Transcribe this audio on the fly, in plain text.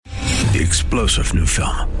The explosive new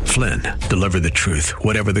film, Flynn, deliver the truth,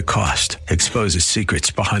 whatever the cost, exposes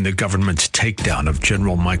secrets behind the government's takedown of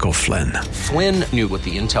General Michael Flynn. Flynn knew what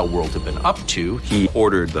the intel world had been up to. He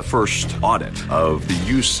ordered the first audit of the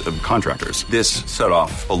use of contractors. This set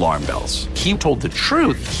off alarm bells. He told the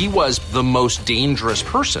truth. He was the most dangerous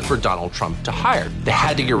person for Donald Trump to hire. They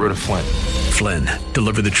had to get rid of Flynn. Flynn,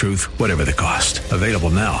 deliver the truth, whatever the cost. Available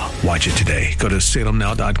now. Watch it today. Go to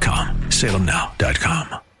salemnow.com.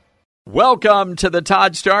 salemnow.com. Welcome to the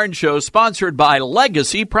Todd Starnes Show, sponsored by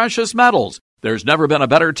Legacy Precious Metals. There's never been a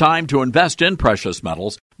better time to invest in precious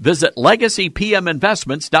metals. Visit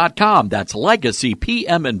LegacyPMInvestments.com. That's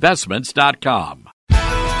LegacyPMInvestments.com.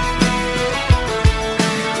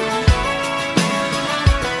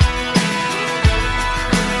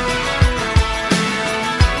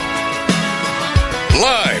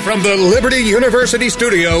 Live from the Liberty University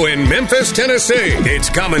studio in Memphis, Tennessee, it's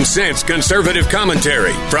Common Sense Conservative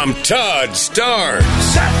Commentary from Todd Starnes.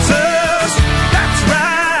 That's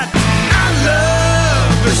right. I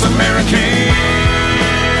love this American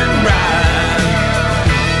ride.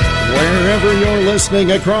 Wherever you're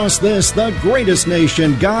listening across this, the greatest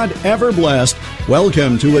nation God ever blessed,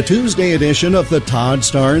 welcome to a Tuesday edition of the Todd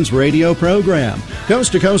Starnes radio program.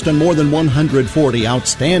 Coast to coast on more than 140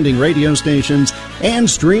 outstanding radio stations and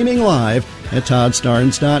streaming live at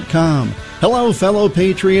ToddStarnes.com. Hello, fellow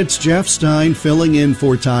patriots. Jeff Stein filling in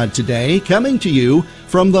for Todd today, coming to you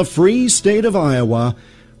from the free state of Iowa,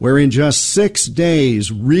 where in just 6 days,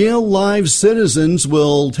 real live citizens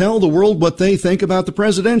will tell the world what they think about the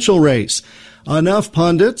presidential race. Enough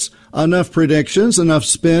pundits, enough predictions, enough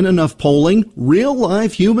spin, enough polling, real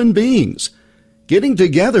live human beings getting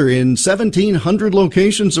together in 1,700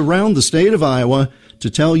 locations around the state of Iowa to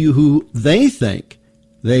tell you who they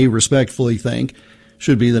respectfully think,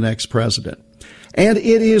 should be the next president. And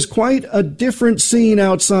it is quite a different scene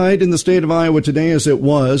outside in the state of Iowa today as it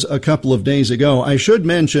was a couple of days ago. I should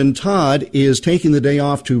mention Todd is taking the day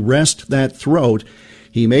off to rest that throat.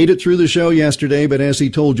 He made it through the show yesterday, but as he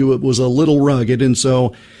told you, it was a little rugged, and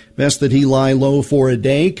so best that he lie low for a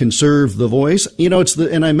day, conserve the voice. You know,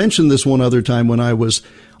 and I mentioned this one other time when I was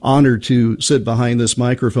honored to sit behind this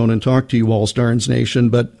microphone and talk to you all, Starnes Nation,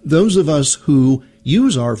 but those of us who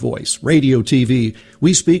use our voice, radio, TV,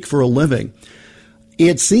 we speak for a living.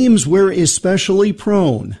 It seems we're especially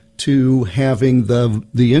prone to having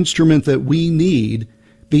the instrument that we need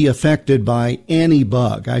be affected by any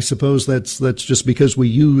bug. I suppose that's just because we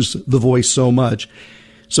use the voice so much.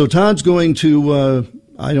 So Todd's going to,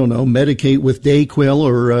 medicate with Dayquil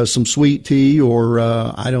or some sweet tea or,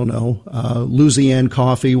 Louisiana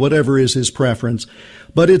coffee, whatever is his preference.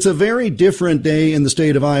 But it's a very different day in the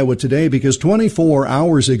state of Iowa today because 24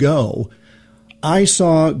 hours ago, I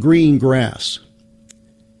saw green grass.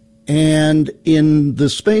 And in the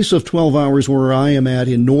space of 12 hours where I am at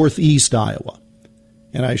in northeast Iowa,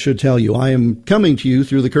 and I should tell you, I am coming to you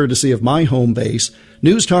through the courtesy of my home base,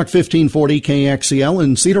 News Talk 1540 KXCL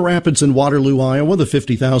in Cedar Rapids and Waterloo, Iowa, the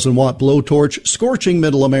 50,000-watt blowtorch scorching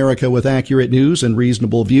middle America with accurate news and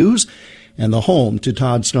reasonable views, and the home to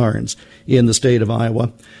Todd Starnes in the state of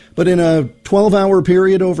Iowa. But in a 12-hour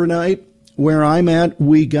period overnight, where I'm at,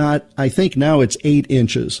 we got, I think now it's 8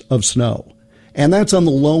 inches of snow. And that's on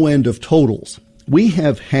the low end of totals. We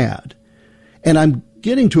have had, and I'm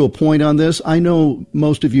getting to a point on this, I know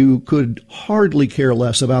most of you could hardly care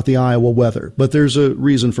less about the Iowa weather, but there's a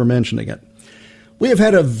reason for mentioning it. We have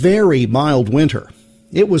had a very mild winter.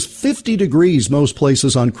 It was 50 degrees most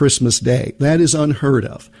places on Christmas Day. That is unheard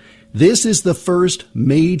of. This is the first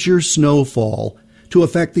major snowfall to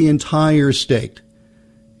affect the entire state.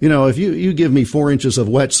 You know, if you give me 4 inches of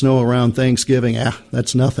wet snow around Thanksgiving,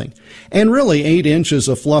 that's nothing. And really 8 inches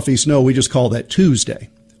of fluffy snow, we just call that Tuesday.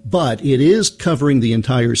 But it is covering the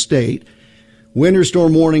entire state. Winter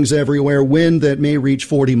storm warnings everywhere, wind that may reach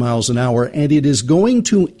 40 miles an hour, and it is going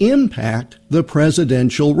to impact the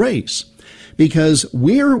presidential race because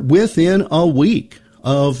we're within a week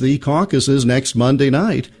of the caucuses next Monday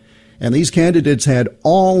night. And these candidates had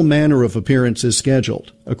all manner of appearances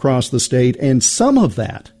scheduled across the state, and some of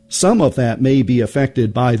that may be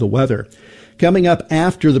affected by the weather. Coming up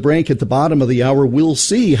after the break at the bottom of the hour, we'll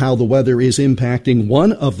see how the weather is impacting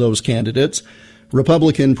one of those candidates.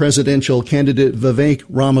 Republican presidential candidate Vivek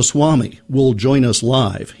Ramaswamy will join us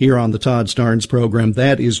live here on the Todd Starnes program.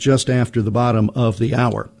 That is just after the bottom of the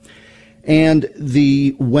hour. And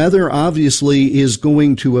the weather obviously is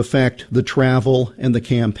going to affect the travel and the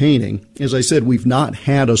campaigning. As I said, we've not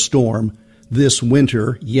had a storm this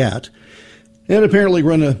winter yet. And apparently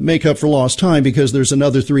we're going to make up for lost time because there's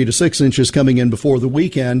another 3 to 6 inches coming in before the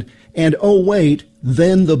weekend. And oh, wait,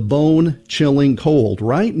 then the bone-chilling cold.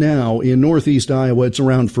 Right now in northeast Iowa, it's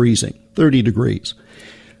around freezing, 30 degrees.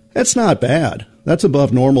 That's not bad. That's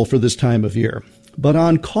above normal for this time of year. But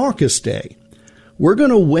on caucus day, we're going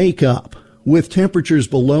to wake up with temperatures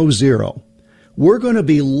below zero. We're going to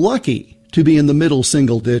be lucky to be in the middle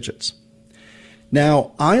single digits.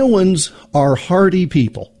 Now, Iowans are hardy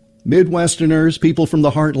people. Midwesterners, people from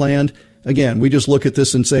the heartland, again, we just look at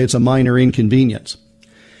this and say it's a minor inconvenience.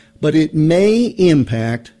 But it may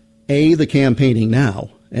impact, the campaigning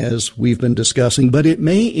now, as we've been discussing, but it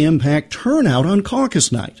may impact turnout on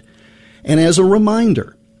caucus night. And as a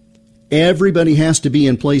reminder, everybody has to be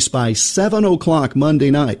in place by 7 o'clock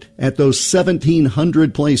Monday night at those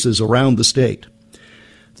 1,700 places around the state.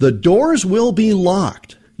 The doors will be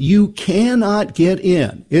locked. You cannot get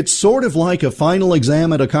in. It's sort of like a final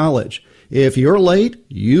exam at a college. If you're late,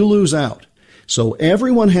 you lose out. So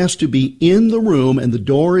everyone has to be in the room and the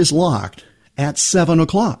door is locked at 7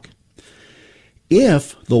 o'clock.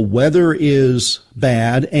 If the weather is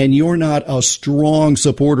bad and you're not a strong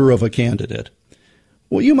supporter of a candidate,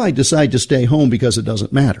 well, you might decide to stay home because it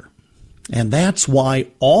doesn't matter. And that's why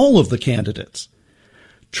all of the candidates,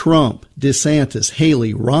 Trump, DeSantis,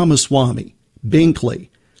 Haley, Ramaswamy, Binkley,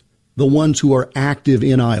 the ones who are active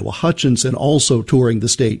in Iowa, Hutchinson also touring the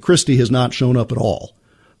state. Christie has not shown up at all,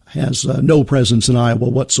 has no presence in Iowa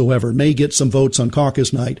whatsoever, may get some votes on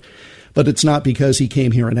caucus night, but it's not because he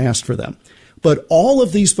came here and asked for them. But all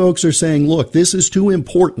of these folks are saying, look, this is too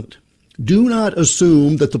important. Do not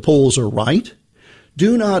assume that the polls are right.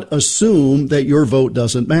 Do not assume that your vote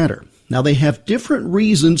doesn't matter. Now, they have different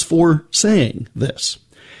reasons for saying this.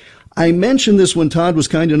 I mentioned this when Todd was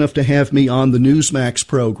kind enough to have me on the Newsmax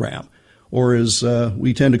program, or as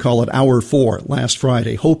we tend to call it, Hour 4, last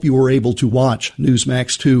Friday. Hope you were able to watch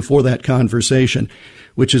Newsmax 2 for that conversation,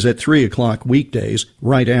 which is at 3 o'clock weekdays,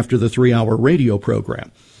 right after the 3-hour radio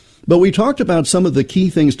program. But we talked about some of the key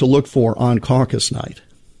things to look for on caucus night,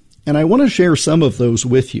 and I want to share some of those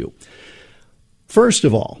with you. First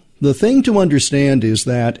of all, the thing to understand is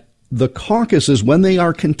that the caucuses, when they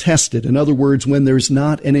are contested, in other words, when there's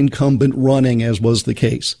not an incumbent running, as was the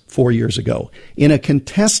case 4 years ago, in a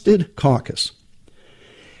contested caucus,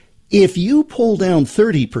 if you pull down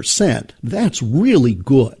 30%, that's really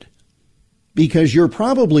good because you're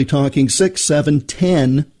probably talking 6, 7,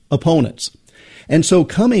 10 opponents. And so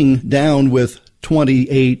coming down with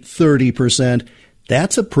 28, 30%,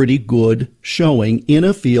 that's a pretty good showing in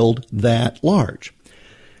a field that large.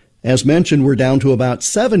 As mentioned, we're down to about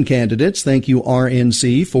 7 candidates. Thank you,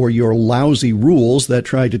 RNC, for your lousy rules that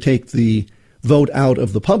tried to take the vote out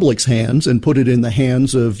of the public's hands and put it in the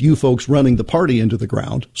hands of you folks running the party into the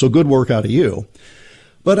ground. So good work out of you.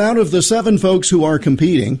 But out of the 7 folks who are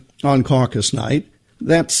competing on caucus night,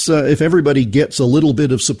 that's if everybody gets a little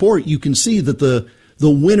bit of support, you can see that the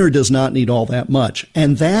winner does not need all that much.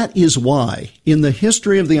 And that is why, in the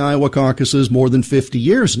history of the Iowa caucuses, more than 50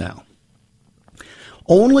 years now,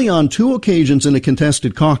 only on 2 occasions in a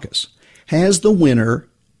contested caucus has the winner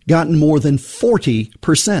gotten more than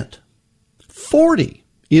 40%. 40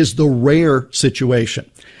 is the rare situation.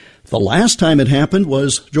 The last time it happened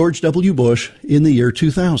was George W. Bush in the year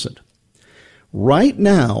 2000. Right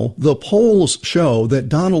now, the polls show that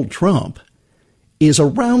Donald Trump is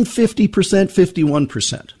around 50%,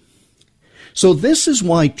 51%. So this is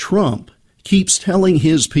why Trump keeps telling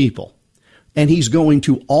his people, and he's going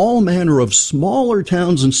to all manner of smaller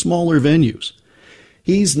towns and smaller venues.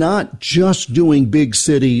 He's not just doing big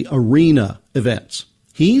city arena events.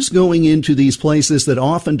 He's going into these places that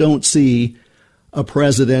often don't see a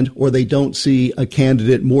president or they don't see a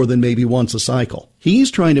candidate more than maybe once a cycle.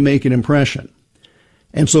 He's trying to make an impression.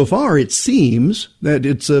 And so far, it seems that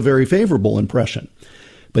it's a very favorable impression.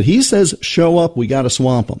 But he says, show up, we got to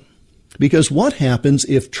swamp them. Because what happens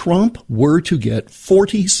if Trump were to get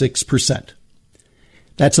 46%?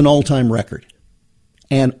 That's an all-time record.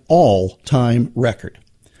 An all-time record.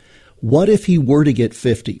 What if he were to get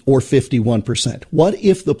 50 or 51%? What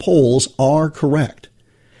if the polls are correct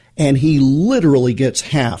and he literally gets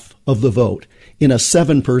half of the vote in a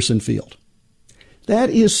 7-person field? That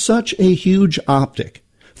is such a huge optic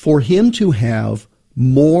for him to have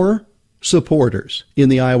more supporters in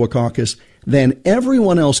the Iowa caucus than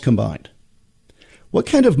everyone else combined. What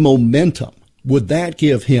kind of momentum would that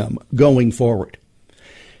give him going forward?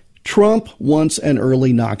 Trump wants an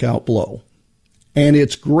early knockout blow, and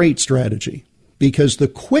it's great strategy because the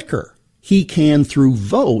quicker he can, through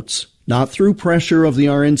votes, not through pressure of the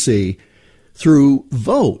RNC, through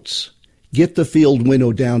votes, get the field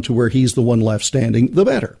winnowed down to where he's the one left standing, the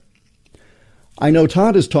better. I know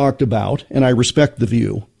Todd has talked about, and I respect the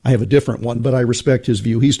view. I have a different one, but I respect his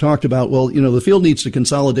view. He's talked about, well, the field needs to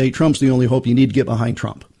consolidate. Trump's the only hope. You need to get behind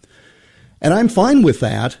Trump. And I'm fine with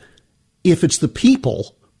that if it's the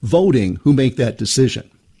people voting who make that decision.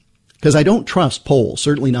 Because I don't trust polls,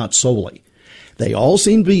 certainly not solely. They all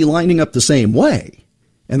seem to be lining up the same way.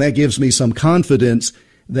 And that gives me some confidence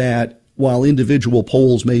that while individual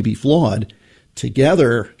polls may be flawed,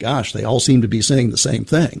 together, gosh, they all seem to be saying the same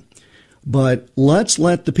thing. But let's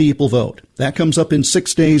let the people vote. That comes up in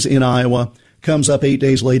 6 days in Iowa, comes up 8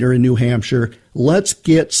 days later in New Hampshire. Let's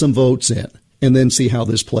get some votes in and then see how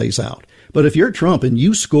this plays out. But if you're Trump and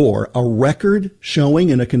you score a record showing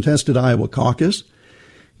in a contested Iowa caucus,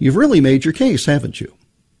 you've really made your case, haven't you?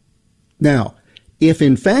 Now, if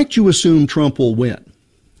in fact you assume Trump will win,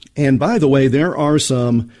 and by the way, there are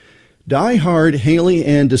some diehard Haley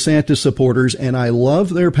and DeSantis supporters, and I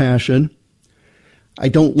love their passion. I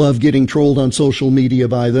don't love getting trolled on social media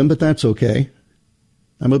by them, but that's okay.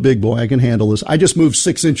 I'm a big boy. I can handle this. I just moved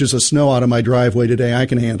 6 inches of snow out of my driveway today. I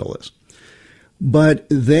can handle this. But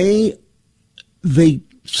they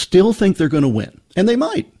still think they're going to win, and they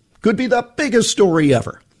might. Could be the biggest story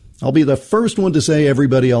ever. I'll be the first one to say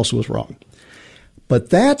everybody else was wrong. But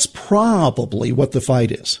that's probably what the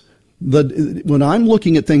fight is. When I'm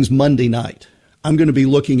looking at things Monday night, I'm going to be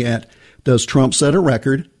looking at, does Trump set a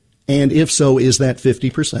record? And if so, is that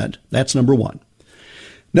 50%? That's number one.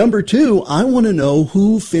 Number two, I want to know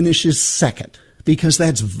who finishes second, because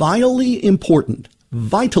that's vitally important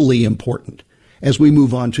as we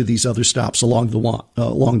move on to these other stops along the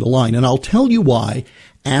line. And I'll tell you why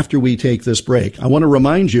after we take this break. I want to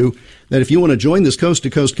remind you that if you want to join this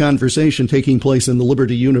coast-to-coast conversation taking place in the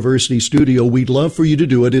Liberty University studio, we'd love for you to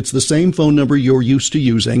do it. It's the same phone number you're used to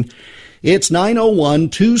using. It's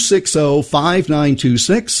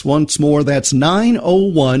 901-260-5926. Once more, that's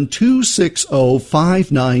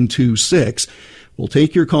 901-260-5926. We'll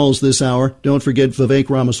take your calls this hour. Don't forget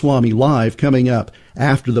Vivek Ramaswamy live coming up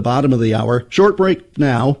after the bottom of the hour. Short break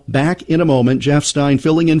now. Back in a moment. Jeff Stein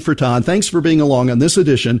filling in for Todd. Thanks for being along on this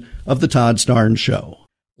edition of the Todd Starnes Show.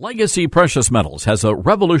 Legacy Precious Metals has a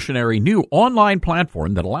revolutionary new online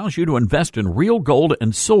platform that allows you to invest in real gold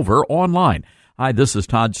and silver online. Hi, this is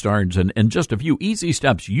Todd Starnes, and in just a few easy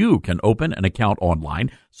steps, you can open an account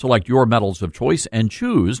online, select your metals of choice, and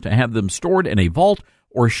choose to have them stored in a vault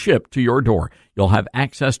or shipped to your door. You'll have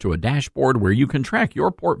access to a dashboard where you can track your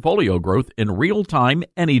portfolio growth in real time,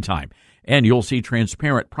 anytime. And you'll see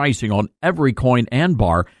transparent pricing on every coin and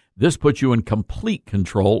bar. This puts you in complete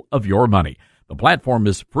control of your money. The platform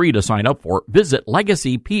is free to sign up for. Visit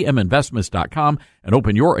LegacyPMInvestments.com and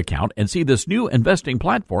open your account and see this new investing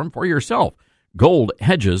platform for yourself. Gold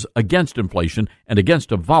hedges against inflation and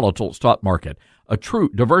against a volatile stock market. A true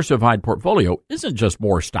diversified portfolio isn't just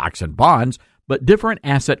more stocks and bonds, but different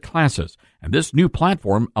asset classes. And this new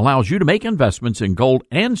platform allows you to make investments in gold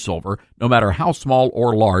and silver, no matter how small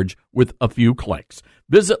or large, with a few clicks.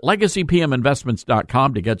 Visit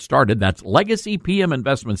LegacyPMInvestments.com to get started. That's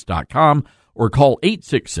LegacyPMInvestments.com, or call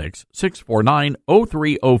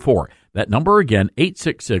 866-649-0304. That number again,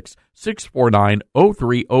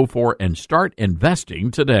 866-649-0304, and start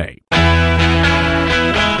investing today.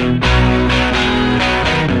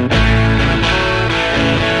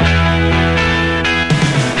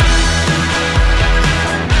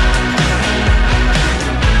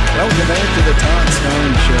 Welcome back to the Todd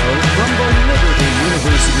Starnes Show from the Liberty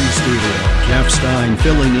University studio. Jeff Stein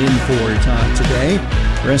filling in for Todd today,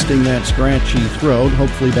 resting that scratchy throat.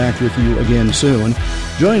 Hopefully back with you again soon.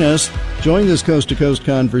 Join this coast-to-coast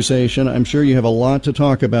conversation. I'm sure you have a lot to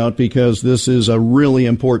talk about because this is a really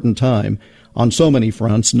important time on so many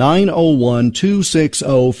fronts.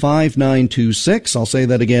 901-260-5926. I'll say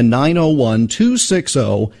that again,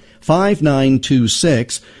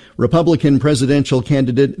 901-260-5926. Republican presidential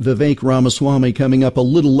candidate Vivek Ramaswamy coming up a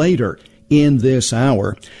little later in this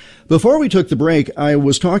hour. Before we took the break, I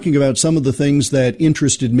was talking about some of the things that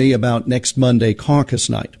interested me about next Monday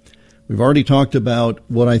caucus night. We've already talked about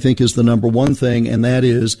what I think is the number one thing, and that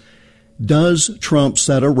is, does Trump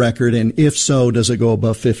set a record, and if so, does it go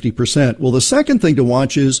above 50%? Well, the second thing to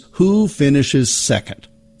watch is who finishes second.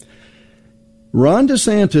 Ron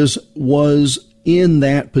DeSantis was in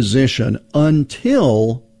that position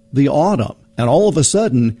until the autumn, and all of a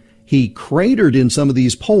sudden, he cratered in some of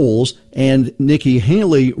these polls, and Nikki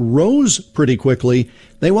Haley rose pretty quickly.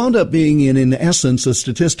 They wound up being in essence, a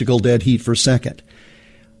statistical dead heat for second.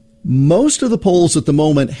 Most of the polls at the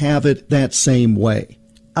moment have it that same way.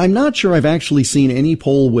 I'm not sure I've actually seen any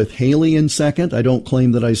poll with Haley in second. I don't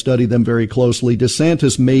claim that I study them very closely.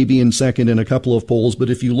 DeSantis may be in second in a couple of polls, but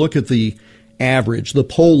if you look at the average, the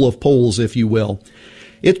poll of polls, if you will,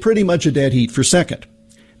 it's pretty much a dead heat for second.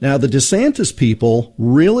 Now, the DeSantis people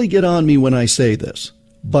really get on me when I say this,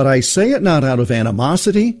 but I say it not out of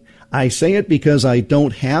animosity. I say it because I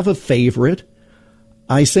don't have a favorite.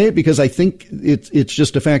 I say it because I think it's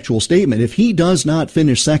just a factual statement. If he does not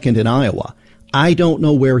finish second in Iowa, I don't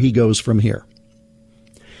know where he goes from here.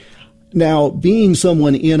 Now, being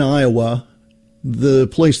someone in Iowa, the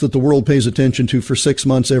place that the world pays attention to for 6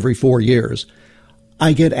 months every 4 years,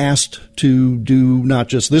 I get asked to do not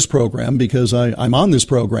just this program because I'm on this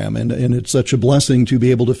program, and it's such a blessing to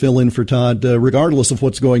be able to fill in for Todd regardless of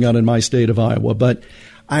what's going on in my state of Iowa. But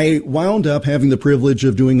I wound up having the privilege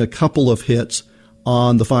of doing a couple of hits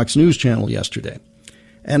on the Fox News channel yesterday.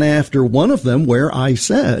 And after one of them where I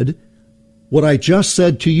said what I just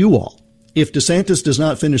said to you all, if DeSantis does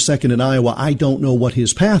not finish second in Iowa, I don't know what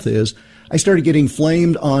his path is. I started getting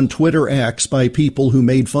flamed on Twitter X by people who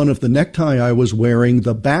made fun of the necktie I was wearing,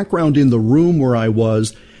 the background in the room where I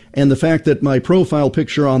was, and the fact that my profile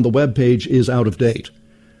picture on the webpage is out of date.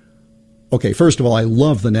 Okay, first of all, I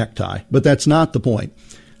love the necktie, but that's not the point.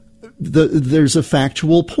 There's a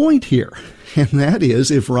factual point here, and that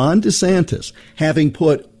is if Ron DeSantis, having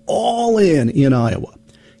put all in Iowa,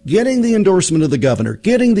 getting the endorsement of the governor,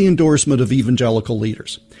 getting the endorsement of evangelical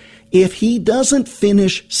leaders, if he doesn't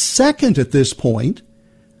finish second at this point,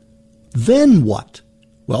 then what?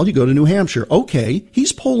 Well, you go to New Hampshire. Okay,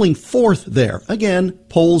 he's polling fourth there. Again,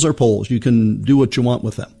 polls are polls. You can do what you want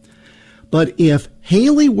with them. But if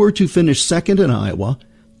Haley were to finish second in Iowa,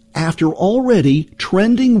 after already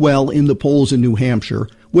trending well in the polls in New Hampshire,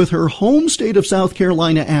 with her home state of South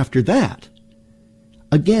Carolina after that,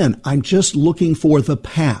 again, I'm just looking for the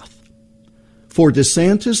path. For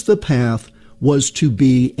DeSantis, the path was to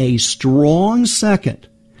be a strong second,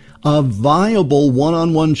 a viable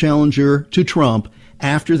one-on-one challenger to Trump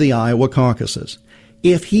after the Iowa caucuses.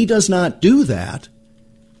 If he does not do that,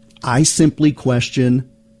 I simply question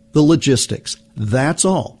the logistics. That's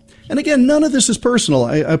all. And again, none of this is personal.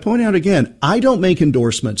 I point out again, I don't make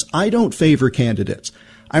endorsements. I don't favor candidates.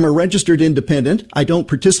 I'm a registered independent. I don't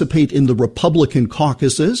participate in the Republican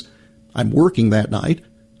caucuses. I'm working that night,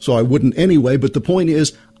 so I wouldn't anyway. But the point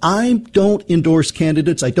is, I don't endorse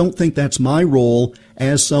candidates. I don't think that's my role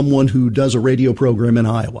as someone who does a radio program in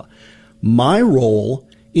Iowa. My role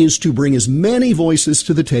is to bring as many voices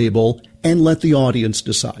to the table and let the audience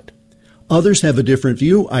decide. Others have a different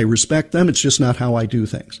view. I respect them. It's just not how I do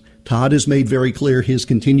things. Todd has made very clear his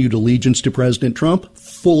continued allegiance to President Trump.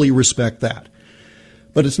 Fully respect that.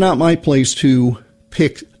 But it's not my place to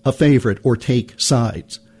pick a favorite or take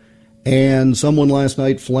sides. And someone last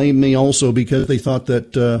night flamed me also because they thought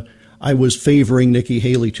that I was favoring Nikki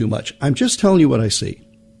Haley too much. I'm just telling you what I see.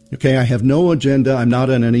 Okay, I have no agenda. I'm not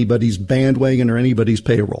on anybody's bandwagon or anybody's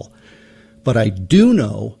payroll. But I do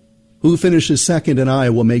know who finishes second in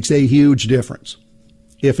Iowa makes a huge difference.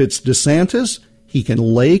 If it's DeSantis, he can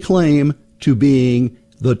lay claim to being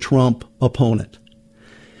the Trump opponent.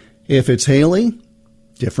 If it's Haley,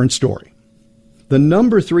 different story. The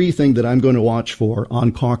number 3 thing that I'm going to watch for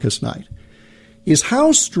on caucus night is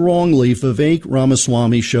how strongly Vivek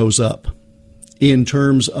Ramaswamy shows up in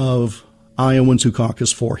terms of Iowans who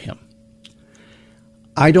caucus for him.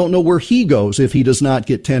 I don't know where he goes if he does not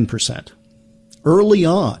get 10%. Early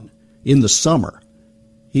on in the summer,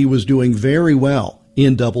 he was doing very well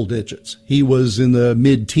in double digits. He was in the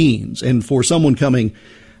mid-teens. And for someone coming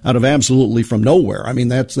out of absolutely from nowhere, I mean,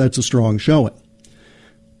 that's a strong showing.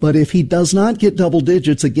 But if he does not get double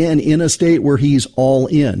digits, again, in a state where he's all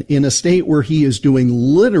in a state where he is doing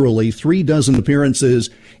literally 36 appearances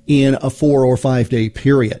in a 4 or 5 day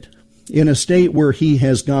period, in a state where he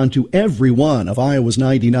has gone to every one of Iowa's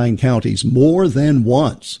 99 counties more than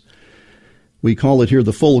once. We call it here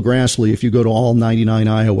the full Grassley if you go to all 99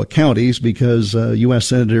 Iowa counties because U.S.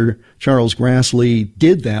 Senator Charles Grassley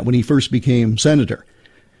did that when he first became senator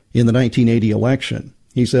in the 1980 election.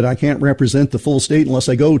 He said, I can't represent the full state unless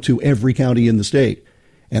I go to every county in the state.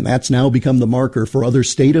 And that's now become the marker for other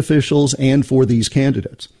state officials and for these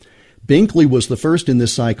candidates. Binkley was the first in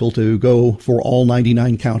this cycle to go for all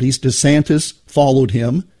 99 counties. DeSantis followed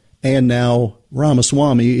him, and now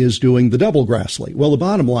Ramaswamy is doing the double Grassley. Well, the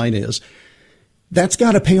bottom line is that's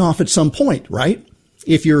got to pay off at some point, right?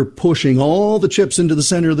 If you're pushing all the chips into the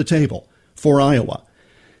center of the table for Iowa,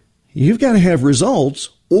 you've got to have results,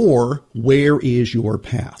 or where is your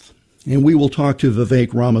path? And we will talk to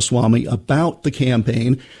Vivek Ramaswamy about the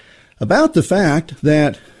campaign, about the fact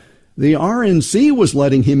that the RNC was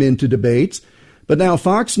letting him into debates, but now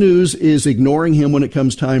Fox News is ignoring him when it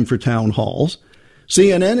comes time for town halls.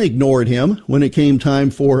 CNN ignored him when it came time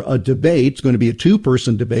for a debate. It's going to be a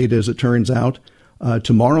two-person debate, as it turns out,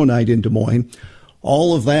 tomorrow night in Des Moines.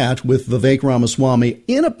 All of that with Vivek Ramaswamy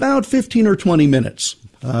in about 15 or 20 minutes.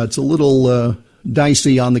 It's a little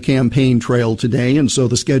dicey on the campaign trail today, and so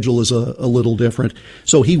the schedule is a little different.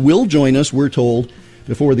 So he will join us, we're told,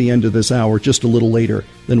 before the end of this hour, just a little later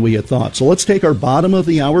than we had thought. So let's take our bottom of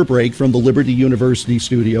the hour break from the Liberty University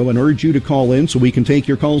studio and urge you to call in so we can take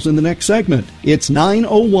your calls in the next segment. It's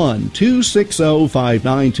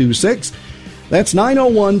 901-260-5926. That's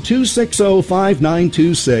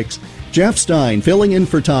 901-260-5926. Jeff Stein filling in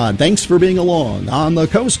for Todd. Thanks for being along on the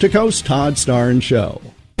Coast to Coast Todd Starnes Show.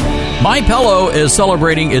 MyPillow is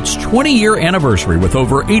celebrating its 20-year anniversary with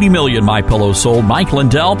over 80 million MyPillows sold. Mike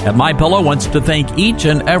Lindell at MyPillow wants to thank each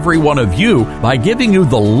and every one of you by giving you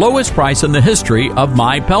the lowest price in the history of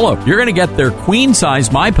MyPillow. You're going to get their queen-size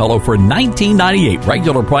MyPillow for $19.98,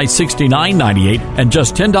 regular price $69.98, and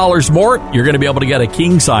just $10 more, you're going to be able to get a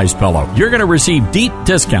king-size pillow. You're going to receive deep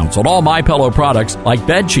discounts on all MyPillow products like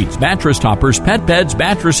bed sheets, mattress toppers, pet beds,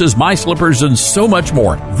 mattresses, My Slippers, and so much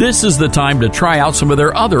more. This is the time to try out some of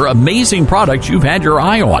their other amazing products you've had your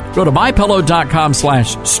eye on. Go to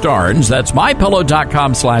mypillow.com/Starnes. That's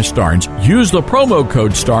mypillow.com/Starnes. Use the promo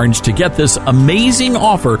code Starnes to get this amazing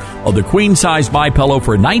offer of the queen size MyPillow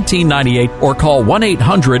for $19.98 or call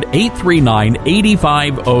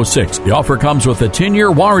 1-800-839-8506. The offer comes with a 10-year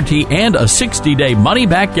warranty and a 60-day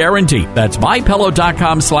money-back guarantee. That's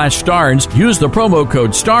mypillow.com/Starnes. Use the promo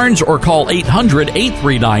code Starnes or call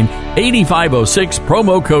 800-839-8506.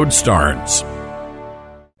 Promo code Starnes.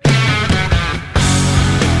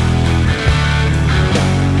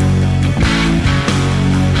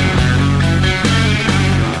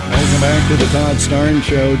 Back to the Todd Starnes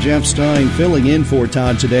Show. Jeff Stein filling in for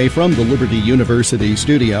Todd today from the Liberty University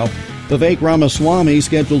studio. Vivek Ramaswamy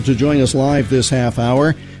scheduled to join us live this half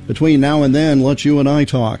hour. Between now and then, let you and I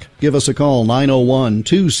talk. Give us a call,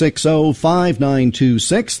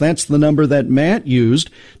 901-260-5926. That's the number that Matt used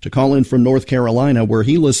to call in from North Carolina, where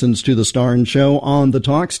he listens to the Starnes Show on the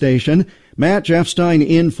talk station. Matt, Jeff Stein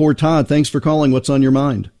in for Todd. Thanks for calling. What's on your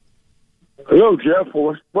mind? Hello, Jeff.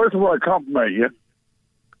 Well, first of all, I compliment you.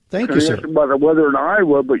 Thank you, sir. About the weather in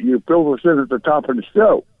Iowa, but you filled us in at the top of the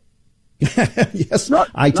show. Yes,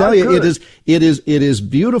 I tell you, it is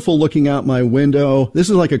beautiful looking out my window. This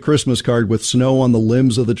is like a Christmas card with snow on the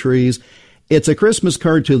limbs of the trees. It's a Christmas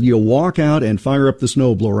card till you walk out and fire up the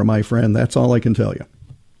snowblower, my friend. That's all I can tell you.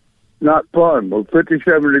 Not fun. Well,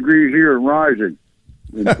 57 degrees here and rising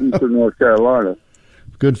in eastern North Carolina.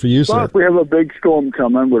 Good for you, sir. But we have a big storm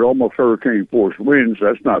coming with almost hurricane force winds.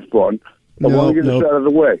 That's not fun. I want to get this out of the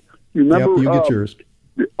way. You remember? Yep, you get yours.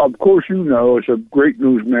 Of course, you know it's a great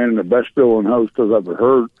newsman and the best fill-in host I've ever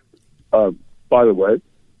heard. By the way,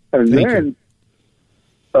 and Thank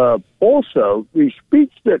then also the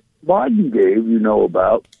speech that Biden gave, you know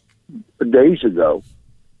about days ago,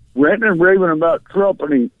 ranting and raving about Trump,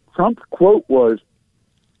 and Trump's quote was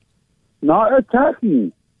not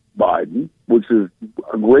attacking Biden, which is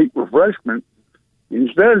a great refreshment.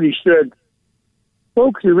 Instead, he said,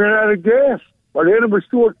 folks, he ran out of gas. By the end of a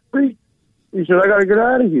short speech, he said, I got to get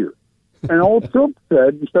out of here. And all Trump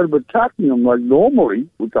said, instead of attacking him like normally,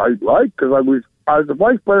 which I like, because I was the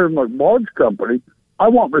vice president of a large company, I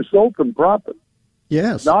want results and profit.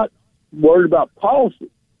 Yes. Not worried about policy.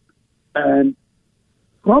 And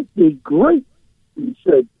Trump did great. He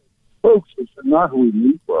said, folks, this is not who we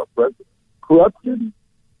need for our president. Corruption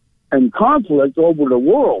and conflict over the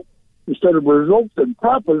world instead of results and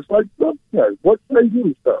profits like Trump says. What say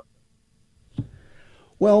you, sir?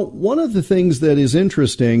 Well, one of the things that is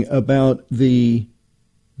interesting about the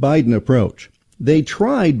Biden approach, they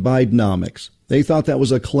tried Bidenomics. They thought that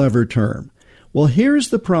was a clever term. Well, here's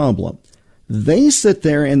the problem. They sit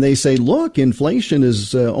there and they say, look, inflation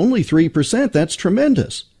is only 3%. That's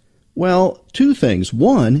tremendous. Well, two things.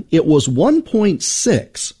 One, it was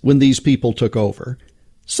 1.6 when these people took over.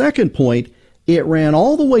 Second point, it ran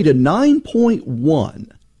all the way to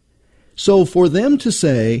 9.1. So for them to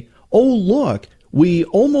say, oh, look, we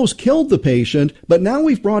almost killed the patient, but now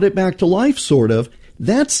we've brought it back to life, sort of,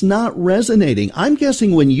 that's not resonating. I'm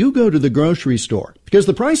guessing when you go to the grocery store, because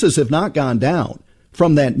the prices have not gone down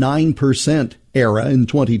from that 9% era in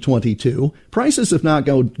 2022, prices have not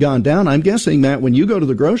gone down. I'm guessing, Matt, when you go to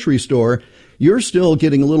the grocery store, you're still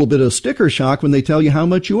getting a little bit of sticker shock when they tell you how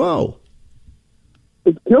much you owe.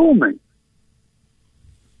 It's killing me.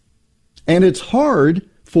 And it's hard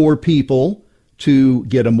for people to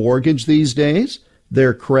get a mortgage these days.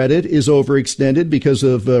 Their credit is overextended because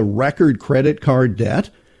of record credit card debt.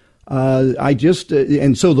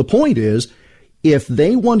 And so the point is, if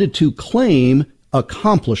they wanted to claim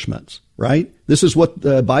accomplishments, right? This is what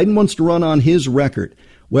Biden wants to run on his record.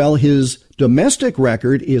 Well, his domestic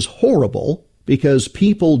record is horrible because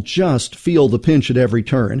people just feel the pinch at every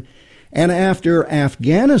turn. And after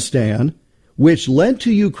Afghanistan, which led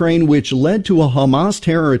to Ukraine, which led to a Hamas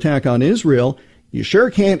terror attack on Israel, you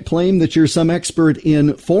sure can't claim that you're some expert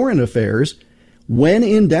in foreign affairs. When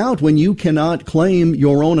in doubt, when you cannot claim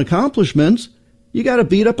your own accomplishments, you got to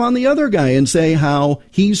beat up on the other guy and say how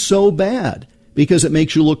he's so bad because it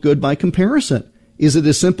makes you look good by comparison. Is it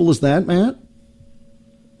as simple as that, Matt?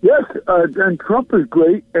 Yes, and Trump is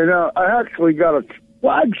great. And I actually got a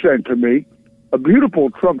flag sent to me, a beautiful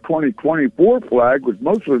Trump 2024 flag, which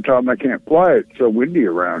most of the time I can't fly it. It's so windy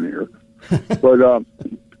around here. But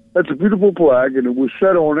that's a beautiful flag, and it was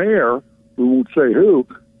said on air, we won't say who,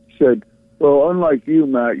 said, well, unlike you,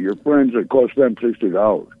 Matt, your friends, it cost them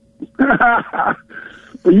 $60.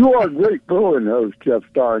 But you are a great pulling host, Jeff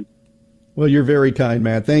Stein. Well, you're very kind,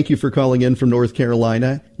 Matt. Thank you for calling in from North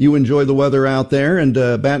Carolina. You enjoy the weather out there and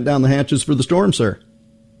batten down the hatches for the storm, sir.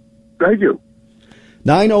 Thank you.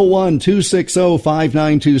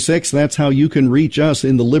 901-260-5926. That's how you can reach us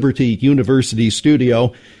in the Liberty University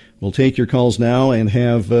studio. We'll take your calls now and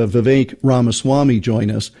have Vivek Ramaswamy join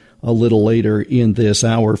us a little later in this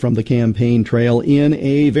hour from the campaign trail in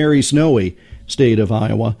a very snowy state of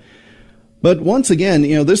Iowa. But once again,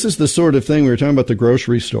 this is the sort of thing we were talking about the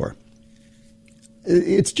grocery store.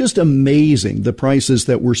 It's just amazing the prices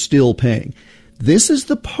that we're still paying. This is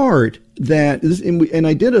the part that, and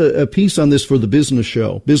I did a piece on this for the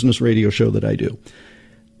business radio show that I do.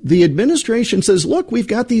 The administration says, look, we've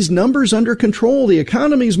got these numbers under control. The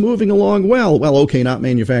economy's moving along well. Well, okay, not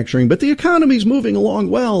manufacturing, but the economy's moving along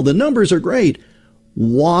well. The numbers are great.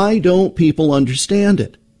 Why don't people understand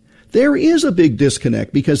it? There is a big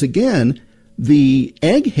disconnect because, again, the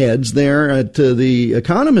eggheads there at the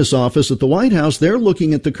economist's office at the White House, they're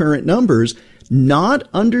looking at the current numbers, not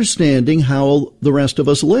understanding how the rest of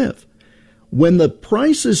us live. When the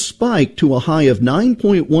prices spiked to a high of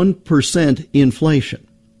 9.1% inflation,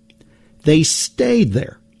 they stayed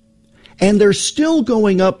there. And they're still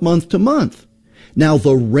going up month to month. Now,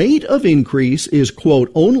 the rate of increase is,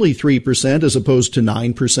 quote, only 3% as opposed to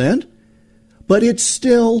 9%, but it's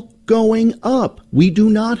still going up. We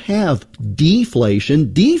do not have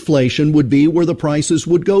deflation. Deflation would be where the prices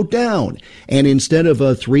would go down. And instead of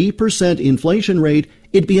a 3% inflation rate,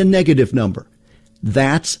 it'd be a negative number.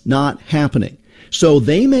 That's not happening. So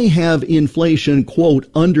they may have inflation, quote,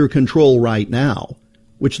 under control right now,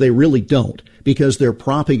 which they really don't, because they're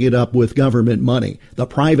propping it up with government money. The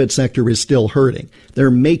private sector is still hurting.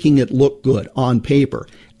 They're making it look good on paper,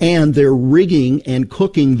 and they're rigging and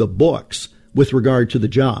cooking the books with regard to the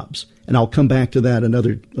jobs. And I'll come back to that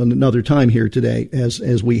another time here today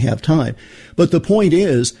as we have time. But the point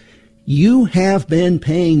is, you have been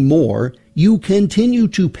paying more. You continue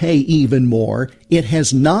to pay even more. It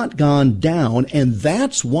has not gone down. And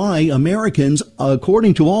that's why Americans,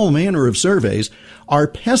 according to all manner of surveys, are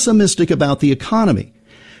pessimistic about the economy,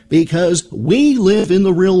 because we live in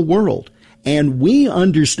the real world and we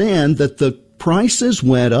understand that the prices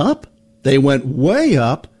went up. They went way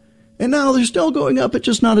up. And now they're still going up, but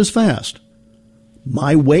just not as fast.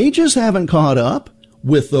 My wages haven't caught up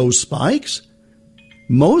with those spikes.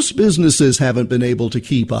 Most businesses haven't been able to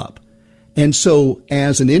keep up. And so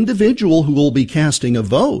as an individual who will be casting a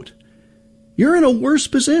vote, you're in a worse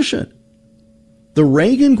position. The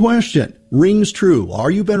Reagan question rings true. Are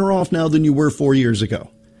you better off now than you were 4 years ago?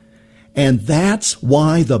 And that's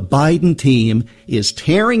why the Biden team is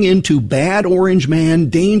tearing into bad orange man,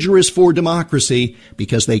 dangerous for democracy,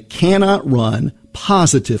 because they cannot run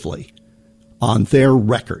positively on their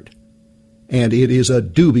record. And it is a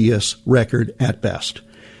dubious record at best.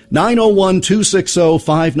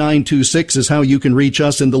 901-260-5926 is how you can reach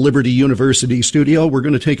us in the Liberty University studio. We're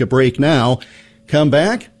going to take a break now. Come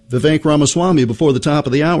back. Vivek Ramaswamy before the top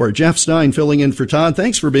of the hour. Jeff Stein filling in for Todd.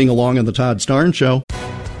 Thanks for being along on the Todd Starnes Show.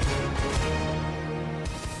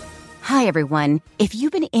 Hi, everyone. If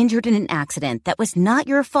you've been injured in an accident that was not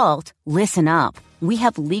your fault, listen up. We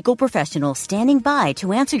have legal professionals standing by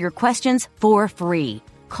to answer your questions for free.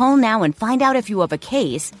 Call now and find out if you have a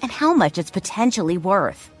case and how much it's potentially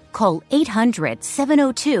worth. Call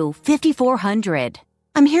 800-702-5400.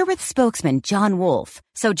 I'm here with spokesman John Wolf.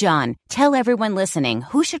 So, John, tell everyone listening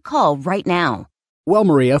who should call right now. Well,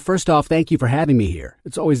 Maria, first off, thank you for having me here.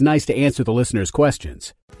 It's always nice to answer the listeners'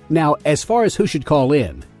 questions. Now, as far as who should call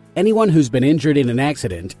in, anyone who's been injured in an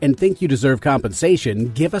accident and think you deserve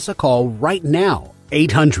compensation, give us a call right now.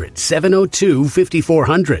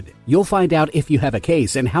 800-702-5400. You'll find out if you have a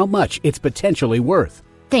case and how much it's potentially worth.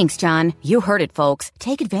 Thanks, John. You heard it, folks.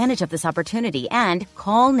 Take advantage of this opportunity and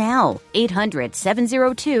call now.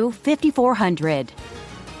 800-702-5400.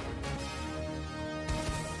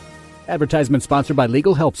 Advertisement sponsored by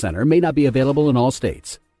Legal Help Center. May not be available in all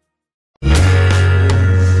states.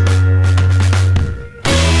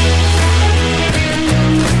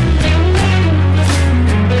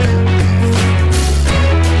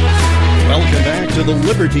 Welcome back to the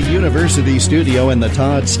Liberty University studio and the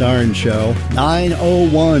Todd Starnes Show.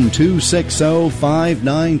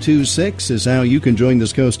 901-260-5926 is how you can join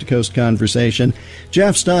this coast-to-coast conversation.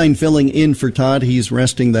 Jeff Stein filling in for Todd. He's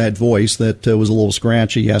resting that voice that was a little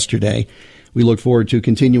scratchy yesterday. We look forward to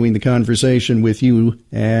continuing the conversation with you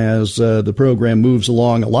as the program moves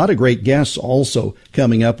along. A lot of great guests also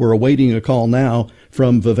coming up. We're awaiting a call now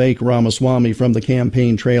from Vivek Ramaswamy from the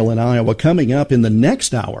campaign trail in Iowa. Coming up in the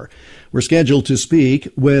next hour, we're scheduled to speak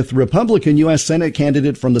with Republican U.S. Senate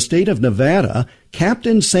candidate from the state of Nevada,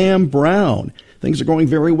 Captain Sam Brown. Things are going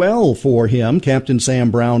very well for him.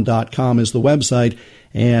 CaptainSamBrown.com is the website,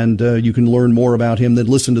 and you can learn more about him. Then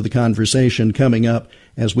listen to the conversation coming up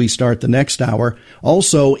as we start the next hour.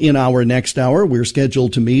 Also, in our next hour, we're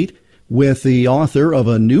scheduled to meet with the author of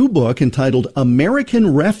a new book entitled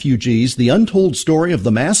American Refugees, The Untold Story of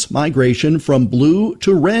the Mass Migration from Blue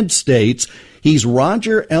to Red States. He's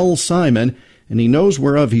Roger L. Simon, and he knows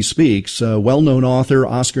whereof he speaks. A well-known author,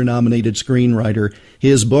 Oscar-nominated screenwriter.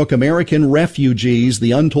 His book, American Refugees,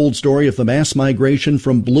 The Untold Story of the Mass Migration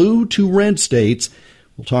from Blue to Red States.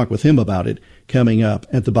 We'll talk with him about it coming up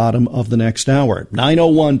at the bottom of the next hour.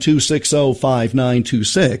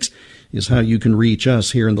 901-260-5926 is how you can reach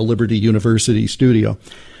us here in the Liberty University studio.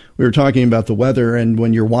 We were talking about the weather, and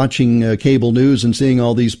when you're watching cable news and seeing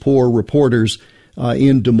all these poor reporters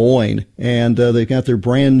in Des Moines, and they've got their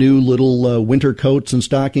brand new little winter coats and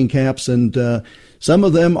stocking caps, and some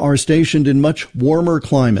of them are stationed in much warmer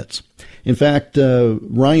climates. In fact,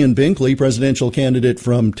 Ryan Binkley, presidential candidate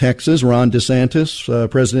from Texas, Ron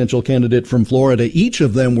DeSantis, presidential candidate from Florida, each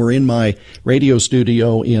of them were in my radio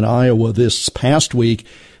studio in Iowa this past week.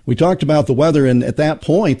 We talked about the weather, and at that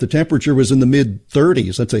point, the temperature was in the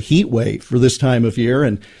mid-30s. That's a heat wave for this time of year,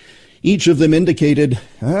 and each of them indicated,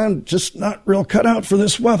 I'm just not real cut out for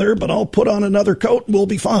this weather, but I'll put on another coat and we'll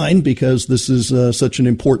be fine, because this is such an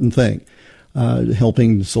important thing,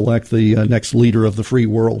 helping select the next leader of the free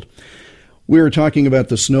world. We were talking about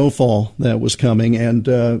the snowfall that was coming, and,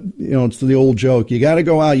 it's the old joke. You got to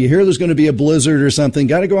go out. You hear there's going to be a blizzard or something.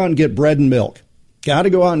 Got to go out and get bread and milk. Got to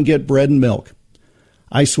go out and get bread and milk.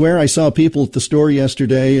 I swear I saw people at the store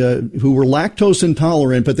yesterday who were lactose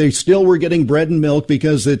intolerant, but they still were getting bread and milk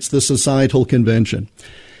because it's the societal convention.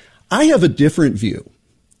 I have a different view.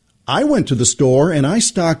 I went to the store and I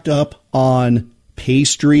stocked up on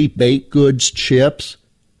pastry, baked goods, chips.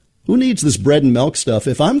 Who needs this bread and milk stuff?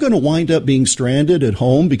 If I'm going to wind up being stranded at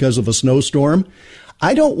home because of a snowstorm,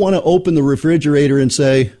 I don't want to open the refrigerator and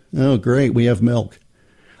say, oh, great, we have milk.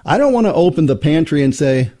 I don't want to open the pantry and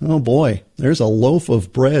say, oh, boy, there's a loaf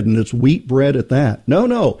of bread, and it's wheat bread at that.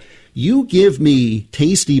 No. You give me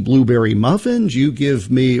tasty blueberry muffins. You give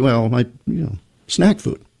me, snack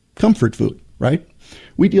food, comfort food, right?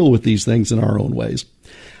 We deal with these things in our own ways.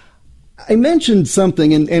 I mentioned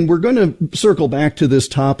something, and we're going to circle back to this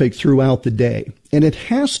topic throughout the day, and it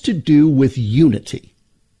has to do with unity,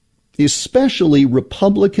 especially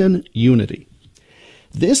Republican unity.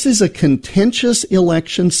 This is a contentious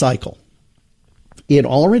election cycle. It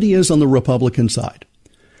already is on the Republican side.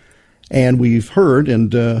 And we've heard,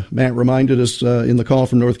 and Matt reminded us in the call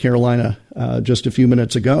from North Carolina just a few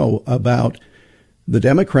minutes ago about the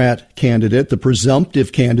Democrat candidate, the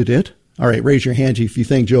presumptive candidate. All right, raise your hand if you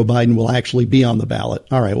think Joe Biden will actually be on the ballot.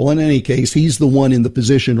 All right, well, in any case, he's the one in the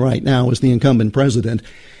position right now as the incumbent president,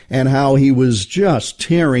 and how he was just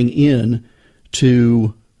tearing in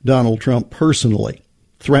to Donald Trump personally.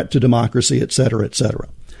 Threat to democracy, et cetera, et cetera.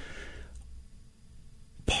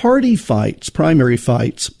 Party fights, primary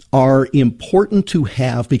fights, are important to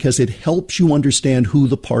have because it helps you understand who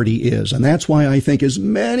the party is. And that's why I think as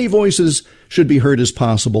many voices should be heard as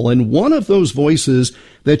possible. And one of those voices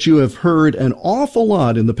that you have heard an awful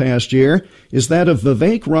lot in the past year is that of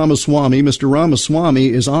Vivek Ramaswamy. Mr. Ramaswamy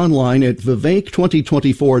is online at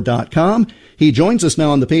vivek2024.com. He joins us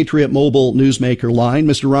now on the Patriot Mobile Newsmaker line.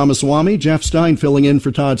 Mr. Ramaswamy, Jeff Stein filling in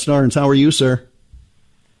for Todd Starnes. How are you, sir?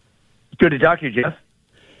 Good to talk to you, Jeff.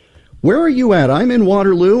 Where are you at? I'm in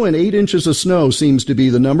Waterloo, and 8 inches of snow seems to be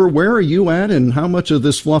the number. Where are you at, and how much of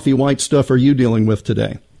this fluffy white stuff are you dealing with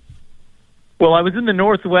today? Well, I was in the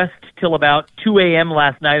Northwest till about 2 a.m.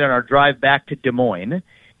 last night on our drive back to Des Moines,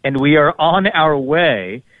 and we are on our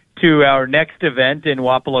way to our next event in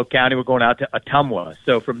Wapello County. We're going out to Ottumwa.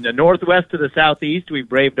 So from the northwest to the southeast, we've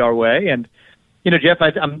braved our way. And, Jeff,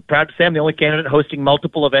 I'm proud to say I'm the only candidate hosting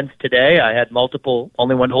multiple events today. I had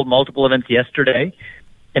only one to hold multiple events yesterday.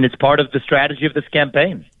 And it's part of the strategy of this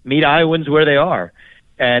campaign. Meet Iowans where they are.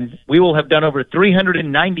 And we will have done over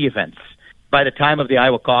 390 events by the time of the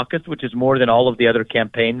Iowa caucus, which is more than all of the other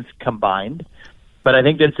campaigns combined. But I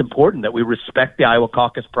think that it's important that we respect the Iowa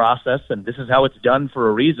caucus process, and this is how it's done for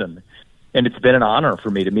a reason. And it's been an honor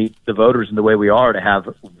for me to meet the voters in the way we are, to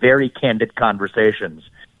have very candid conversations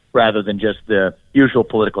rather than just the usual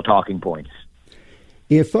political talking points.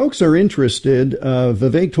 If folks are interested,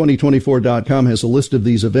 Vivek2024.com has a list of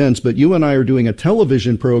these events, but you and I are doing a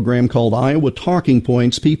television program called Iowa Talking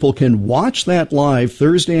Points. People can watch that live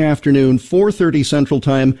Thursday afternoon, 4:30 Central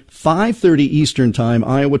Time, 5:30 Eastern Time,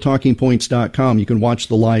 IowaTalkingPoints.com. You can watch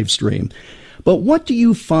the live stream. But what do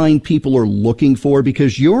you find people are looking for?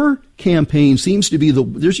 Because your campaign seems to be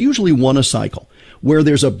there's usually one a cycle where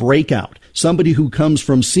there's a breakout, somebody who comes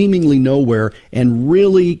from seemingly nowhere and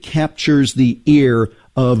really captures the ear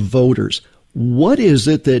of voters. What is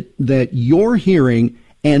it that you're hearing,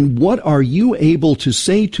 and what are you able to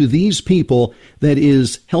say to these people that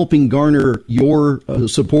is helping garner your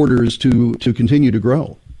supporters to continue to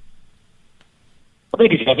grow? Well,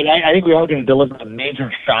 thank you, Jeff. I think we are going to deliver a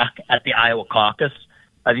major shock at the Iowa caucus.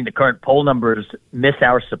 I think the current poll numbers miss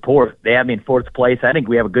our support. They have me in fourth place. I think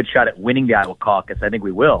we have a good shot at winning the Iowa caucus. I think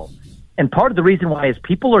we will. And part of the reason why is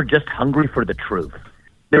people are just hungry for the truth.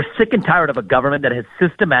 They're sick and tired of a government that has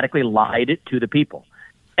systematically lied to the people.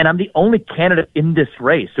 And I'm the only candidate in this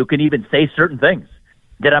race who can even say certain things.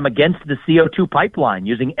 That I'm against the CO2 pipeline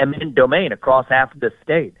using eminent domain across half of the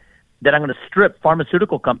state. That I'm going to strip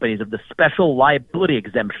pharmaceutical companies of the special liability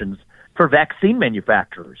exemptions for vaccine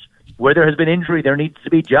manufacturers. Where there has been injury, there needs to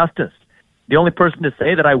be justice. The only person to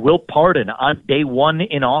say that I will pardon on day one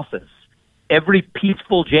in office every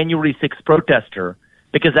peaceful January 6th protester,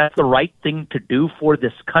 because that's the right thing to do for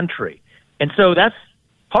this country. And so that's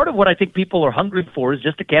part of what I think people are hungry for, is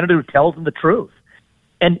just a candidate who tells them the truth.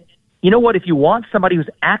 And you know what? If you want somebody who's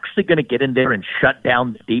actually going to get in there and shut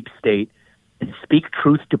down the deep state and speak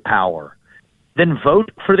truth to power, then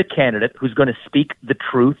vote for the candidate who's going to speak the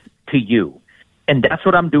truth to you. And that's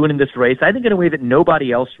what I'm doing in this race, I think in a way that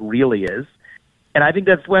nobody else really is. And I think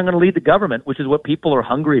that's the way I'm going to lead the government, which is what people are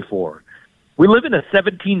hungry for. We live in a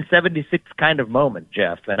 1776 kind of moment,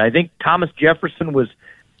 Jeff. And I think Thomas Jefferson was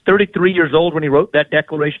 33 years old when he wrote that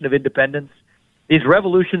Declaration of Independence. These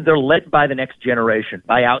revolutions are led by the next generation,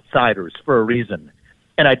 by outsiders, for a reason.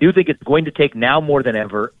 And I do think it's going to take now more than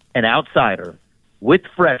ever an outsider with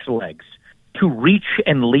fresh legs to reach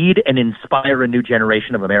and lead and inspire a new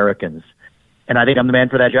generation of Americans. And I think I'm the man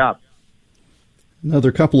for that job.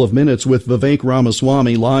 Another couple of minutes with Vivek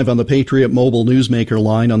Ramaswamy live on the Patriot Mobile Newsmaker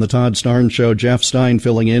line on the Todd Starnes Show. Jeff Stein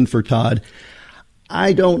filling in for Todd.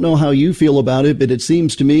 I don't know how you feel about it, but it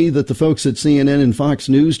seems to me that the folks at CNN and Fox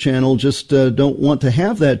News Channel just don't want to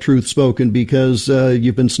have that truth spoken because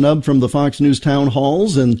you've been snubbed from the Fox News town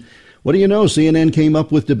halls. And what do you know? CNN came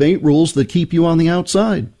up with debate rules that keep you on the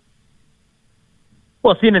outside.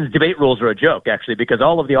 Well, CNN's debate rules are a joke, actually, because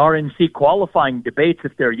all of the RNC qualifying debates,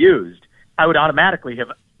 if they're used, I would automatically have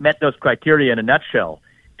met those criteria in a nutshell.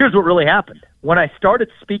 Here's what really happened. When I started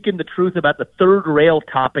speaking the truth about the third rail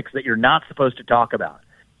topics that you're not supposed to talk about,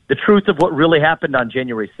 the truth of what really happened on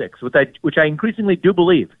January 6th, which I increasingly do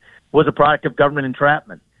believe was a product of government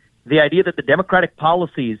entrapment, the idea that the Democratic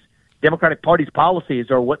Party's policies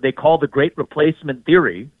are what they call the Great Replacement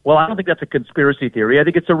theory, well, I don't think that's a conspiracy theory. I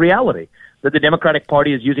think it's a reality that the Democratic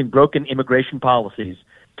Party is using broken immigration policies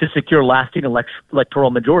to secure lasting electoral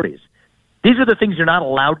majorities. These are the things you're not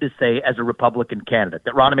allowed to say as a Republican candidate,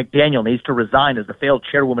 that Ronna McDaniel needs to resign as the failed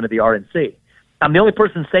chairwoman of the RNC. I'm the only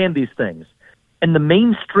person saying these things. And the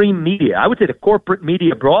mainstream media, I would say the corporate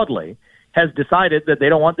media broadly, has decided that they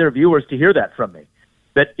don't want their viewers to hear that from me.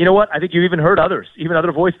 But you know what? I think you even heard others, even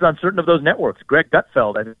other voices on certain of those networks. Greg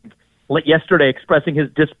Gutfeld, I think, yesterday expressing his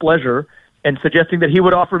displeasure and suggesting that he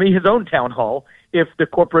would offer me his own town hall if the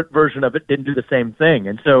corporate version of it didn't do the same thing.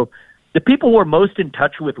 And so the people who are most in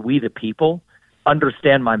touch with we the people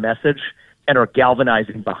understand my message and are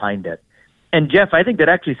galvanizing behind it. And, Jeff, I think that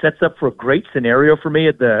actually sets up for a great scenario for me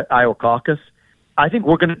at the Iowa caucus. I think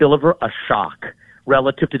we're going to deliver a shock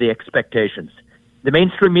relative to the expectations. The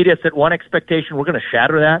mainstream media set one expectation. We're going to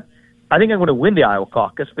shatter that. I think I'm going to win the Iowa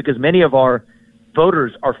caucus because many of our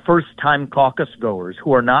voters are first-time caucus goers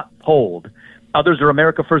who are not polled. Others are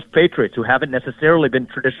America First patriots who haven't necessarily been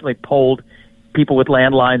traditionally polled, people with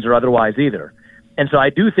landlines or otherwise either. And so I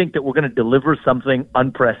do think that we're going to deliver something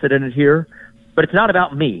unprecedented here. But it's not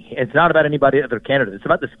about me. It's not about anybody other candidate. It's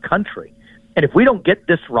about this country. And if we don't get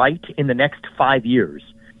this right in the next 5 years,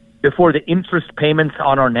 before the interest payments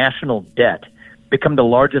on our national debt become the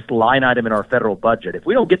largest line item in our federal budget, if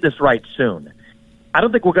we don't get this right soon, I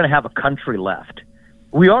don't think we're going to have a country left.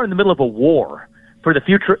 We are in the middle of a war for the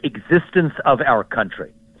future existence of our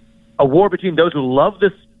country. A war between those who love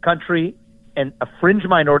this country and a fringe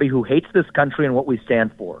minority who hates this country and what we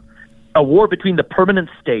stand for. A war between the permanent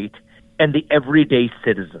state and the everyday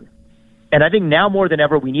citizen. And I think now more than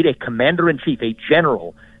ever, we need a commander-in-chief, a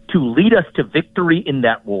general, to lead us to victory in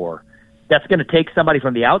that war. That's going to take somebody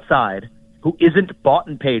from the outside who isn't bought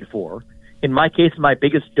and paid for. In my case, my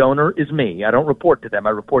biggest donor is me. I don't report to them.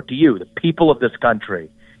 I report to you, the people of this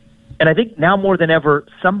country. And I think now more than ever,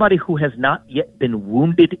 somebody who has not yet been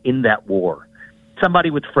wounded in that war,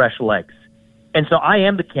 somebody with fresh legs. And so I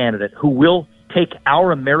am the candidate who will take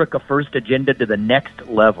our America First agenda to the next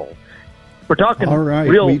level. We're talking all right.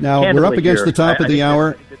 real We're up against the top of the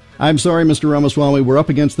hour. I'm sorry, Mr. Ramaswamy. We're up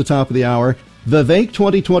against the top of the hour.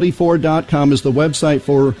 Vivek2024.com is the website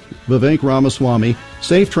for Vivek Ramaswamy.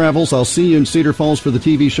 Safe travels. I'll see you in Cedar Falls for the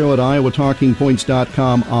TV show at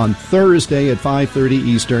IowaTalkingPoints.com on Thursday at 5:30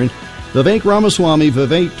 Eastern. Vivek Ramaswamy,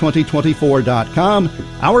 Vivek2024.com.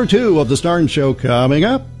 Hour 2 of the Starn Show coming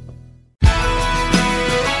up.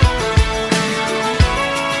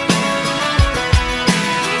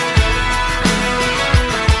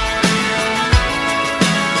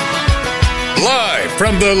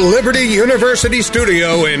 From the Liberty University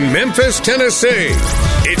studio in Memphis, Tennessee,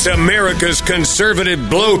 it's America's conservative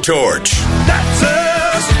blowtorch. That's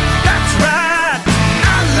us. That's right.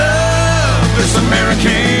 I love this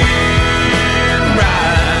American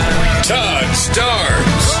ride. Todd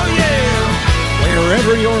Starnes. Oh, yeah.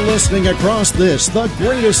 Wherever you're listening across this, the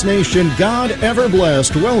greatest nation God ever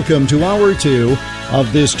blessed, welcome to Hour 2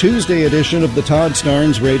 of this Tuesday edition of the Todd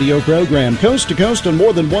Starnes radio program. Coast to coast on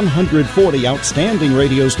more than 140 outstanding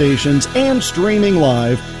radio stations and streaming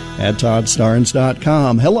live at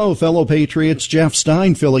ToddStarnes.com. Hello, fellow patriots. Jeff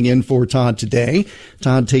Stein filling in for Todd today.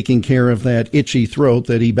 Todd taking care of that itchy throat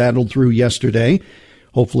that he battled through yesterday.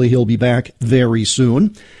 Hopefully he'll be back very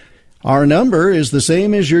soon. Our number is the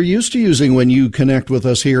same as you're used to using when you connect with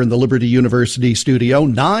us here in the Liberty University studio,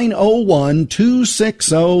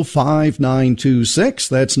 901-260-5926.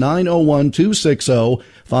 That's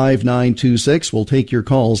 901-260-5926. We'll take your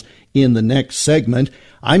calls in the next segment.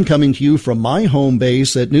 I'm coming to you from my home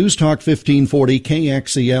base at News Talk 1540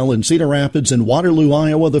 KXEL in Cedar Rapids and Waterloo,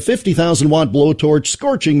 Iowa, the 50,000-watt blowtorch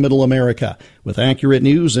scorching middle America. With accurate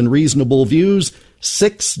news and reasonable views,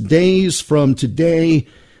 6 days from today,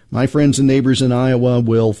 my friends and neighbors in Iowa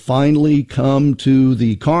will finally come to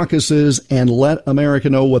the caucuses and let America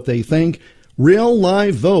know what they think. Real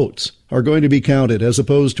live votes are going to be counted as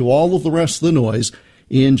opposed to all of the rest of the noise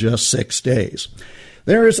in just 6 days.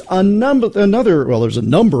 There's a number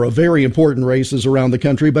of very important races around the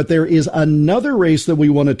country, but there is another race that we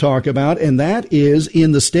want to talk about, and that is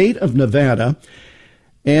in the state of Nevada.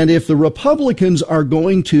 And if the Republicans are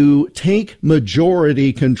going to take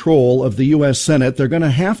majority control of the U.S. Senate, they're going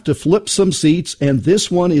to have to flip some seats, and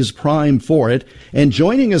this one is prime for it. And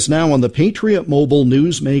joining us now on the Patriot Mobile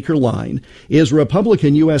Newsmaker line is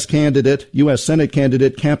Republican U.S. Senate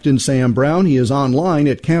candidate Captain Sam Brown. He is online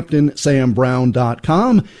at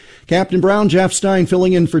CaptainSamBrown.com. Captain Brown, Jeff Stein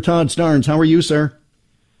filling in for Todd Starnes. How are you, sir?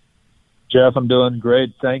 Jeff, I'm doing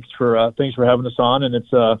great. Thanks for having us on, and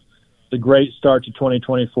it's a great start to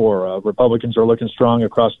 2024. Republicans are looking strong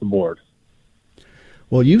across the board.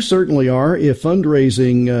 Well, you certainly are. If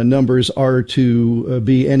fundraising numbers are to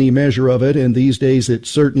be any measure of it, and these days it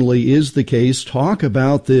certainly is the case, talk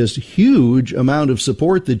about this huge amount of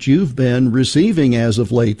support that you've been receiving as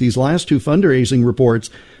of late. These last 2 fundraising reports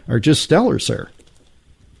are just stellar, sir.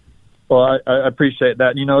 Well, I appreciate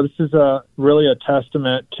that. You know, this is really a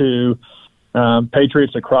testament to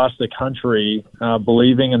patriots across the country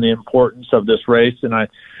believing in the importance of this race. And I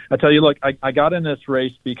tell you, look, I got in this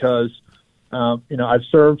race because, I've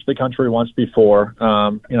served the country once before.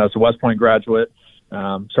 As a West Point graduate,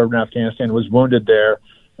 served in Afghanistan, was wounded there.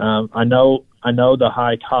 I know the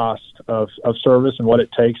high cost of service and what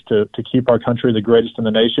it takes to keep our country the greatest in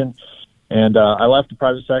the nation. And I left the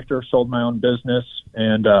private sector, sold my own business,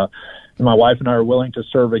 and my wife and I are willing to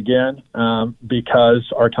serve again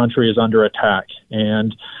because our country is under attack.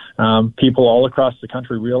 And people all across the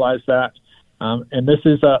country realize that. And this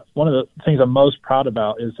is one of the things I'm most proud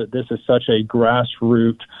about is that this is such a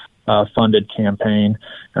grassroots funded campaign.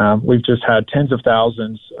 We've just had tens of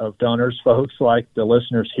thousands of donors, folks like the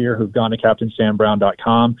listeners here who've gone to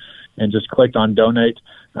CaptainSamBrown.com and just clicked on donate.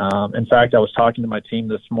 In fact, I was talking to my team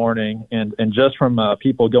this morning, and just from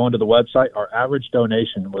people going to the website, our average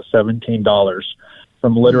donation was $17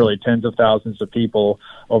 from literally tens of thousands of people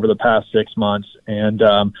over the past 6 months. And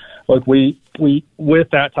look, we with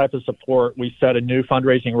that type of support, we set a new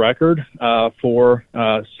fundraising record for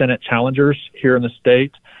Senate challengers here in the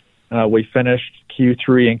state. We finished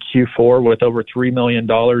Q3 and Q4 with over $3 million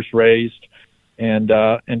raised,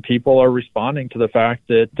 and people are responding to the fact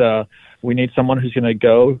that we need someone who's going to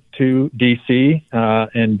go to D.C.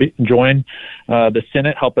 and join the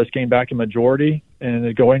Senate, help us gain back a majority,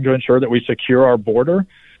 and going to ensure that we secure our border.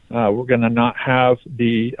 We're going to not have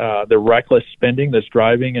the reckless spending that's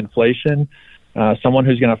driving inflation. Someone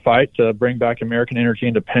who's going to fight to bring back American energy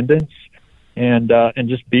independence, and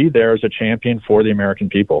just be there as a champion for the American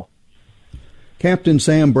people.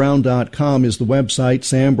 CaptainSamBrown.com is the website.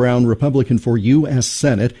 Sam Brown, Republican for U.S.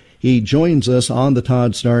 Senate. He joins us on the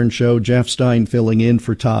Todd Starnes Show. Jeff Stein filling in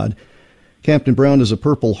for Todd. Captain Brown is a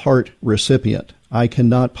Purple Heart recipient. I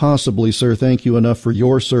cannot possibly, sir, thank you enough for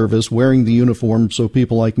your service wearing the uniform so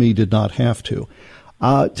people like me did not have to.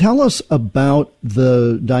 Tell us about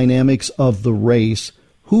the dynamics of the race.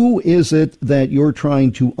 Who is it that you're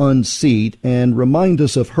trying to unseat? And remind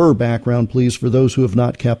us of her background, please, for those who have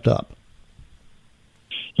not kept up.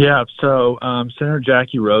 Yeah, so Senator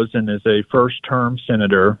Jackie Rosen is a first-term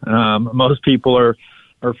senator. Most people are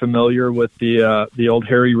familiar with the old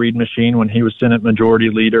Harry Reid machine when he was Senate Majority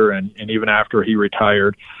Leader, and even after he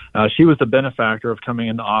retired. She was the benefactor of coming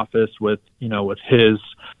into office with his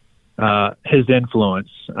influence,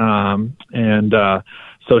 and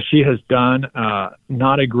so she has done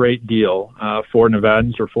not a great deal for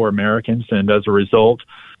Nevadans or for Americans, and as a result,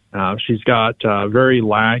 she's got very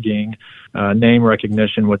lagging name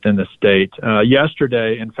recognition within the state.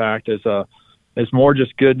 Yesterday, in fact, is more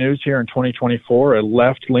just good news here in 2024. A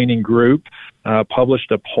left-leaning group published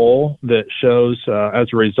a poll that shows, as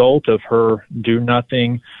a result of her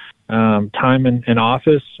do-nothing time in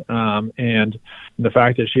office and the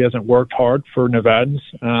fact that she hasn't worked hard for Nevadans,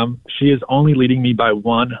 she is only leading me by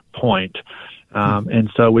 1 point. And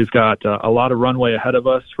so we've got a lot of runway ahead of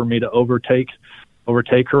us for me to overtake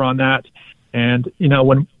her on that. And,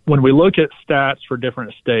 when we look at stats for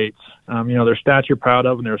different states, there's stats you're proud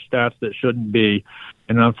of and there are stats that shouldn't be.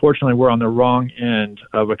 And unfortunately, we're on the wrong end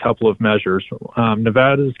of a couple of measures.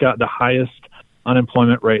 Nevada's got the highest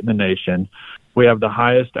unemployment rate in the nation. We have the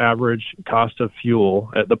highest average cost of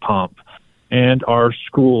fuel at the pump. And our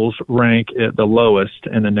schools rank at the lowest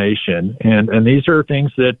in the nation. And these are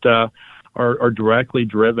things that are directly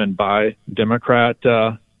driven by Democrat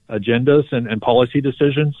agendas and policy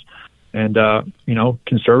decisions. And,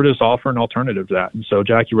 conservatives offer an alternative to that. And so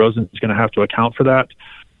Jackie Rosen is going to have to account for that.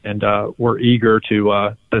 And we're eager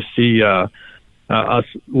to see us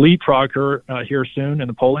leapfrog her here soon in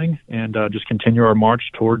the polling and just continue our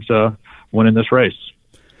march towards winning this race.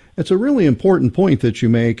 It's a really important point that you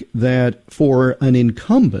make, that for an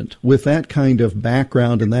incumbent with that kind of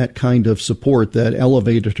background and that kind of support that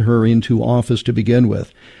elevated her into office to begin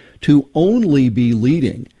with, to only be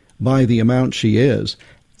leading by the amount she is.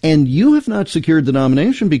 And you have not secured the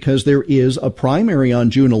nomination because there is a primary on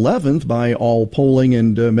June 11th. By all polling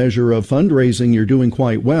and measure of fundraising, you're doing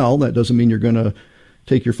quite well. That doesn't mean you're going to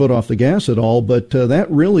take your foot off the gas at all, but that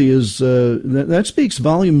really is, that speaks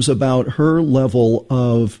volumes about her level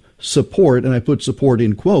of support, and I put support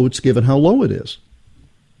in quotes, given how low it is.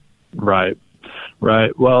 Right.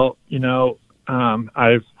 Well,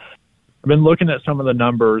 I've been looking at some of the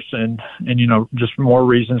numbers and just more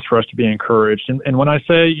reasons for us to be encouraged. And when I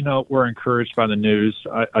say, we're encouraged by the news,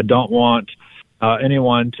 I don't want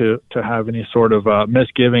anyone to have any sort of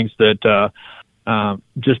misgivings that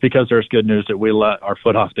just because there's good news that we let our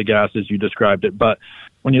foot off the gas, as you described it. But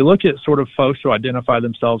when you look at sort of folks who identify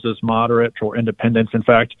themselves as moderate or independents, in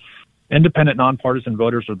fact, independent nonpartisan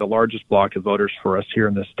voters are the largest block of voters for us here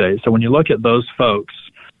in this state. So when you look at those folks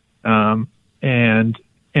and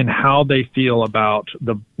how they feel about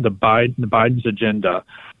the Biden's agenda,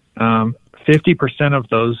 50% of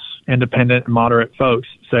those independent and moderate folks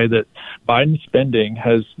say that Biden's spending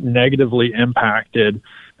has negatively impacted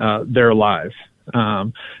their lives.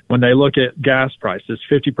 When they look at gas prices,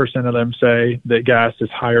 50% of them say that gas is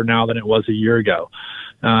higher now than it was a year ago.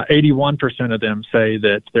 81% of them say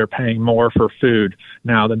that they're paying more for food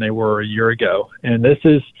now than they were a year ago. And this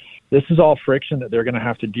is all friction that they're going to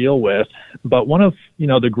have to deal with. But one of,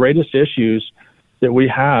 the greatest issues that we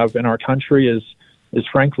have in our country is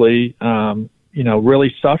frankly,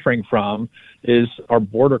 really suffering from is our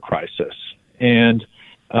border crisis. And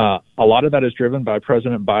a lot of that is driven by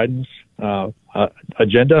President Biden's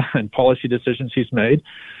agenda and policy decisions he's made.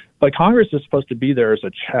 But Congress is supposed to be there as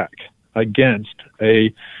a check against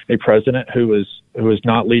a president who is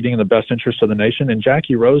not leading in the best interest of the nation. And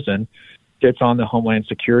Jackie Rosen sits on the Homeland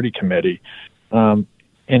Security Committee. In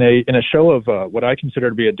a show of what I consider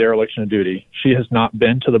to be a dereliction of duty, she has not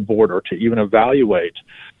been to the border to even evaluate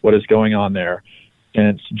what is going on there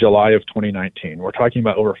since July of 2019. We're talking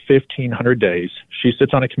about over 1,500 days. She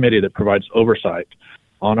sits on a committee that provides oversight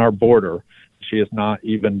on our border. She has not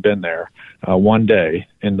even been there one day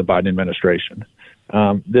in the Biden administration.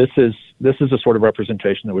 This is a sort of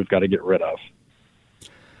representation that we've got to get rid of.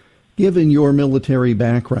 Given your military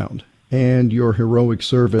background and your heroic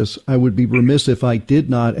service, I would be remiss if I did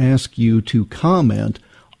not ask you to comment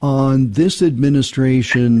on this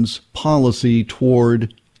administration's policy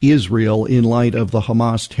toward Israel in light of the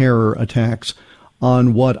Hamas terror attacks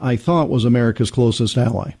on what I thought was America's closest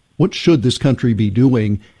ally. What should this country be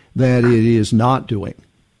doing that it is not doing?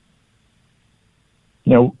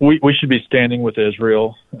 We should be standing with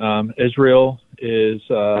Israel. Israel is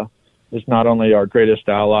not only our greatest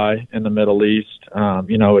ally in the Middle East.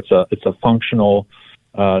 It's a functional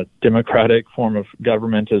democratic form of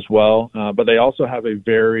government as well. But they also have a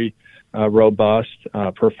very robust,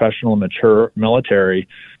 professional, mature military,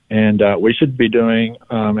 and we should be doing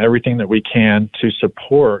everything that we can to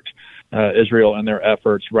support Israel in their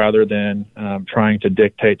efforts rather than trying to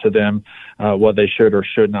dictate to them what they should or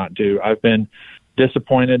should not do. I've been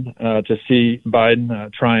disappointed to see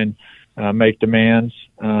Biden try and make demands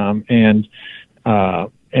and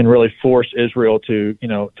really force Israel to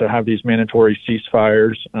have these mandatory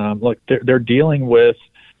ceasefires. Look, they're dealing with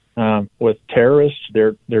terrorists.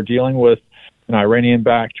 They're dealing with an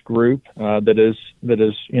Iranian-backed group that is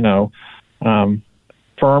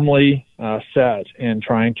firmly set in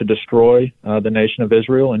trying to destroy the nation of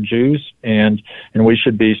Israel and Jews, and we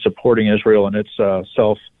should be supporting Israel in its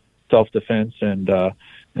self-defense and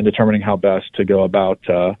determining how best to go about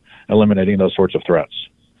eliminating those sorts of threats.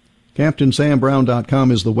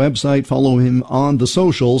 CaptainSamBrown.com is the website. Follow him on the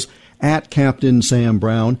socials at Captain Sam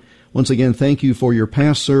Brown. Once again, thank you for your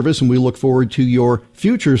past service, and we look forward to your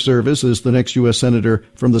future service as the next U.S. Senator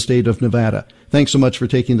from the state of Nevada. Thanks so much for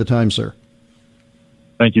taking the time, sir.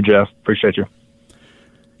 Thank you, Jeff. Appreciate you.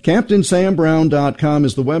 CaptainSamBrown.com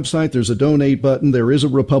is the website. There's a donate button. There is a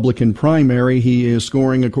Republican primary. He is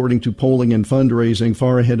scoring, according to polling and fundraising,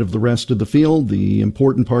 far ahead of the rest of the field. The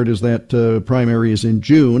important part is that primary is in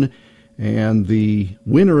June, and the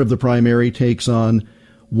winner of the primary takes on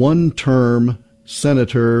one-term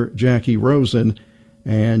Senator Jackie Rosen,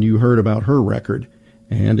 and you heard about her record.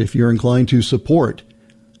 And if you're inclined to support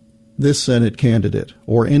this Senate candidate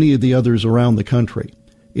or any of the others around the country,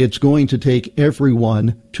 it's going to take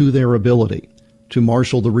everyone to their ability to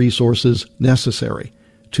marshal the resources necessary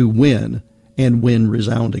to win and win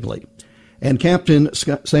resoundingly. And Captain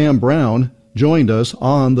Sam Brown joined us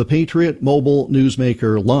on the Patriot Mobile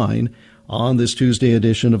Newsmaker line on this Tuesday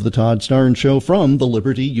edition of the Todd Starnes Show from the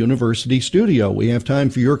Liberty University studio. We have time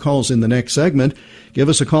for your calls in the next segment. Give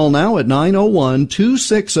us a call now at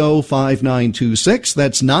 901-260-5926.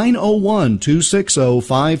 That's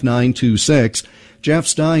 901-260-5926. Jeff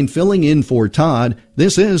Stein filling in for Todd.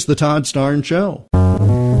 This is the Todd Starnes Show.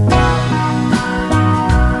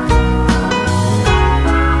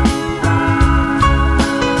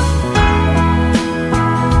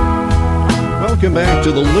 Welcome back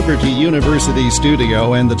to the Liberty University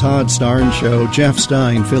studio and the Todd Starnes Show. Jeff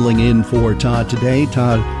Stein filling in for Todd today.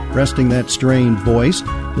 Todd resting that strained voice.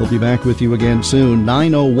 He'll be back with you again soon.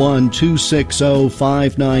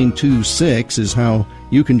 901-260-5926 is how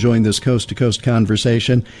you can join this coast-to-coast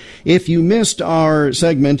conversation. If you missed our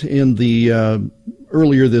segment in the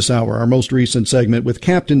earlier this hour, our most recent segment with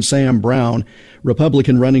Captain Sam Brown,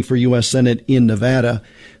 Republican running for U.S. Senate in Nevada,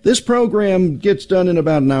 this program gets done in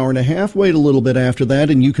about an hour and a half. Wait a little bit after that,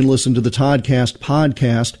 and you can listen to the Toddcast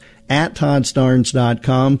podcast at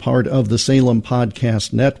ToddStarnes.com, part of the Salem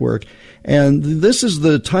Podcast Network. And this is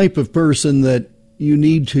the type of person that you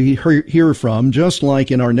need to hear from, just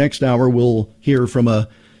like in our next hour we'll hear from a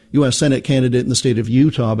U.S. Senate candidate in the state of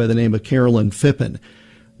Utah by the name of Carolyn Phippen.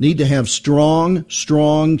 Need to have strong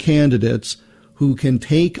candidates who can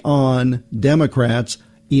take on Democrats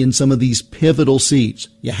in some of these pivotal seats.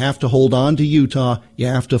 You have to hold on to Utah. You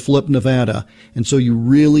have to flip Nevada. And so you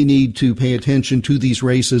really need to pay attention to these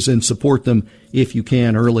races and support them if you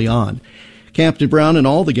can early on. Captain Brown and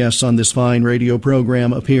all the guests on this fine radio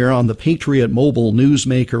program appear on the Patriot Mobile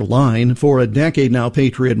Newsmaker line. For a decade now,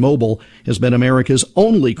 Patriot Mobile has been America's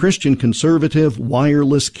only Christian conservative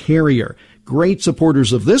wireless carrier. Great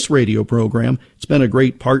supporters of this radio program. It's been a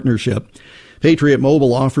great partnership. Patriot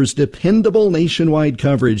Mobile offers dependable nationwide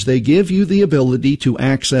coverage. They give you the ability to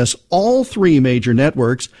access all three major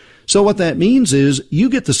networks. So what that means is you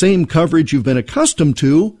get the same coverage you've been accustomed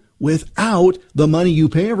to without the money you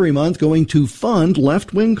pay every month going to fund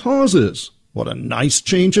left-wing causes. What a nice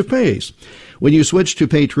change of pace. When you switch to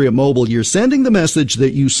Patriot Mobile, you're sending the message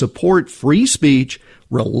that you support free speech,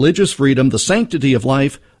 religious freedom, the sanctity of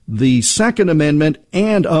life, the Second Amendment,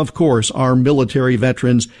 and, of course, our military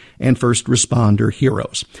veterans and first responder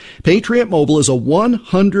heroes. Patriot Mobile is a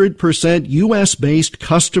 100% U.S.-based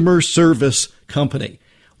customer service company.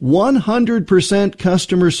 100%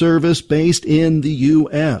 customer service based in the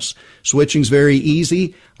U.S. Switching's very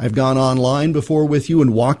easy. I've gone online before with you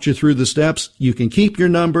and walked you through the steps. You can keep your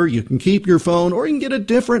number, you can keep your phone, or you can get a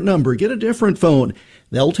different number, get a different phone.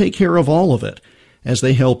 They'll take care of all of it as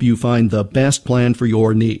they help you find the best plan for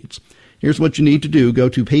your needs. Here's what you need to do. Go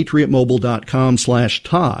to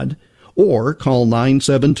patriotmobile.com/Todd or call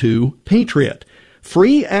 972-PATRIOT.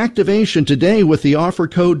 Free activation today with the offer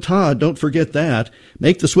code Todd. Don't forget that.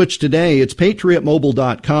 Make the switch today. It's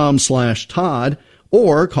patriotmobile.com/Todd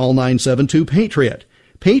or call 972-PATRIOT.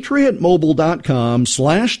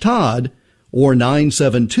 patriotmobile.com/Todd or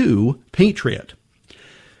 972-PATRIOT.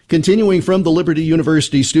 Continuing from the Liberty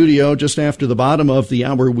University studio, just after the bottom of the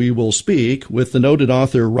hour, we will speak with the noted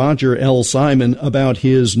author Roger L. Simon about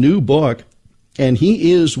his new book, and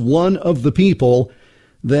he is one of the people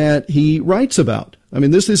that he writes about. I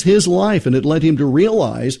mean, this is his life, and it led him to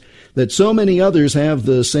realize that so many others have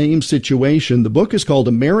the same situation. The book is called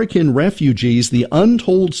American Refugees, The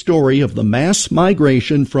Untold Story of the Mass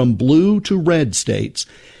Migration from Blue to Red States.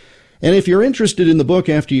 And if you're interested in the book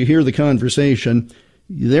after you hear the conversation,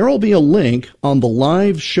 there will be a link on the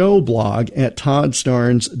live show blog at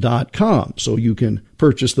toddstarnes.com, so you can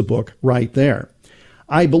purchase the book right there.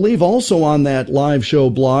 I believe also on that live show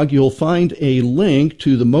blog, you'll find a link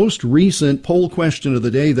to the most recent poll question of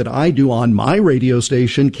the day that I do on my radio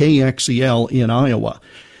station, KXEL in Iowa.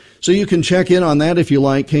 So you can check in on that if you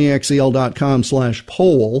like,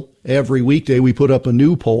 kxel.com/poll. Every weekday we put up a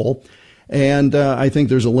new poll. And I think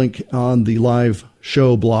there's a link on the live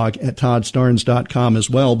show blog at toddstarnes.com as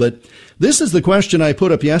well. But this is the question I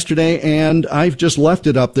put up yesterday, and I've just left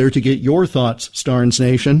it up there to get your thoughts, Starnes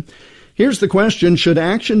Nation. Here's the question. Should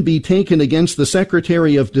action be taken against the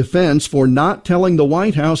Secretary of Defense for not telling the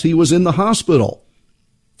White House he was in the hospital?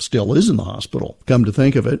 Still is in the hospital, come to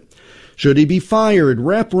think of it. Should he be fired,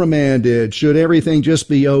 reprimanded? Should everything just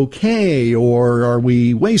be okay? Or are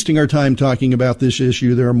we wasting our time talking about this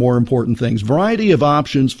issue? There are more important things. Variety of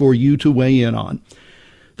options for you to weigh in on.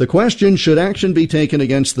 The question, should action be taken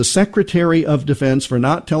against the Secretary of Defense for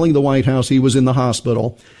not telling the White House he was in the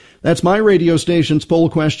hospital? That's my radio station's poll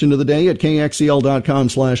question of the day at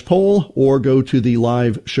kxel.com/poll or go to the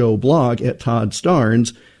live show blog at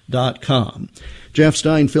toddstarnes.com. Jeff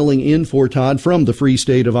Stein filling in for Todd from the free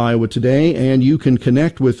state of Iowa today, and you can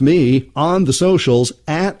connect with me on the socials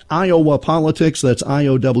at Iowa Politics. That's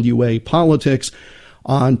IOWA Politics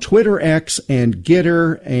on Twitter, X, and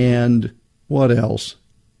Getter, and what else?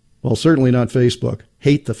 Well, certainly not Facebook.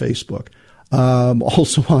 Hate the Facebook.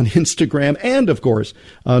 Also on Instagram and, of course,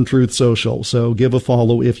 on Truth Social. So give a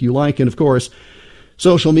follow if you like. And, of course,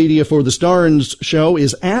 social media for the Starnes Show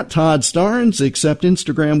is at Todd Starnes, except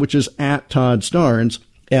Instagram, which is at Todd Starnes,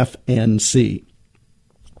 FNC.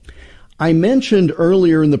 I mentioned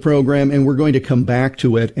earlier in the program, and we're going to come back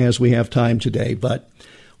to it as we have time today, but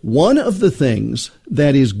one of the things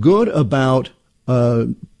that is good about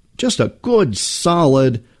just a good,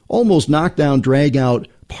 solid, almost knockdown, drag-out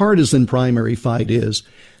partisan primary fight is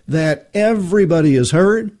that everybody is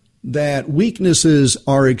heard, that weaknesses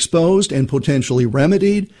are exposed and potentially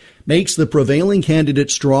remedied, makes the prevailing candidate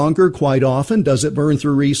stronger quite often. Does it burn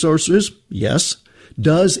through resources? Yes.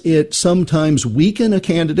 Does it sometimes weaken a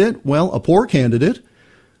candidate? Well, a poor candidate.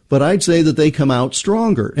 But I'd say that they come out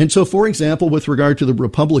stronger. And so, for example, with regard to the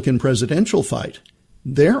Republican presidential fight,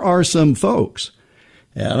 there are some folks,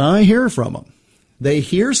 and I hear from them. They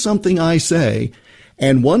hear something I say,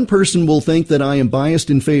 and one person will think that I am biased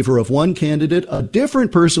in favor of one candidate. A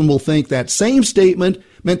different person will think that same statement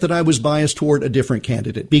meant that I was biased toward a different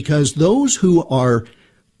candidate, because those who are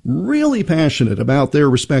really passionate about their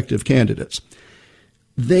respective candidates,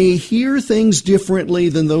 they hear things differently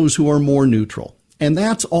than those who are more neutral. And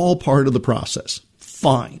that's all part of the process.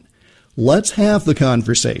 Fine. Let's have the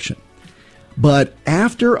conversation. But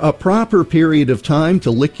after a proper period of time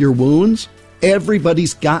to lick your wounds,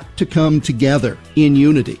 everybody's got to come together in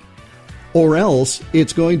unity. Or else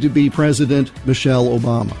it's going to be President Michelle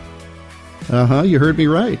Obama. You heard me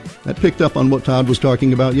right. That picked up on what Todd was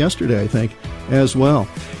talking about yesterday, I think, as well.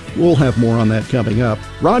 We'll have more on that coming up.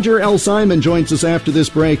 Roger L. Simon joins us after this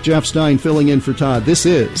break. Jeff Stein filling in for Todd. This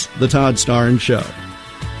is The Todd Starnes Show.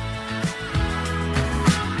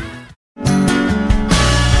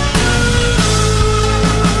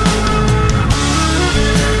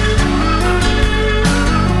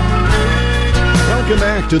 Welcome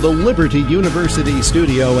back to the Liberty University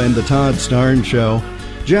studio and The Todd Starnes Show.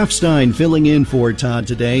 Jeff Stein filling in for Todd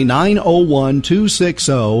today,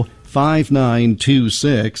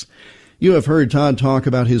 901-260-5926. You have heard Todd talk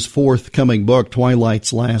about his forthcoming book,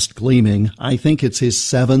 Twilight's Last Gleaming. I think it's his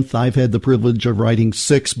 7th. I've had the privilege of writing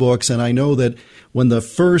 6 books, and I know that when the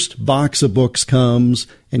first box of books comes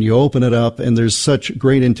and you open it up and there's such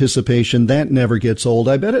great anticipation, that never gets old.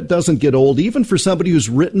 I bet it doesn't get old even for somebody who's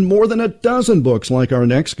written more than a dozen books like our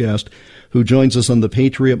next guest, who joins us on the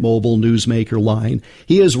Patriot Mobile Newsmaker line.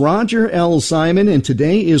 He is Roger L. Simon, and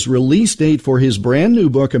today is release date for his brand new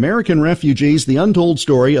book, American Refugees, The Untold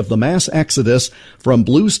Story of the Mass Exodus from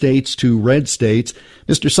Blue States to Red States.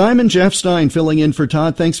 Mr. Simon, Jeff Stein filling in for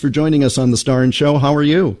Todd. Thanks for joining us on the Starnes Show. How are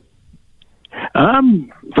you?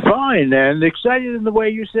 I'm fine and excited in the way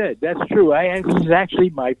you said. That's true. This is actually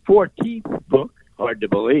my 14th book, hard to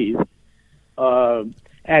believe, and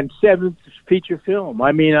 7th feature film.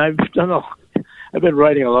 I mean, I've been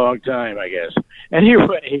writing a long time, I guess.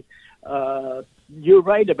 Anyway, you're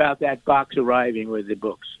right about that box arriving with the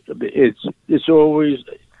books. It's always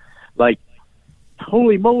like,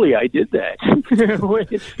 holy moly, I did that.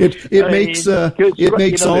 It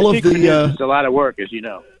makes all of the. It's a lot of work, as you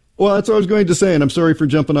know. Well, that's what I was going to say, and I'm sorry for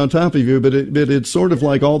jumping on top of you, but it's sort of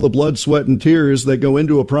like all the blood, sweat, and tears that go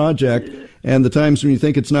into a project, and the times when you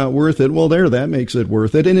think it's not worth it, well, that makes it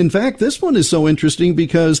worth it. And in fact, this one is so interesting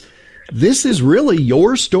because this is really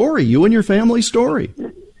your story, you and your family's story.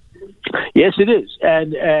 Yes, it is.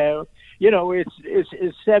 And, it's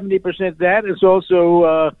 70% that. It's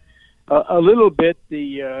also a little bit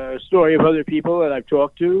the story of other people that I've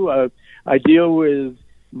talked to. I deal with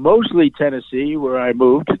mostly Tennessee, where I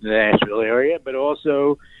moved to the Nashville area, but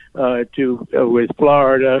also with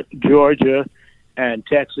Florida, Georgia, and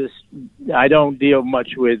Texas. I don't deal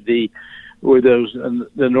much with the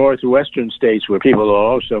northwestern states where people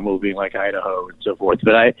are also moving, like Idaho and so forth.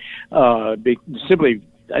 But I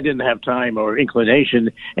didn't have time or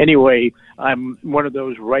inclination. Anyway, I'm one of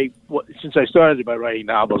those since I started by writing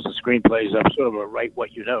novels and screenplays, I'm sort of a write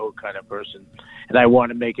what you know kind of person, and I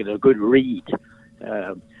want to make it a good read.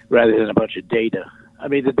 Rather than a bunch of data. I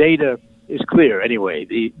mean, the data is clear anyway.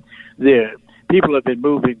 The people have been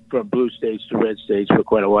moving from blue states to red states for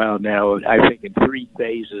quite a while now. I think in 3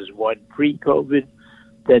 phases: one pre-COVID,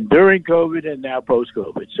 then during COVID, and now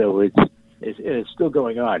post-COVID. So it's still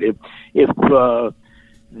going on. If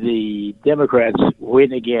the Democrats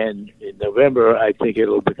win again in November, I think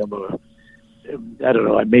it'll become I don't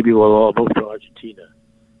know. Maybe we'll all vote for Argentina.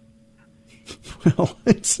 Well,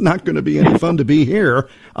 it's not going to be any fun to be here,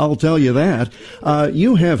 I'll tell you that.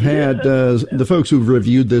 You have had the folks who've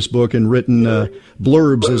reviewed this book and written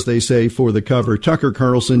blurbs, as they say, for the cover. Tucker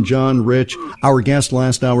Carlson, John Rich, our guest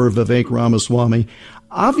last hour, Vivek Ramaswamy.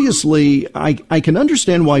 Obviously, I can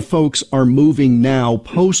understand why folks are moving now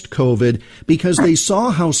post-COVID because they saw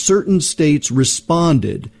how certain states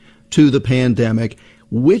responded to the pandemic,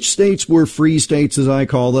 which states were free states, as I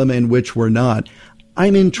call them, and which were not.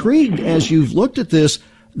 I'm intrigued, as you've looked at this,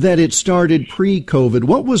 that it started pre-COVID.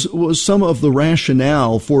 What was some of the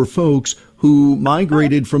rationale for folks who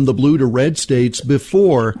migrated from the blue to red states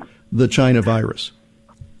before the China virus?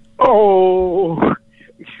 Oh,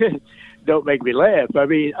 don't make me laugh. I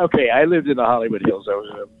mean, okay, I lived in the Hollywood Hills.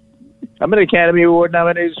 I'm an Academy Award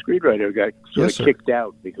nominated screenwriter. Got sort of kicked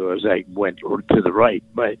out because I went to the right.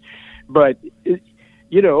 But I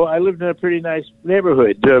lived in a pretty nice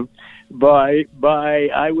neighborhood. By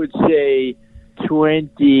I would say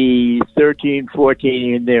 2013,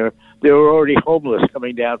 14, and there were already homeless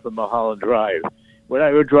coming down from Mulholland Drive. When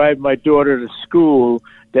I would drive my daughter to school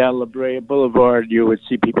down La Brea Boulevard, you would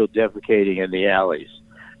see people defecating in the alleys.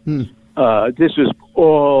 This was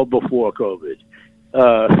all before COVID.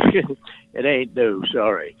 It ain't new,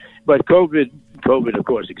 sorry. But COVID, of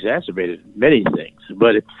course, exacerbated many things.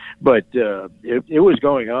 But it was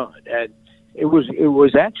going on, and it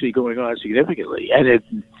was actually going on significantly. And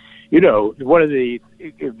one of the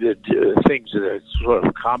things that's sort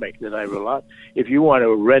of comic that I rely. If you want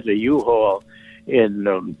to rent a U-Haul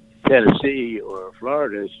in Tennessee or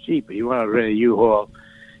Florida is cheap. But you want to rent a U-Haul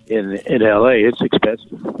in L.A., it's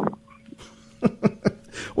expensive.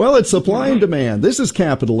 Well, it's supply and demand. This is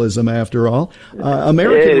capitalism, after all.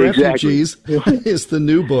 American Refugees is the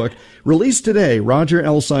new book. Released today. Roger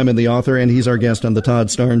L. Simon, the author, and he's our guest on the Todd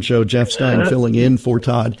Starnes Show. Jeff Stein filling in for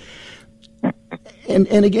Todd.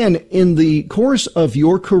 And again, in the course of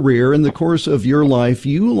your career, in the course of your life,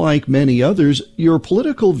 you, like many others, your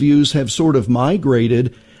political views have sort of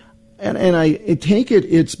migrated. And I take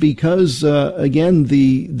it's because, again,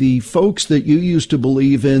 the folks that you used to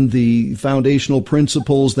believe in, the foundational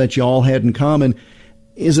principles that you all had in common,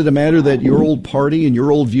 is it a matter that your old party and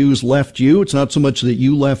your old views left you? It's not so much that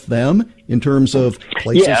you left them in terms of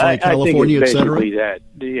places like California, et cetera? I think it's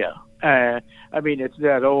basically that, I mean, it's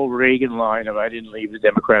that old Reagan line of I didn't leave the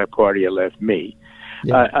Democratic Party, it left me.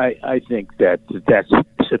 Yeah. I think that's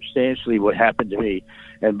substantially what happened to me.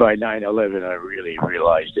 And by 9/11, I really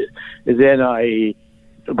realized it. And then I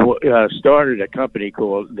started a company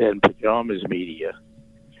called then Pajamas Media.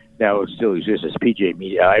 Now it still exists as PJ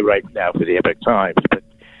Media. I write now for the Epic Times. But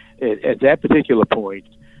at that particular point,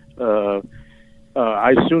 I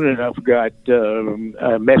soon enough got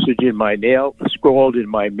a message in my scrawled in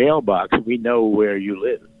my mailbox, "We know where you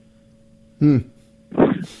live."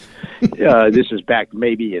 This is back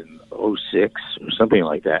maybe in 2006 or something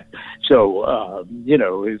like that. So,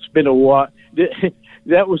 it's been a while.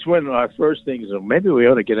 That was when our first things, maybe we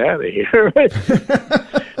ought to get out of here,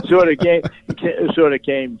 sort of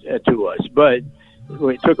came to us. But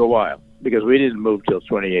it took a while because we didn't move till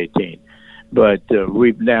 2018. But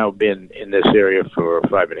we've now been in this area for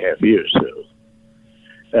 5.5 years. So.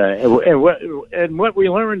 And what we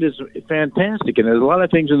learned is fantastic, and there's a lot of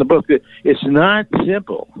things in the book that it's not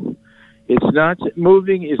simple. It's not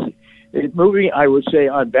moving. Moving, I would say,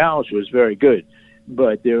 on balance, was very good,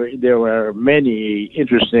 but there were many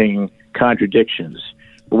interesting contradictions.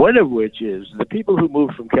 One of which is the people who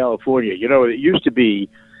moved from California. It used to be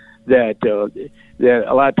that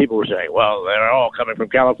a lot of people were saying, well, they're all coming from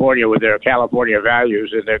California with their California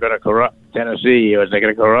values, and they're going to corrupt Tennessee, or they're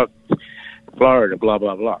going to corrupt Florida, blah,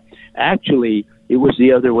 blah, blah. Actually, it was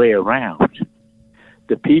the other way around.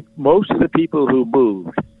 Most of the people who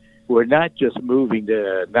moved were not just moving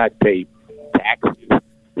to not pay taxes.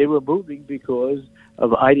 They were moving because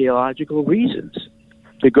of ideological reasons,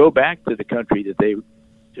 to go back to the country that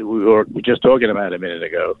we were just talking about a minute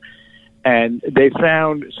ago. And they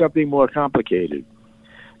found something more complicated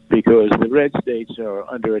because the red states are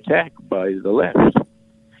under attack by the left.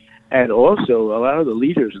 And also, a lot of the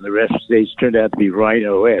leaders in the red states turned out to be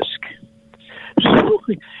rhino-esque. So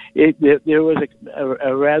there was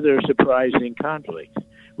a rather surprising conflict,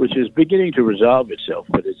 which is beginning to resolve itself.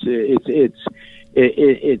 But it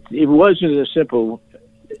wasn't a simple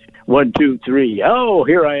 1, 2, 3. Oh,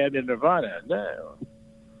 here I am in Nirvana. No.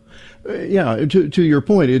 Yeah, to your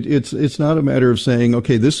point, it's not a matter of saying,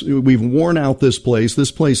 okay, we've worn out this place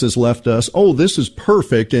has left us. Oh, this is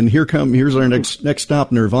perfect, and here's our next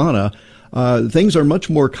stop, Nirvana. Things are much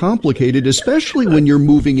more complicated, especially when you're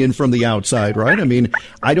moving in from the outside, right? I mean,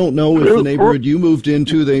 I don't know if the neighborhood you moved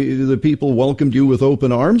into, the people welcomed you with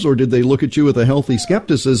open arms, or did they look at you with a healthy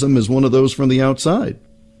skepticism as one of those from the outside?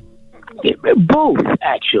 Both,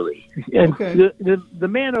 actually. Okay. The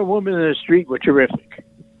man or woman in the street were terrific.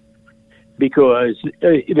 Because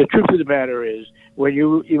the truth of the matter is, when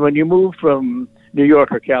you move from New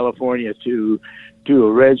York or California to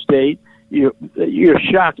a red state, you're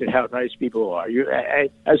shocked at how nice people are.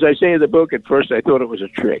 As I say in the book, at first I thought it was a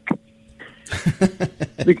trick,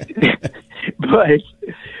 but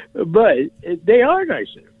they are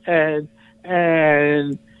nicer,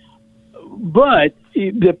 but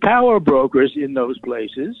the power brokers in those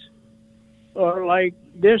places are like,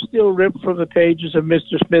 they're still ripped from the pages of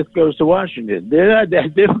Mr. Smith Goes to Washington. They're not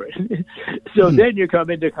that different. So then you come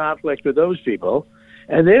into conflict with those people,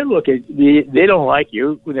 and they don't like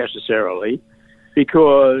you necessarily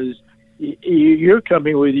because you're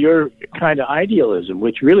coming with your kind of idealism,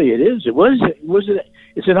 which really it is.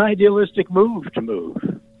 It's an idealistic move to move.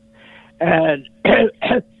 And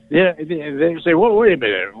they say, well, wait a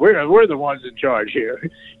minute, we're the ones in charge here.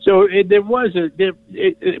 So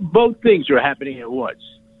both things are happening at once.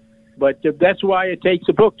 But that's why it takes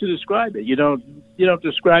a book to describe it. You don't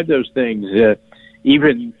describe those things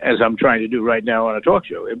even as I'm trying to do right now on a talk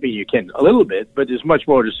show. I mean, you can a little bit, but there's much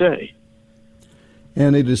more to say.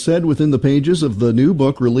 And it is said within the pages of the new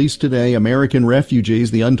book released today, American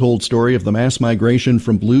Refugees, The Untold Story of the Mass Migration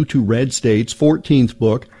from Blue to Red States, 14th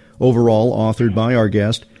book overall, authored by our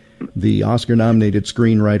guest. the Oscar-nominated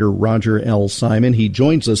screenwriter Roger L. Simon. He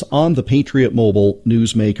joins us on the Patriot Mobile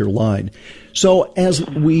Newsmaker line. So as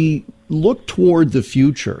we look toward the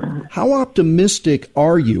future, how optimistic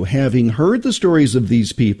are you, having heard the stories of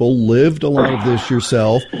these people, lived a lot of this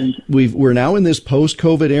yourself? We're now in this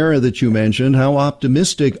post-COVID era that you mentioned. How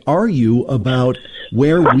optimistic are you about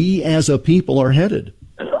where we as a people are headed?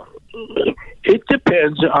 It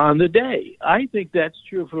depends on the day. I think that's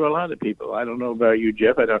true for a lot of people. I don't know about you,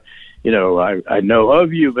 Jeff. I don't, I know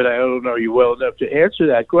of you, but I don't know you well enough to answer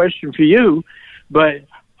that question for you. But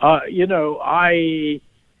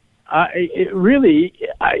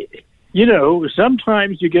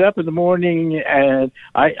sometimes you get up in the morning, and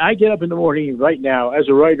I get up in the morning right now as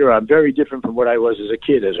a writer. I'm very different from what I was as a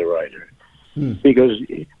kid as a writer. Because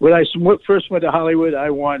when I first went to Hollywood, I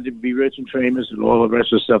wanted to be rich and famous and all the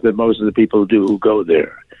rest of the stuff that most of the people do who go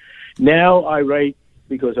there. Now I write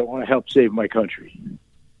because I want to help save my country.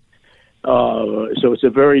 So it's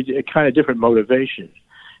a kind of different motivation.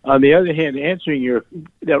 On the other hand,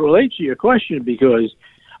 that relates to your question, because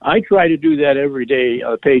I try to do that every day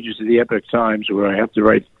on the pages of the Epoch Times, where I have to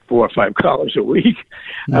write 4 or 5 columns a week.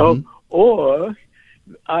 Or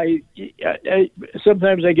I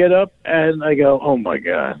sometimes I get up and I go, oh my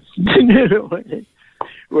God,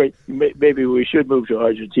 wait, maybe we should move to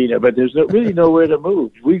Argentina, but there's really nowhere to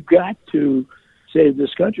move. We've got to save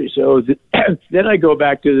this country. So then I go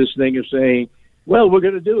back to this thing of saying, well, we're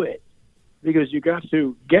going to do it, because you got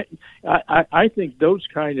to get. I think those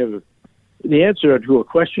kind of the answer to a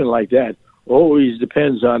question like that always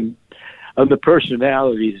depends on the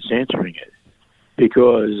personality that's answering it,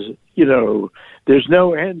 because there's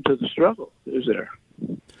no end to the struggle, is there?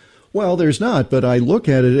 Well, there's not, but I look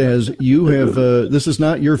at it as you have, this is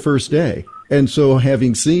not your first day. And so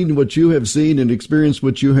having seen what you have seen and experienced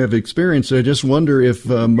what you have experienced, I just wonder if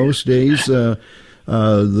most days the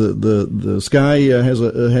sky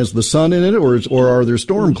has the sun in it, or are there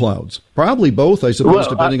storm clouds? Probably both, I suppose,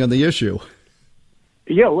 depending on the issue.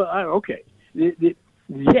 Yeah, well, okay.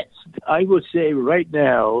 Yes, I would say right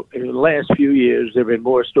now, in the last few years, there have been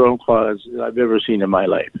more storm clouds than I've ever seen in my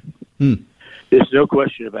life. There's no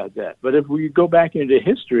question about that. But if we go back into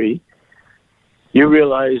history, you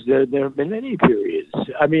realize that there have been many periods.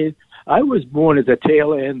 I mean, I was born at the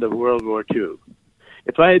tail end of World War II.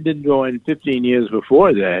 If I had been going 15 years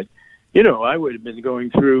before that, I would have been going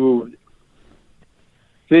through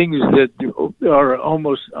things that are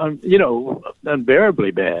almost,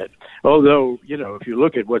 unbearably bad. Although, if you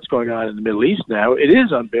look at what's going on in the Middle East now, it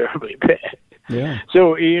is unbearably bad. Yeah.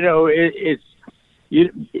 So,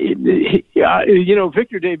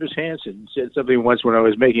 Victor Davis Hanson said something once when I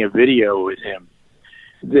was making a video with him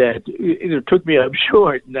that it took me up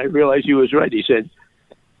short, and I realized he was right. He said,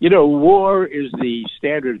 war is the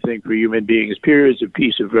standard thing for human beings. Periods of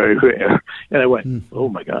peace are very rare. And I went, oh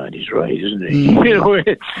my God, he's right, isn't he?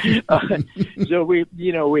 So we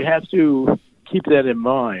have to keep that in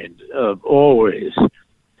mind always.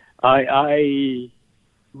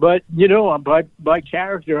 But by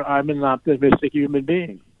character, I'm an optimistic human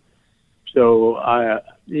being. So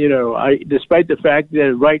despite the fact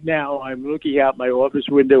that right now I'm looking out my office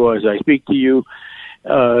window as I speak to you,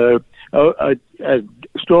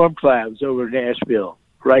 storm clouds over Nashville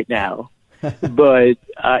right now. but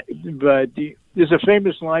there's a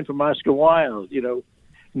famous line from Oscar Wilde.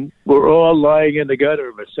 We're all lying in the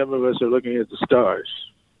gutter, but some of us are looking at the stars.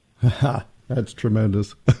 That's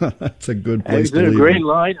tremendous. That's a good place to leave. It's a great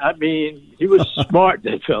line. I mean, he was smart,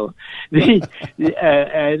 that fellow.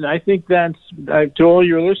 And I think to all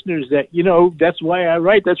your listeners that, that's why I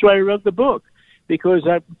write. That's why I wrote the book, because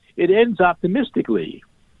it ends optimistically.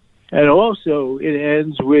 And also it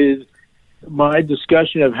ends with my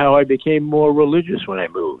discussion of how I became more religious when I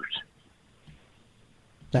moved.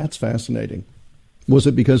 That's fascinating. Was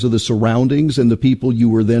it because of the surroundings and the people you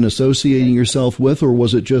were then associating yourself with, or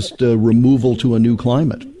was it just removal to a new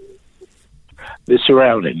climate? The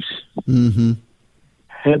surroundings. Mm-hmm.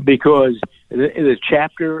 Because the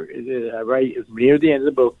chapter that I write near the end of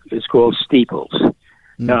the book is called Steeples.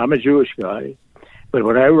 Now, I'm a Jewish guy, but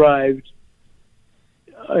when I arrived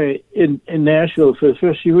in Nashville for the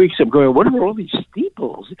first few weeks, I'm going, what are all these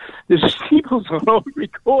steeples? There's steeples on every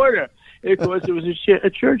corner. Of course, there was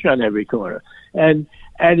a church on every corner, and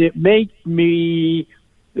it made me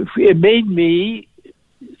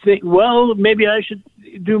think, well, maybe I should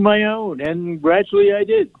do my own, and gradually I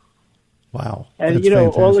did. Wow! And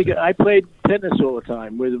I played tennis all the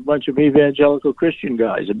time with a bunch of evangelical Christian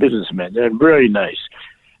guys, and businessmen. They're very nice,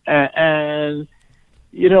 and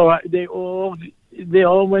they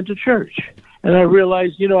all went to church, and I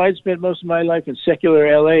realized I'd spent most of my life in secular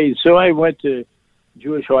LA, so I went to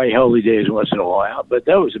Jewish holy days once in a while, but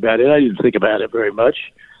that was about it. I didn't think about it very much.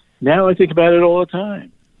 Now I think about it all the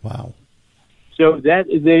time. Wow. So that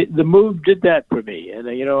the move did that for me, and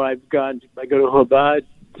I go to Chabad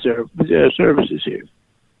services here.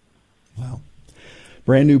 Wow.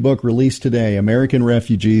 Brand new book released today, American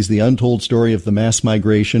Refugees, The Untold Story of the Mass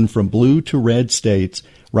Migration from Blue to Red States.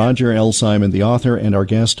 Roger L. Simon, the author and our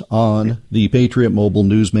guest on the Patriot Mobile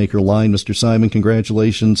Newsmaker line. Mr. Simon,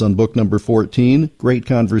 congratulations on book number 14. Great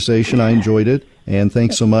conversation. I enjoyed it, and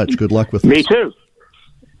thanks so much. Good luck with it. Me too.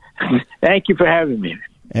 Thank you for having me.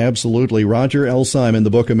 Absolutely. Roger L. Simon, the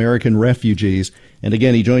book American Refugees. And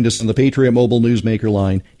again, he joined us on the Patriot Mobile Newsmaker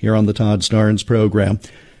line here on the Todd Starnes program.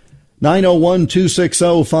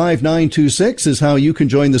 901-260-5926 is how you can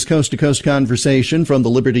join this coast-to-coast conversation from the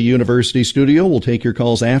Liberty University studio. We'll take your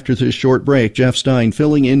calls after this short break. Jeff Stein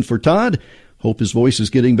filling in for Todd. Hope his voice is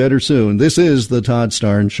getting better soon. This is the Todd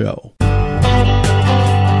Starnes Show.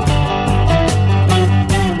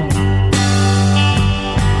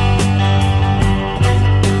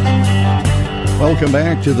 Welcome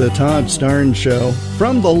back to the Todd Starnes Show.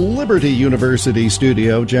 From the Liberty University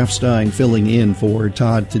studio, Jeff Stein filling in for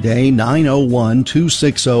Todd today.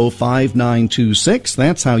 901-260-5926.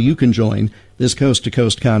 That's how you can join this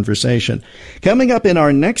coast-to-coast conversation. Coming up in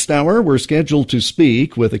our next hour, we're scheduled to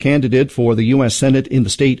speak with a candidate for the U.S. Senate in the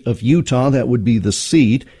state of Utah. That would be the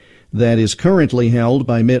seat that is currently held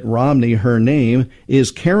by Mitt Romney. Her name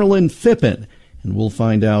is Carolyn Phippen, and we'll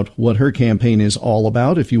find out what her campaign is all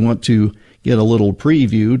about. If you want to get a little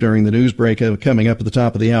preview during the news break coming up at the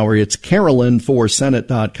top of the hour, it's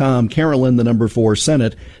Carolyn4Senate.com, Carolyn, the number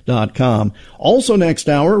 4Senate.com. Also next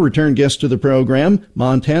hour, return guest to the program,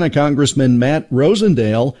 Montana Congressman Matt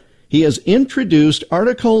Rosendale. He has introduced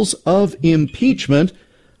articles of impeachment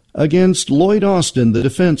against Lloyd Austin, the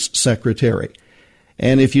defense secretary.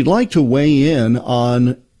 And if you'd like to weigh in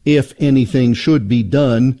on if anything should be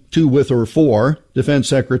done to, with, or for Defense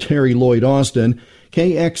Secretary Lloyd Austin,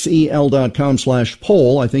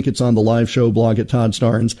 KXEL.com/poll. I think it's on the live show blog at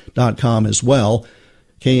ToddStarnes.com as well.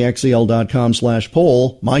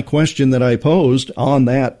 KXEL.com/poll. My question that I posed on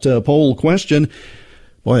that poll question,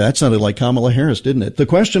 boy, that sounded like Kamala Harris, didn't it? The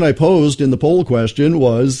question I posed in the poll question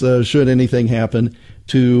was, should anything happen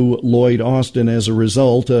to Lloyd Austin as a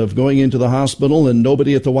result of going into the hospital and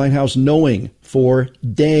nobody at the White House knowing for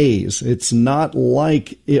days? It's not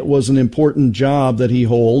like it was an important job that he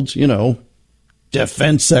holds,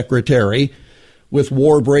 defense secretary, with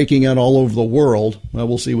war breaking out all over the world. Well,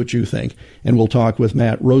 we'll see what you think, and we'll talk with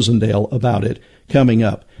Matt Rosendale about it coming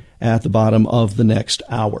up at the bottom of the next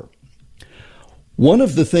hour. One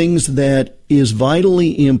of the things that is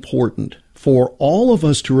vitally important for all of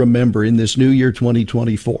us to remember in this new year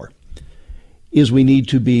 2024 is we need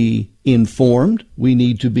to be informed, we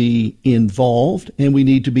need to be involved, and we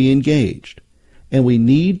need to be engaged. And we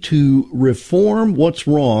need to reform what's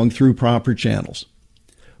wrong through proper channels.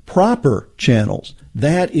 Proper channels.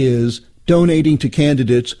 That is donating to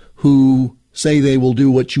candidates who say they will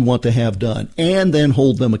do what you want to have done and then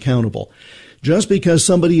hold them accountable. Just because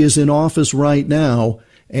somebody is in office right now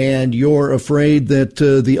and you're afraid that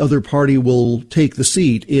the other party will take the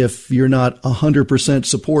seat if you're not 100%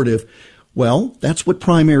 supportive, well, that's what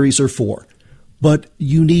primaries are for. But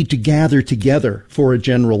you need to gather together for a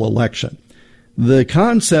general election. The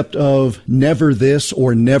concept of never this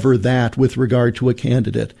or never that with regard to a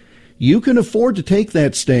candidate, you can afford to take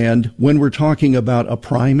that stand when we're talking about a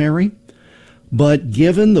primary. But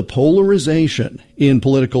given the polarization in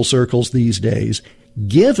political circles these days,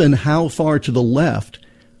 given how far to the left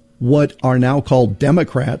what are now called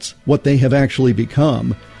Democrats, what they have actually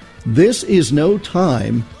become, this is no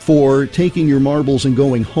time for taking your marbles and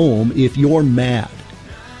going home if you're mad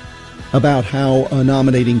about how a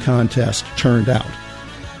nominating contest turned out.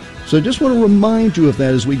 So I just want to remind you of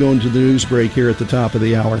that as we go into the news break here at the top of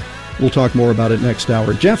the hour. We'll talk more about it next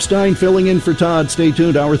hour. Jeff Stein filling in for Todd. Stay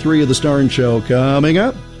tuned. Hour 3 of the Starnes Show coming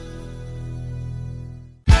up.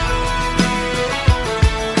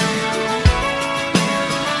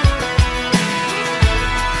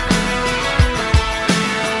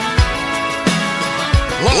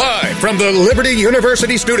 From the Liberty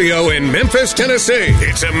University studio in Memphis, Tennessee,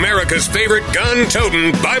 it's America's favorite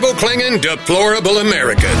gun-toting, Bible-clinging, deplorable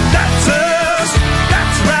American. That's us.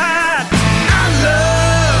 That's right. I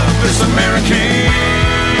love this American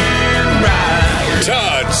ride.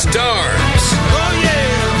 Todd Starnes. Oh, yeah.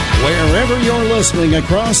 Wherever you're listening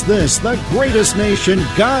across this, the greatest nation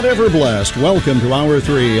God ever blessed, welcome to Hour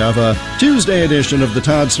 3 of a Tuesday edition of the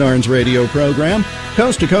Todd Starnes radio program,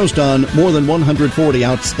 coast to coast on more than 140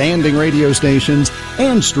 outstanding radio stations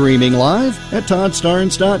and streaming live at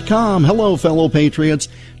ToddStarnes.com. Hello, fellow patriots.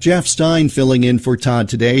 Jeff Stein filling in for Todd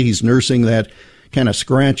today. He's nursing that kind of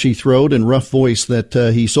scratchy throat and rough voice that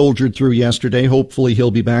he soldiered through yesterday. Hopefully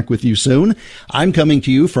he'll be back with you soon. I'm coming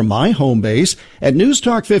to you from my home base at News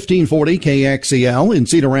Talk 1540 KXEL in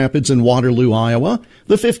Cedar Rapids and Waterloo, Iowa.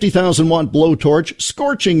 The 50,000-watt blowtorch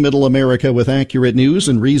scorching middle America with accurate news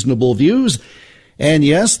and reasonable views. And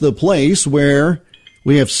yes, the place where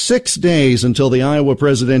we have 6 days until the Iowa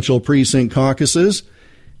presidential precinct caucuses,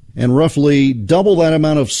 and roughly double that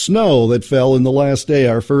amount of snow that fell in the last day,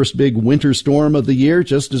 our first big winter storm of the year,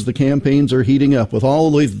 just as the campaigns are heating up. With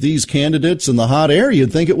all of these candidates in the hot air,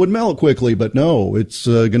 you'd think it would melt quickly, but no, it's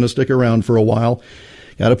going to stick around for a while.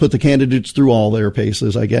 Got to put the candidates through all their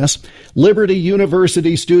paces, I guess. Liberty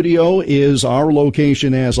University Studio is our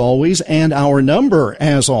location as always, and our number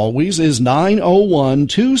as always is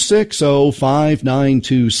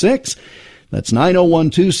 901-260-5926. That's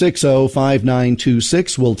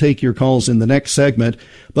 901-260-5926. We'll take your calls in the next segment,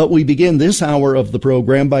 but we begin this hour of the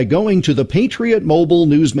program by going to the Patriot Mobile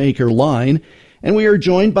Newsmaker line, and we are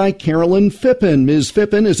joined by Carolyn Phippen. Ms.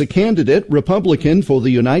 Phippen is a candidate, Republican, for the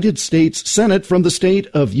United States Senate from the state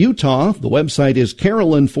of Utah. The website is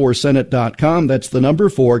carolyn4senate.com. That's the number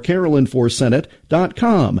 4,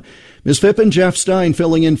 carolyn4senate.com. Ms. Phippen, Jeff Stein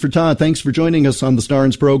filling in for Todd. Thanks for joining us on the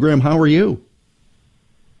Starnes program. How are you?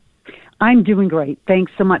 I'm doing great.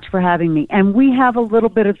 Thanks so much for having me. And we have a little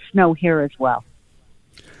bit of snow here as well.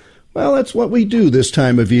 Well, that's what we do this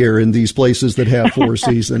time of year in these places that have 4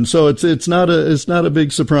 seasons. So it's not a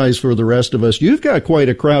big surprise for the rest of us. You've got quite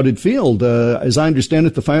a crowded field. As I understand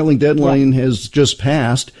it, the filing deadline has just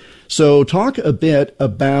passed. So talk a bit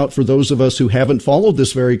about, for those of us who haven't followed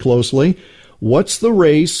this very closely, what's the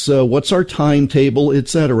race, what's our timetable, et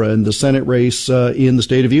cetera, in the Senate race in the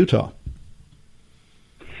state of Utah?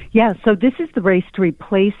 Yeah, so this is the race to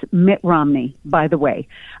replace Mitt Romney, by the way.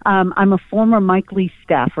 I'm a former Mike Lee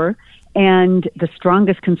staffer and the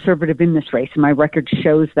strongest conservative in this race, and my record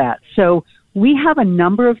shows that. So we have a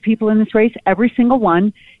number of people in this race, every single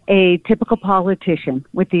one a typical politician,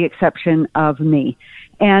 with the exception of me.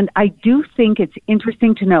 And I do think it's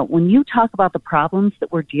interesting to note, when you talk about the problems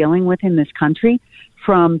that we're dealing with in this country,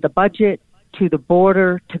 from the budget to the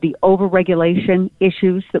border to the overregulation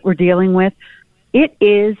issues that we're dealing with, it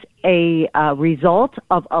is a result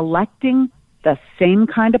of electing the same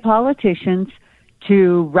kind of politicians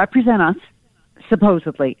to represent us,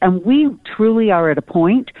 supposedly. And we truly are at a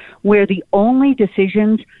point where the only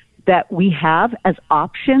decisions that we have as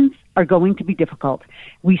options are going to be difficult.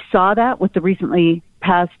 We saw that with the recently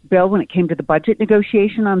passed bill when it came to the budget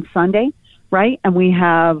negotiation on Sunday, right? And we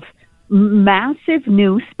have massive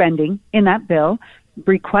new spending in that bill,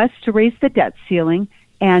 requests to raise the debt ceiling,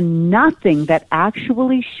 and nothing that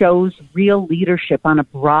actually shows real leadership on a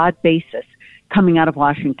broad basis coming out of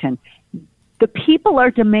Washington. The people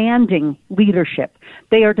are demanding leadership.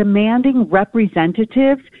 They are demanding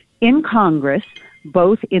representatives in Congress,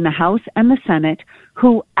 both in the House and the Senate,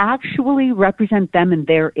 who actually represent them and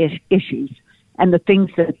their issues and the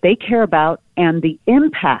things that they care about and the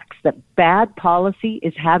impacts that bad policy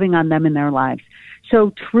is having on them in their lives.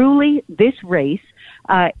 So truly, this race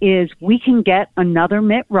is we can get another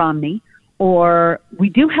Mitt Romney, or we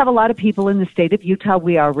do have a lot of people in the state of Utah.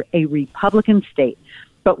 We are a Republican state.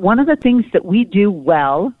 But one of the things that we do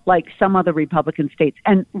well, like some other Republican states,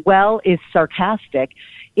 and well is sarcastic,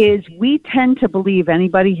 is we tend to believe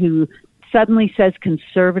anybody who suddenly says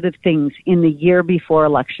conservative things in the year before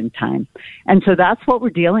election time. And so that's what we're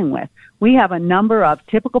dealing with. We have a number of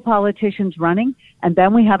typical politicians running, and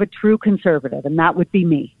then we have a true conservative, and that would be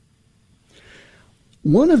me.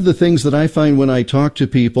 One of the things that I find when I talk to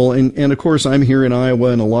people, and of course I'm here in Iowa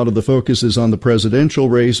and a lot of the focus is on the presidential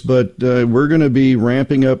race, but we're going to be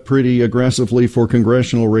ramping up pretty aggressively for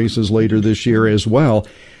congressional races later this year as well.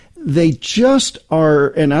 They just are,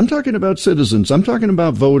 and I'm talking about citizens, I'm talking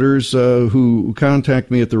about voters who contact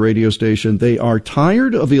me at the radio station. They are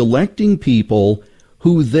tired of electing people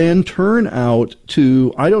who then turn out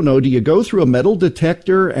to, I don't know, do you go through a metal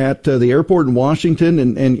detector at the airport in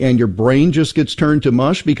Washington and your brain just gets turned to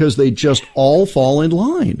mush because they just all fall in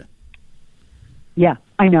line? Yeah,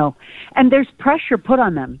 I know. And there's pressure put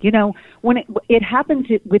on them. You know, when it happens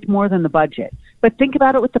with more than the budget. But think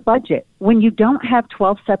about it with the budget. When you don't have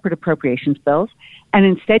 12 separate appropriations bills, and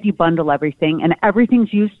instead you bundle everything, and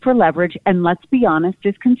everything's used for leverage, and let's be honest,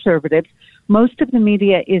 as conservatives, most of the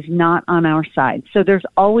media is not on our side. So there's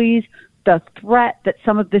always the threat that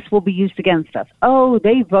some of this will be used against us. Oh,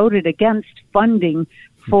 they voted against funding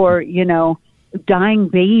for, dying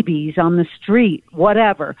babies on the street,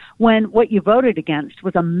 whatever, when what you voted against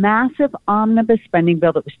was a massive omnibus spending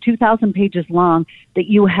bill that was 2,000 pages long that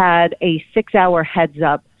you had a 6-hour heads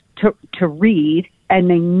up to read, and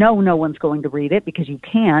they know no one's going to read it because you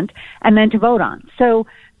can't, and then to vote on. So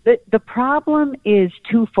the problem is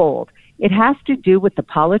twofold. It has to do with the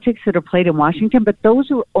politics that are played in Washington, but those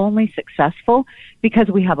are only successful because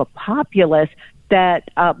we have a populace that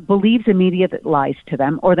believes a media that lies to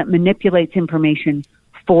them or that manipulates information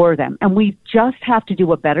for them. And we just have to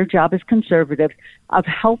do a better job as conservatives of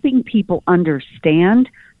helping people understand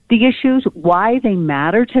the issues, why they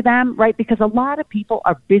matter to them, right? Because a lot of people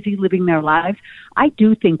are busy living their lives. I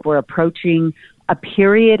do think we're approaching a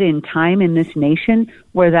period in time in this nation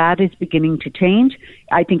where that is beginning to change.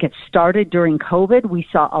 I think it started during COVID. We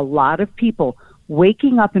saw a lot of people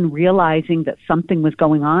waking up and realizing that something was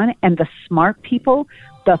going on, and the smart people,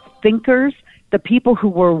 the thinkers, the people who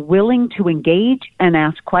were willing to engage and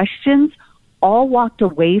ask questions all walked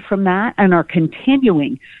away from that and are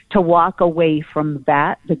continuing to walk away from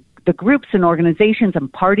that. The groups and organizations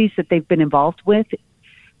and parties that they've been involved with,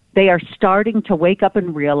 they are starting to wake up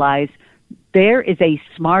and realize there is a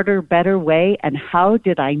smarter, better way, and how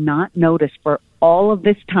did I not notice for all of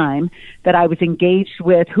this time that I was engaged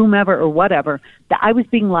with whomever or whatever, that I was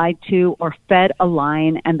being lied to or fed a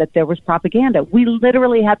line and that there was propaganda. We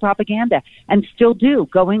literally had propaganda and still do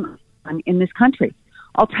going on in this country.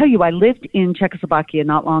 I'll tell you, I lived in Czechoslovakia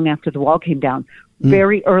not long after the wall came down,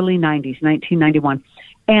 very early 90s, 1991.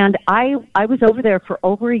 And I was over there for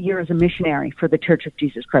over a year as a missionary for the Church of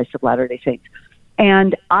Jesus Christ of Latter-day Saints.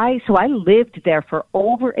 And I lived there for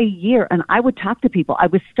over a year, and I would talk to people. I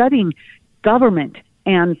was studying government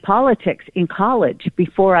and politics in college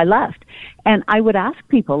before I left. And I would ask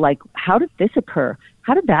people, like, how did this occur?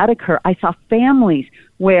 How did that occur? I saw families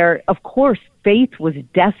where, of course, faith was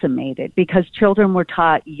decimated because children were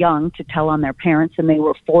taught young to tell on their parents, and they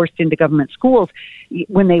were forced into government schools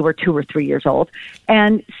when they were 2 or 3 years old.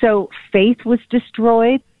 And so faith was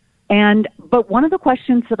destroyed. But one of the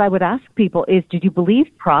questions that I would ask people is, did you believe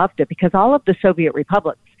Pravda? Because all of the Soviet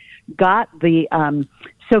republics got the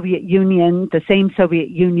Soviet Union, the same Soviet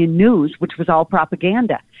Union news, which was all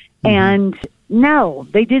propaganda. And no,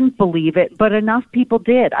 they didn't believe it, but enough people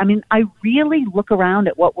did. I mean, I really look around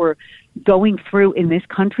at what we're going through in this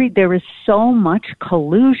country. There is so much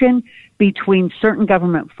collusion between certain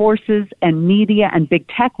government forces and media and big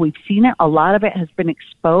tech. We've seen it. A lot of it has been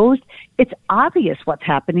exposed. It's obvious what's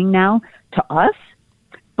happening now to us,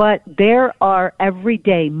 but there are every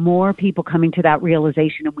day more people coming to that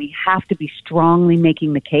realization, and we have to be strongly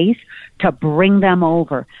making the case to bring them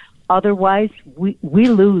over. Otherwise, we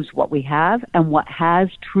lose what we have and what has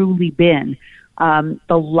truly been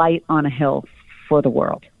the light on a hill for the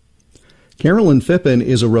world. Carolyn Phippen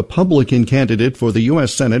is a Republican candidate for the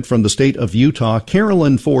U.S. Senate from the state of Utah.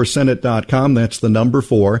 Carolyn4senate.com, that's the number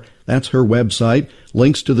 4. That's her website.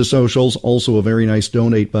 Links to the socials, also a very nice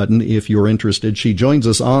donate button if you're interested. She joins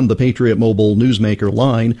us on the Patriot Mobile Newsmaker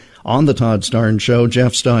line on the Todd Starnes Show.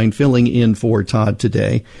 Jeff Stein filling in for Todd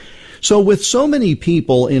today. So with so many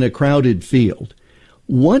people in a crowded field,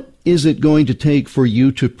 what is it going to take for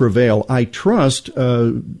you to prevail? I trust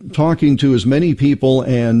talking to as many people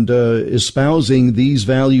and espousing these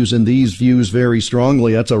values and these views very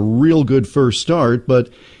strongly. That's a real good first start. But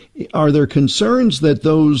are there concerns that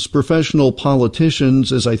those professional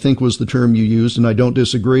politicians, as I think was the term you used, and I don't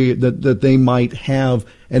disagree, that they might have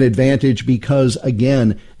an advantage because,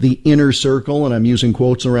 again, the inner circle, and I'm using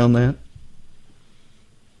quotes around that?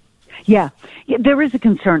 Yeah, there is a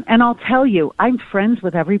concern. And I'll tell you, I'm friends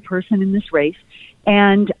with every person in this race,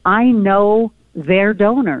 and I know their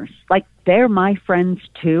donors. Like, they're my friends,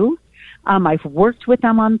 too. I've worked with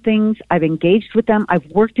them on things. I've engaged with them. I've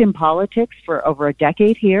worked in politics for over a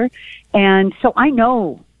decade here. And so I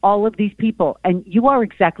know all of these people. And you are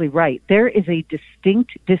exactly right. There is a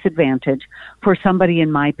distinct disadvantage for somebody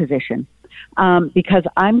in my position. Because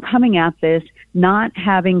I'm coming at this not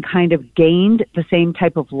having kind of gained the same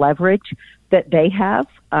type of leverage that they have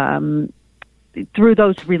through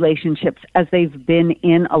those relationships as they've been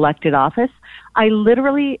in elected office. I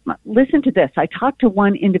literally, listen to this, I talked to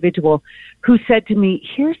one individual who said to me,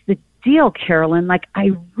 here's the deal, Carolyn, like,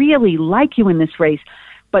 I really like you in this race,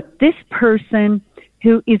 but this person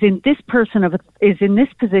who is in this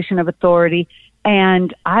position of authority,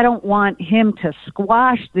 And I don't want him to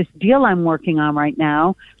squash this deal I'm working on right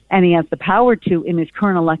now, and he has the power to in his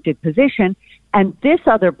current elected position. And this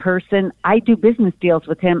other person, I do business deals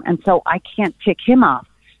with him, and so I can't tick him off.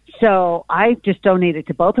 So I just donated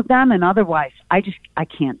to both of them, and otherwise I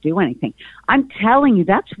can't do anything. I'm telling you,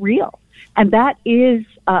 that's real. And that is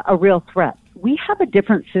a real threat. We have a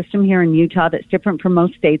different system here in Utah that's different from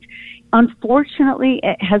most states. Unfortunately,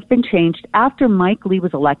 it has been changed. After Mike Lee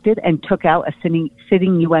was elected and took out a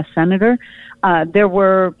sitting U.S. senator, there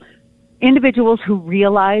were individuals who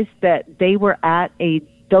realized that they were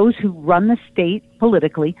those who run the state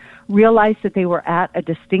politically realized that they were at a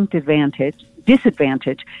distinct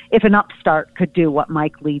disadvantage if an upstart could do what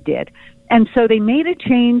Mike Lee did. And so they made a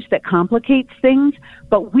change that complicates things,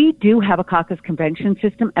 but we do have a caucus convention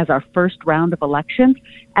system as our first round of elections,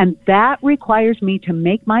 and that requires me to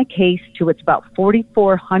make my case to it's about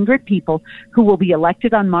 4,400 people who will be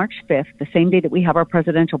elected on March 5th, the same day that we have our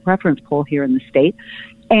presidential preference poll here in the state.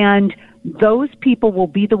 And those people will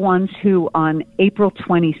be the ones who on April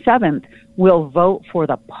 27th will vote for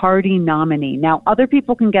the party nominee. Now, other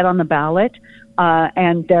people can get on the ballot,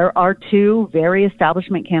 and there are two very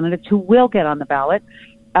establishment candidates who will get on the ballot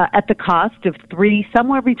at the cost of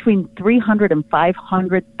somewhere between $300,000 and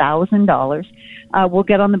 $500,000. Will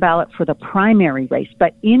get on the ballot for the primary race.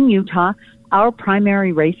 But in Utah, our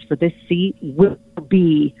primary race for this seat will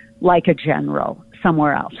be like a general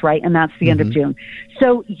somewhere else, right? And that's the end of June.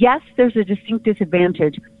 So yes, there's a distinct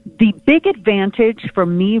disadvantage. The big advantage for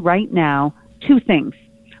me right now, two things.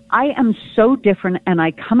 I am so different and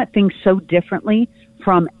I come at things so differently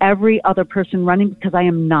from every other person running because I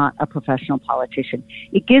am not a professional politician.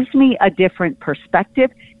 It gives me a different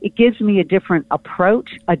perspective. It gives me a different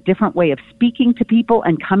approach, a different way of speaking to people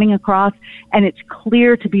and coming across. And it's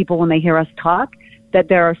clear to people when they hear us talk that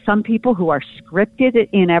there are some people who are scripted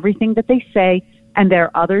in everything that they say, and there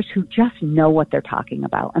are others who just know what they're talking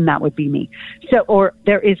about, and that would be me. So, or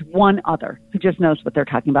there is one other who just knows what they're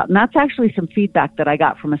talking about. And that's actually some feedback that I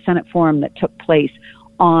got from a Senate forum that took place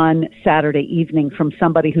on Saturday evening from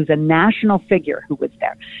somebody who's a national figure who was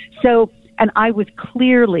there. So, and I was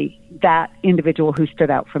clearly that individual who stood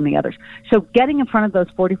out from the others. So getting in front of those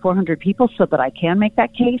 4,400 people so that I can make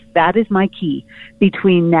that case, that is my key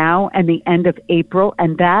between now and the end of April.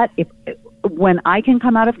 And that, when I can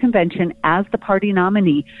come out of convention as the party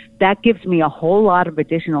nominee, that gives me a whole lot of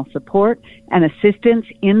additional support and assistance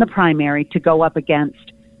in the primary to go up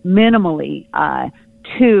against minimally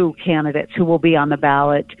two candidates who will be on the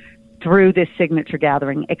ballot through this signature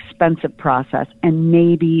gathering expensive process, and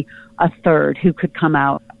maybe a third who could come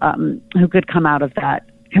out of that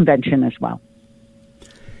convention as well.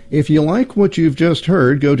 If you like what you've just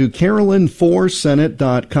heard, go to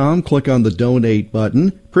Carolyn4Senate.com, click on the donate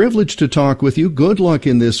button. Privileged to talk with you. Good luck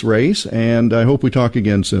in this race, and I hope we talk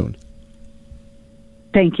again soon.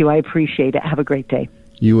 Thank you. I appreciate it. Have a great day.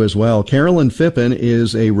 You as well. Carolyn Phippen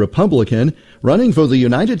is a Republican running for the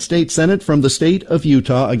United States Senate from the state of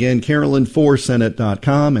Utah. Again,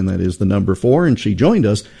 Carolyn4Senate.com, and that is the number 4. And she joined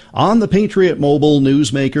us on the Patriot Mobile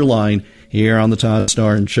Newsmaker line here on the Todd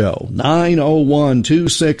Starnes Show.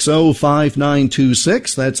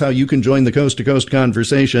 901-260-5926. That's how you can join the coast-to-coast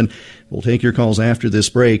conversation. We'll take your calls after this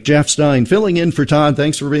break. Jeff Stein filling in for Todd.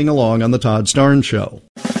 Thanks for being along on the Todd Starnes Show.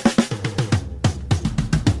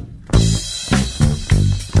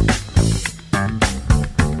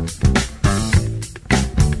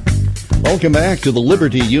 Welcome back to the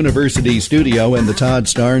Liberty University studio and the Todd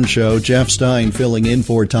Starnes Show. Jeff Stein filling in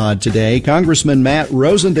for Todd today. Congressman Matt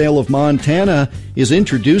Rosendale of Montana is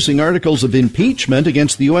introducing articles of impeachment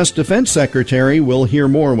against the U.S. Defense Secretary. We'll hear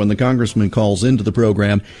more when the congressman calls into the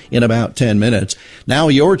program in about 10 minutes. Now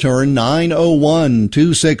your turn,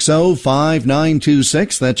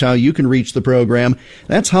 901-260-5926. That's how you can reach the program.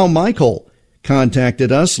 That's how Michael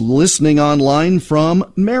contacted us, listening online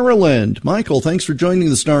from Maryland. Michael, thanks for joining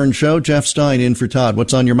the Starnes Show. Jeff Stein in for Todd.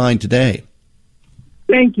 What's on your mind today?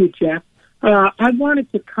 Thank you, Jeff. I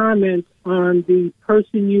wanted to comment on the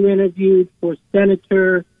person you interviewed for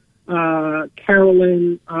Senator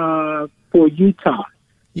Carolyn for Utah.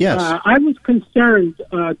 Yes. I was concerned,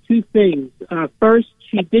 two things. First,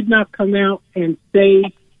 she did not come out and say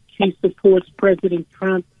she supports President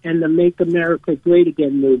Trump and the Make America Great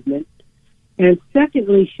Again movement. And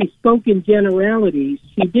secondly, she spoke in generalities.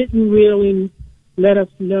 She didn't really let us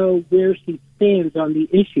know where she stands on the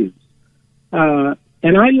issues. And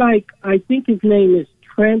I think his name is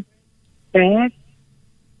Trent Bass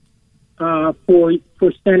for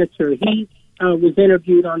Senator. He was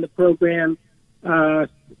interviewed on the program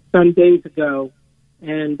some days ago,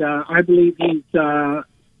 and I believe he's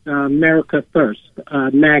America First,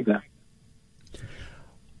 MAGA.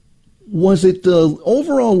 Was it the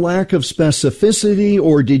overall lack of specificity,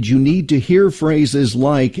 or did you need to hear phrases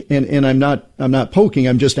like, and I'm not poking,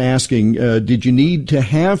 I'm just asking, did you need to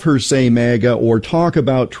have her say MAGA or talk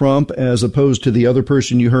about Trump as opposed to the other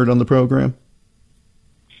person you heard on the program?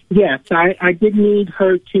 Yes, I did need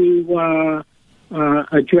her to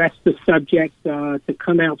address the subject, to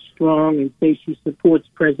come out strong and say she supports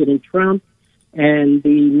President Trump and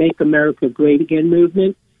the Make America Great Again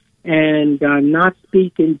movement, and not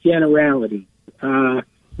speak in generalities. We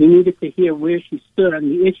needed to hear where she stood on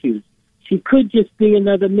the issues. She could just be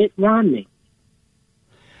another Mitt Romney.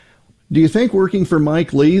 Do you think working for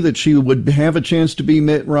Mike Lee that she would have a chance to be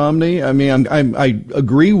Mitt Romney? I mean, I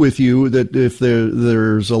agree with you that if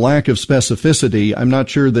there's a lack of specificity, I'm not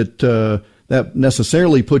sure that that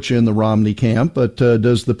necessarily puts you in the Romney camp, but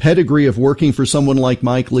does the pedigree of working for someone like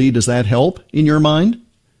Mike Lee, does that help in your mind?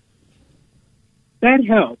 That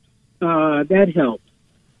helps. But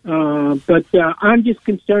I'm just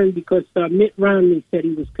concerned because Mitt Romney said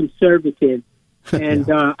he was conservative,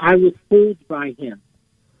 and I was fooled by him.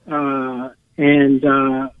 And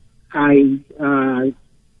I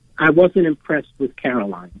wasn't impressed with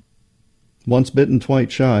Caroline. Once bitten,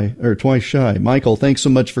 twice shy. Michael, thanks so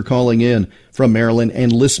much for calling in from Maryland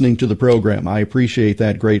and listening to the program. I appreciate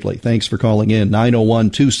that greatly. Thanks for calling in.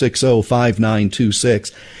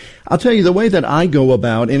 901-260-5926. I'll tell you the way that I go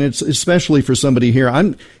about, and it's especially for somebody here,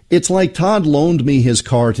 it's like Todd loaned me his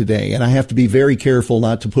car today, and I have to be very careful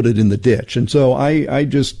not to put it in the ditch. And so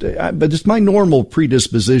but it's my normal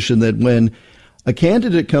predisposition that when a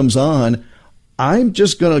candidate comes on, I'm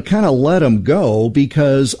just going to kind of let them go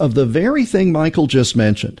because of the very thing Michael just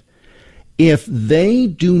mentioned. If they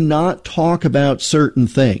do not talk about certain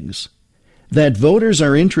things that voters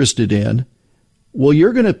are interested in, well,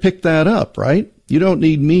 you're going to pick that up, right? You don't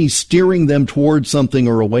need me steering them towards something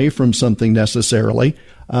or away from something necessarily,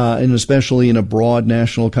 and especially in a broad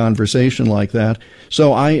national conversation like that.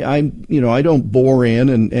 So I don't bore in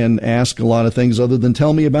and ask a lot of things other than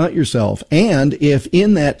tell me about yourself. And if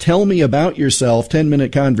in that tell me about yourself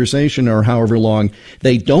 10-minute conversation or however long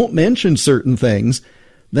they don't mention certain things,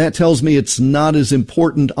 that tells me it's not as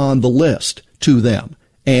important on the list to them.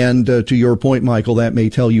 And to your point, Michael, that may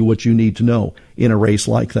tell you what you need to know in a race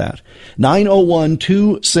like that.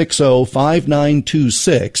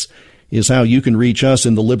 901-260-5926 is how you can reach us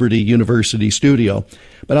in the Liberty University studio.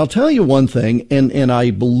 But I'll tell you one thing, and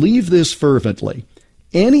I believe this fervently.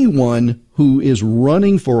 Anyone who is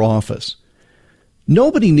running for office,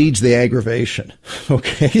 nobody needs the aggravation,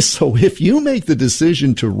 okay? So if you make the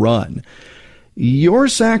decision to run, you're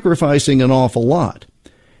sacrificing an awful lot.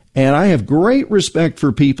 And I have great respect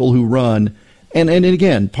for people who run. And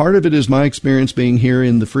again, part of it is my experience being here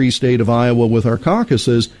in the free state of Iowa with our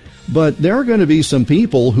caucuses. But there are going to be some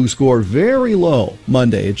people who score very low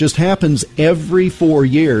Monday. It just happens every 4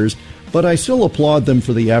 years. But I still applaud them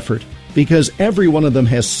for the effort because every one of them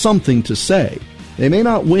has something to say. They may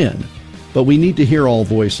not win, but we need to hear all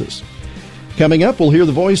voices. Coming up, we'll hear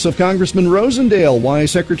the voice of Congressman Rosendale, why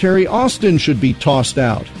Secretary Austin should be tossed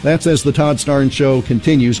out. That's as the Todd Starnes Show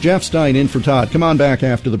continues. Jeff Stein in for Todd. Come on back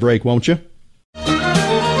after the break, won't you?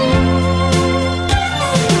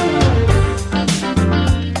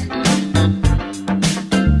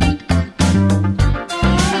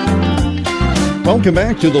 Welcome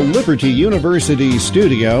back to the Liberty University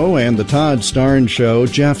studio and the Todd Starnes Show.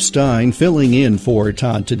 Jeff Stein filling in for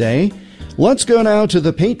Todd today. Let's go now to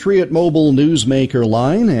the Patriot Mobile Newsmaker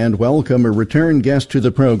line and welcome a return guest to the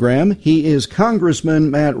program. He is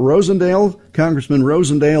Congressman Matt Rosendale. Congressman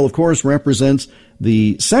Rosendale, of course, represents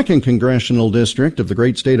the 2nd Congressional District of the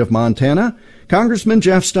great state of Montana. Congressman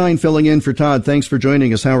Jeff Stein filling in for Todd. Thanks for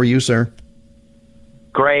joining us. How are you, sir?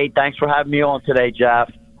 Great. Thanks for having me on today, Jeff.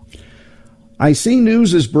 I see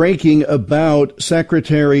news is breaking about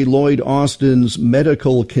Secretary Lloyd Austin's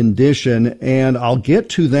medical condition, and I'll get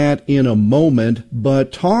to that in a moment,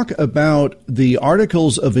 but talk about the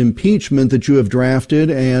articles of impeachment that you have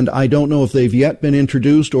drafted, and I don't know if they've yet been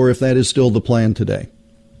introduced or if that is still the plan today.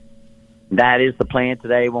 That is the plan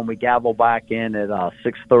today. When we gavel back in at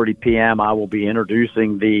 6:30 p.m., I will be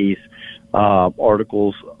introducing these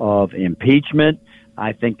articles of impeachment.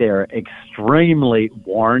 I think they are extremely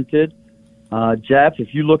warranted. Jeff,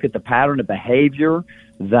 if you look at the pattern of behavior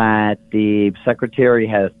that the Secretary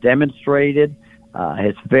has demonstrated,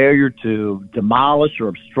 his failure to demolish or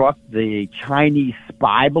obstruct the Chinese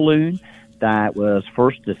spy balloon that was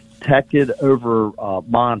first detected over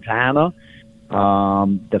Montana,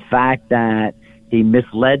 the fact that he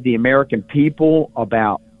misled the American people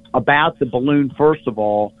about the balloon, first of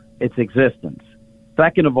all, its existence.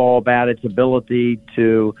 Second of all, about its ability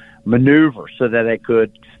to maneuver so that it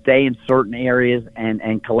could stay in certain areas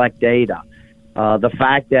and collect data. The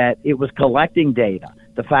fact that it was collecting data,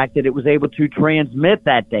 the fact that it was able to transmit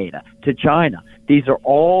that data to China. These are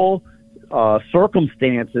all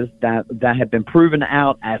circumstances that have been proven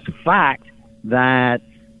out as fact that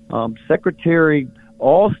Secretary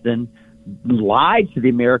Austin lied to the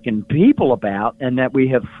American people about, and that we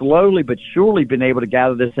have slowly but surely been able to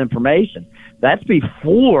gather this information. That's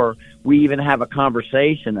before we even have a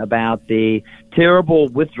conversation about the terrible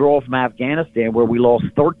withdrawal from Afghanistan where we lost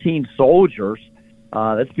 13 soldiers.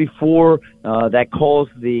 That's before that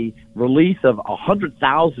caused the release of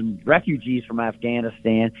 100,000 refugees from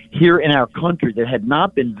Afghanistan here in our country that had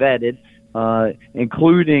not been vetted,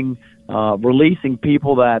 including releasing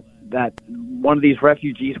people that one of these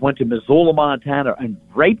refugees went to Missoula, Montana, and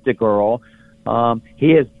raped a girl.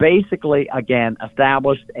 He has basically, again,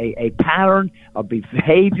 established a pattern of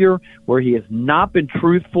behavior where he has not been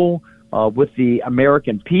truthful with the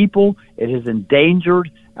American people. It has endangered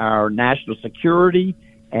our national security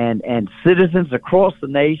and citizens across the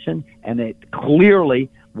nation, and it clearly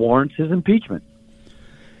warrants his impeachment.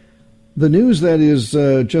 The news that is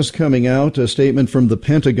just coming out, a statement from the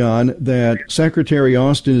Pentagon that Secretary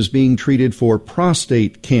Austin is being treated for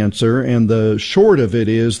prostate cancer, and the short of it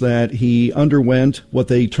is that he underwent what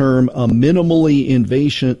they term a minimally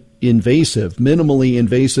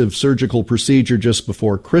invasive surgical procedure just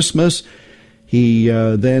before Christmas. He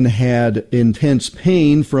then had intense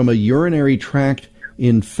pain from a urinary tract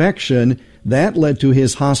infection. That led to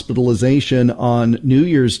his hospitalization on New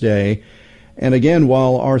Year's Day. And again,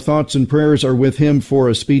 while our thoughts and prayers are with him for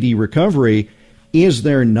a speedy recovery, is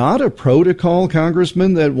there not a protocol,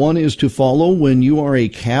 Congressman, that one is to follow when you are a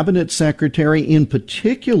cabinet secretary, in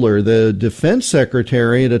particular the defense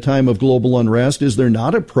secretary at a time of global unrest? Is there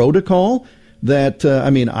not a protocol that,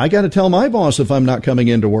 I got to tell my boss if I'm not coming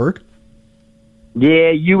into work?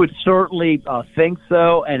 Yeah, you would certainly think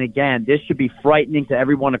so. And again, this should be frightening to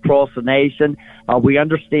everyone across the nation. We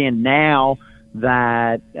understand now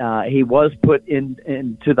that he was put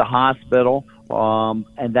into the hospital,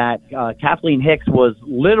 and that Kathleen Hicks was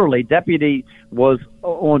literally, deputy was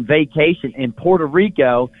on vacation in Puerto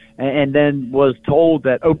Rico, and then was told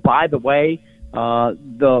that, oh, by the way,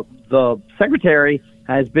 the secretary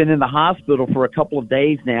has been in the hospital for a couple of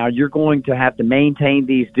days now. You're going to have to maintain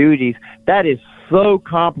these duties. That is so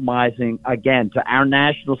compromising, again, to our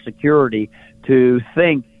national security to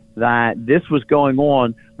think that this was going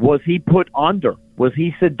on. Was he put under? Was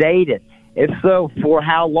he sedated? If so, for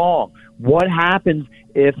how long? What happens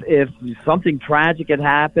if something tragic had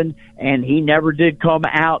happened and he never did come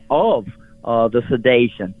out of the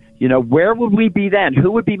sedation? You know, where would we be then?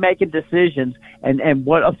 Who would be making decisions, and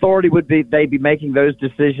what authority would they be making those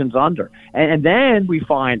decisions under? And then we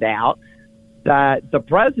find out that the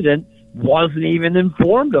president wasn't even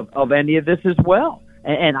informed of any of this as well.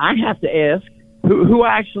 And I have to ask, who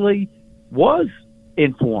actually was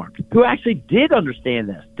informed? Who actually did understand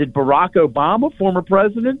this? Did Barack Obama, former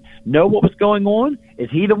president, know what was going on? Is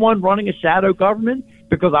he the one running a shadow government?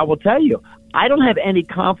 Because I will tell you, I don't have any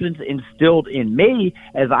confidence instilled in me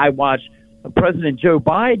as I watch President Joe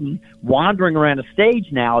Biden wandering around a stage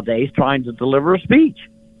nowadays trying to deliver a speech.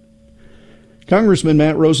 Congressman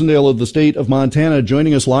Matt Rosendale of the state of Montana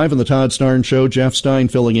joining us live on the Todd Starnes Show. Jeff Stein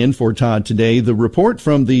filling in for Todd today. The report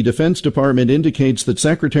from the Defense Department indicates that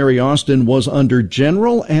Secretary Austin was under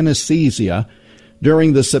general anesthesia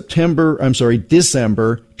during the December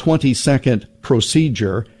 22nd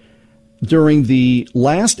procedure. During the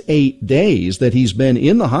last 8 days that he's been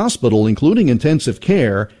in the hospital, including intensive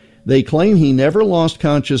care, they claim he never lost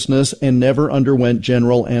consciousness and never underwent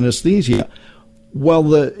general anesthesia. Well,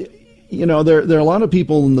 there are a lot of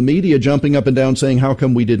people in the media jumping up and down saying, how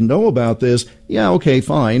come we didn't know about this? Yeah, okay,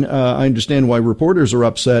 fine. I understand why reporters are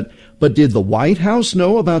upset. But did the White House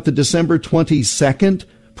know about the December 22nd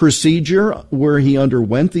procedure where he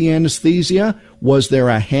underwent the anesthesia? Was there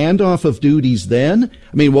a handoff of duties then?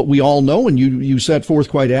 I mean, what we all know, and you set forth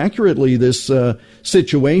quite accurately, this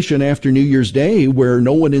situation after New Year's Day where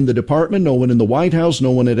no one in the department, no one in the White House,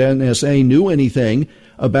 no one at NSA knew anything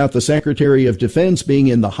about the Secretary of Defense being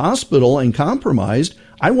in the hospital and compromised.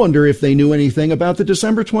 I wonder if they knew anything about the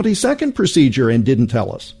December 22nd procedure and didn't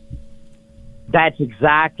tell us. That's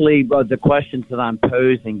exactly the questions that I'm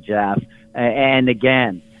posing, Jeff. And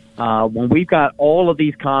again, when we've got all of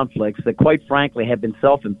these conflicts that, quite frankly, have been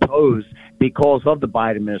self-imposed because of the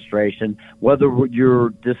Biden administration, whether you're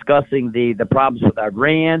discussing the problems with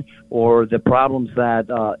Iran or the problems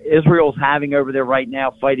that Israel's having over there right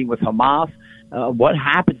now fighting with Hamas. What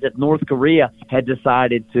happens if North Korea had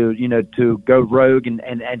decided to go rogue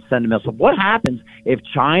and send a missile? What happens if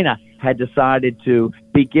China had decided to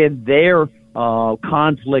begin their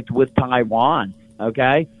conflict with Taiwan?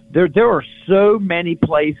 Okay, there are so many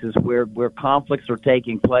places where conflicts are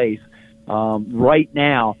taking place right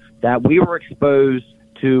now that we were exposed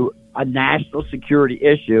to a national security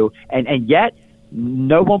issue, and yet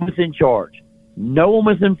no one was in charge, no one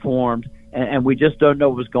was informed. And we just don't know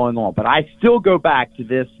what's going on. But I still go back to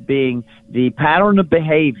this being the pattern of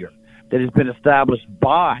behavior that has been established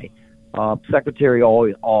by Secretary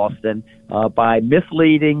Austin by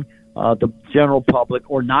misleading the general public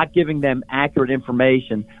or not giving them accurate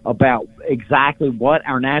information about exactly what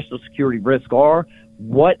our national security risks are,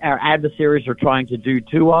 what our adversaries are trying to do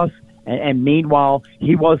to us. And meanwhile,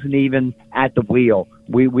 he wasn't even at the wheel.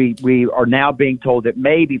 We are now being told that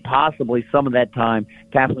maybe, possibly, some of that time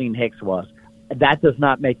Kathleen Hicks was. That does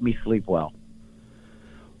not make me sleep well.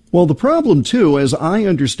 Well, the problem, too, as I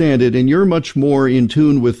understand it, and you're much more in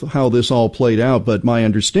tune with how this all played out, but my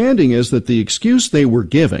understanding is that the excuse they were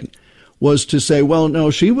giving was to say, well, no,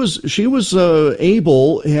 she was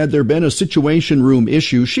able, had there been a Situation Room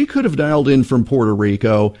issue, she could have dialed in from Puerto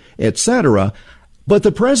Rico, etc., but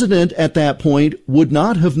the president at that point would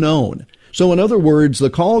not have known. So in other words,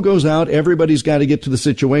 the call goes out, everybody's got to get to the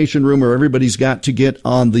Situation Room or everybody's got to get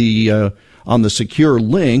on the secure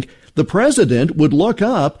link. The president would look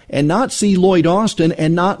up and not see Lloyd Austin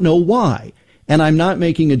and not know why. And I'm not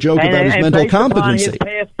making a joke about his mental competency. Based upon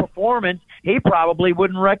his past performance, he probably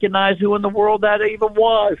wouldn't recognize who in the world that even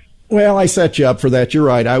was. Well, I set you up for that. You're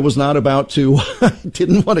right. I was not about to,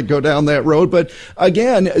 didn't want to go down that road. But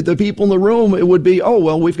again, the people in the room, it would be, oh,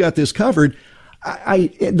 well, we've got this covered.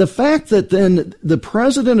 The fact that then the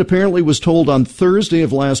president apparently was told on Thursday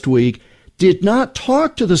of last week, did not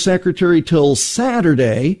talk to the secretary till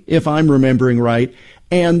Saturday, if I'm remembering right.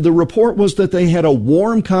 And the report was that they had a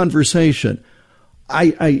warm conversation.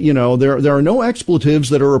 There are no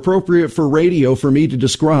expletives that are appropriate for radio for me to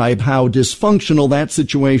describe how dysfunctional that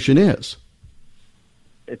situation is.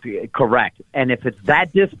 It's correct. And if it's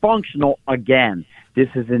that dysfunctional, again, this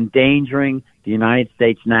is endangering the United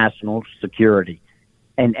States national security.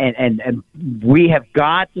 And we have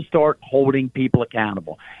got to start holding people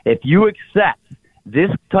accountable. If you accept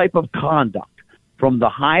this type of conduct from the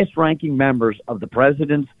highest ranking members of the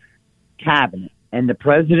president's cabinet and the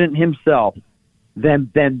president himself,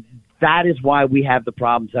 then that is why we have the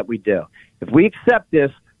problems that we do. If we accept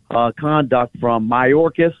this conduct from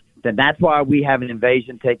Mayorkas, then that's why we have an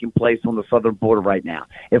invasion taking place on the southern border right now.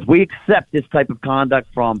 If we accept this type of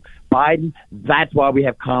conduct from Biden, that's why we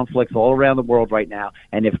have conflicts all around the world right now.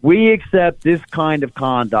 And if we accept this kind of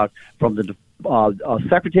conduct from the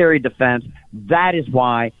Secretary of Defense, that is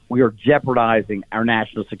why we are jeopardizing our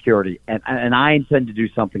national security. And I intend to do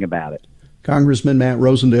something about it. Congressman Matt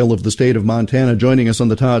Rosendale of the state of Montana joining us on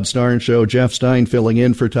the Todd Starnes Show. Jeff Stein filling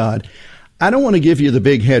in for Todd. I don't want to give you the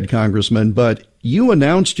big head, Congressman, but you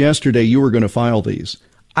announced yesterday you were going to file these.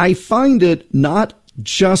 I find it not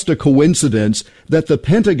just a coincidence that the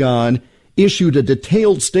Pentagon issued a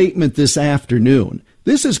detailed statement this afternoon.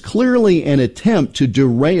 This is clearly an attempt to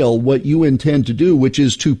derail what you intend to do, which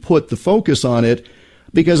is to put the focus on it,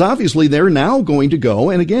 because obviously they're now going to go,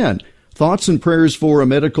 and again, thoughts and prayers for a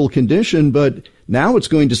medical condition, but now it's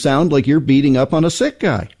going to sound like you're beating up on a sick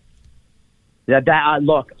guy.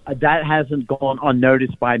 That hasn't gone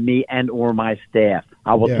unnoticed by me and or my staff.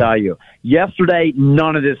 I will tell you. Yesterday,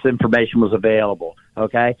 none of this information was available.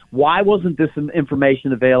 Okay, why wasn't this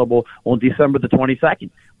information available on December the 22nd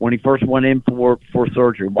when he first went in for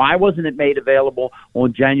surgery? Why wasn't it made available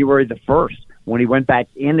on January the 1st when he went back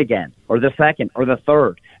in again, or the 2nd, or the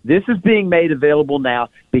 3rd? This is being made available now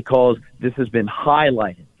because this has been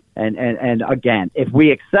highlighted. And again, if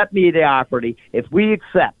we accept mediocrity, if we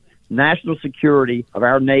accept national security of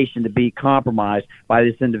our nation to be compromised by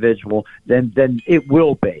this individual, then it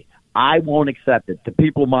will be. I won't accept it. The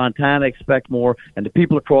people of Montana expect more, and the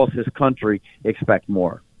people across this country expect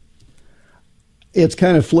more. It's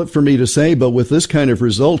kind of flip for me to say, but with this kind of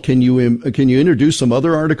result, can you introduce some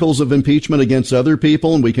other articles of impeachment against other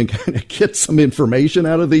people, and we can kind of get some information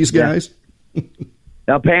out of these guys? Yeah.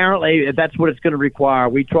 Apparently, that's what it's going to require.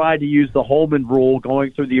 We tried to use the Holman rule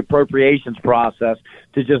going through the appropriations process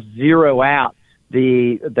to just zero out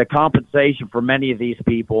the compensation for many of these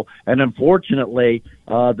people. And unfortunately,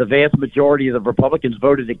 the vast majority of the Republicans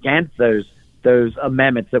voted against those those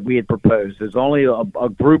amendments that we had proposed. There's only a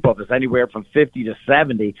group of us, anywhere from 50 to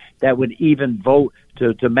 70, that would even vote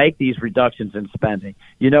to make these reductions in spending.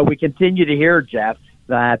 You know, we continue to hear, Jeff,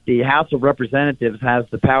 that the House of Representatives has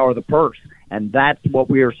the power of the purse, and that's what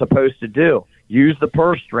we are supposed to do. Use the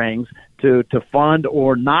purse strings to fund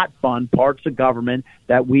or not fund parts of government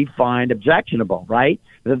that we find objectionable, right?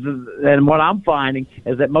 And what I'm finding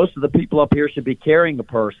is that most of the people up here should be carrying the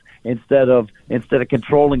purse instead of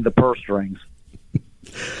controlling the purse strings.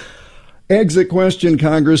 Exit question,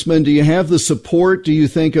 Congressman. Do you have the support, do you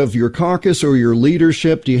think, of your caucus or your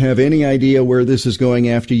leadership? Do you have any idea where this is going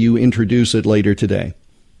after you introduce it later today?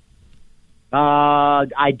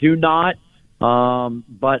 I do not.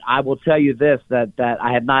 But I will tell you this, that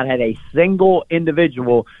I have not had a single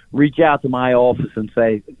individual reach out to my office and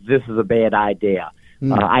say, this is a bad idea.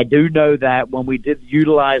 I do know that when we did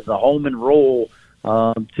utilize the Holman rule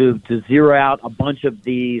to zero out a bunch of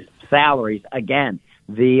these salaries, again,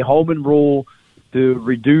 the Holman rule to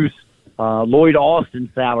reduce Lloyd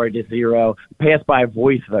Austin's salary to zero passed by a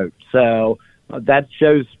voice vote. So that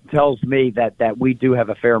tells me that we do have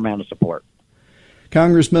a fair amount of support.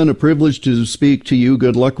 Congressman, a privilege to speak to you.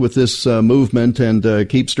 Good luck with this movement, and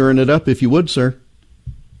keep stirring it up if you would, sir.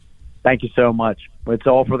 Thank you so much. It's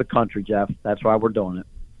all for the country, Jeff. That's why we're doing it.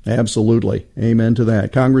 Absolutely. Amen to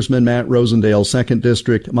that. Congressman Matt Rosendale, 2nd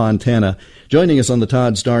District, Montana, joining us on the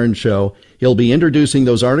Todd Starnes Show. He'll be introducing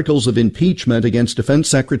those articles of impeachment against Defense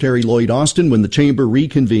Secretary Lloyd Austin when the chamber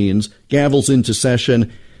reconvenes, gavels into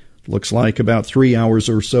session. Looks like about 3 hours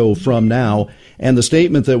or so from now. And the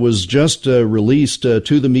statement that was just released to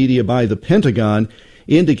the media by the Pentagon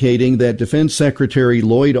indicating that Defense Secretary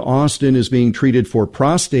Lloyd Austin is being treated for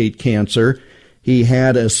prostate cancer. He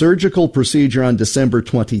had a surgical procedure on December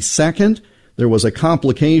 22nd. There was a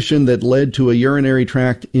complication that led to a urinary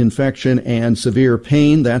tract infection and severe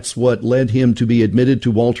pain. That's what led him to be admitted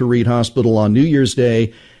to Walter Reed Hospital on New Year's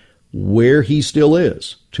Day, where he still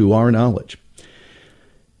is, to our knowledge.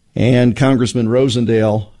 And Congressman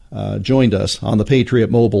Rosendale joined us on the Patriot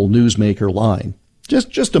Mobile Newsmaker line.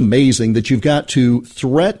 Just amazing that you've got to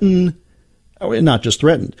not just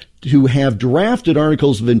threaten, to have drafted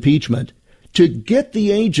articles of impeachment to get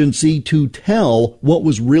the agency to tell what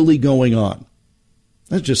was really going on.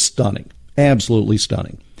 That's just stunning. Absolutely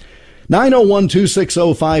stunning.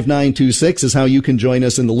 901-260-5926 is how you can join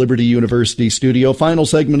us in the Liberty University studio. Final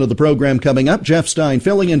segment of the program coming up. Jeff Stein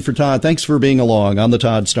filling in for Todd. Thanks for being along on the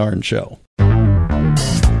Todd Starnes Show.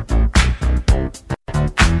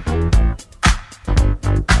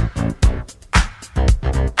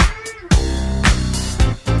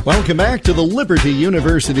 Welcome back to the Liberty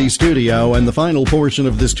University studio and the final portion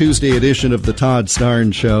of this Tuesday edition of the Todd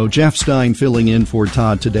Starnes Show. Jeff Stein filling in for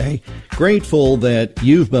Todd today. Grateful that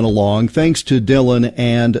you've been along. Thanks to Dylan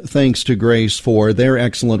and thanks to Grace for their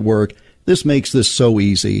excellent work. This makes this so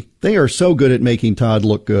easy. They are so good at making Todd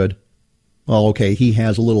look good. Well, okay, he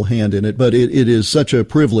has a little hand in it, but it is such a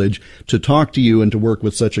privilege to talk to you and to work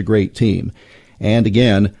with such a great team. And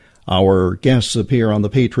again, our guests appear on the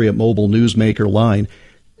Patriot Mobile Newsmaker line.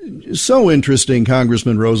 So interesting,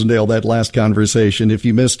 Congressman Rosendale, that last conversation. If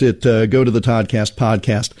you missed it, go to the Toddcast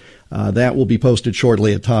podcast. That will be posted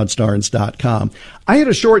shortly at toddstarnes.com. I had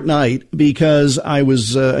a short night because I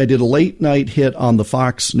did a late night hit on the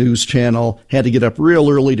Fox News channel, had to get up real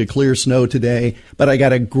early to clear snow today, but I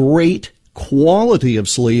got a great quality of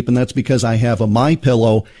sleep, and that's because I have a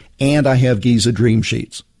MyPillow and I have Giza Dream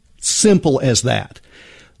Sheets. Simple as that.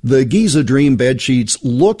 The Giza Dream bed sheets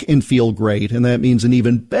look and feel great, and that means an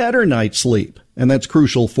even better night's sleep. And that's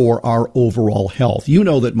crucial for our overall health. You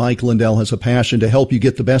know that Mike Lindell has a passion to help you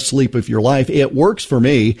get the best sleep of your life. It works for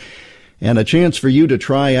me. And a chance for you to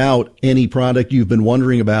try out any product you've been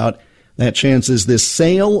wondering about. That chance is this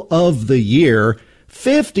sale of the year.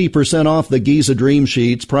 50% off the Giza Dream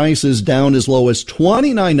Sheets. Prices down as low as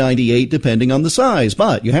 $29.98 depending on the size.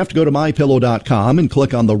 But you have to go to MyPillow.com and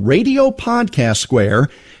click on the radio podcast square.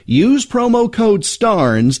 Use promo code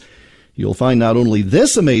STARNS. You'll find not only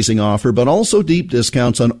this amazing offer, but also deep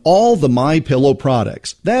discounts on all the MyPillow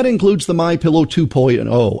products. That includes the MyPillow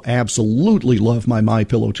 2.0. Absolutely love my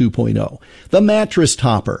MyPillow 2.0. The mattress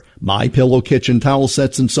topper, MyPillow kitchen towel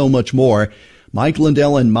sets, and so much more. Mike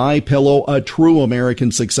Lindell and MyPillow, a true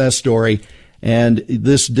American success story. And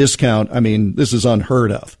this discount, this is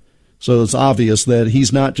unheard of. So it's obvious that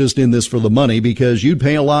he's not just in this for the money, because you'd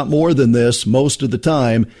pay a lot more than this most of the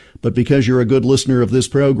time. But because you're a good listener of this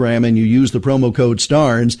program and you use the promo code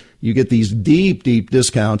STARNS, you get these deep, deep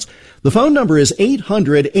discounts. The phone number is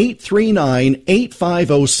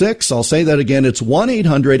 800-839-8506. I'll say that again. It's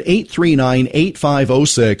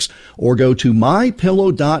 1-800-839-8506, or go to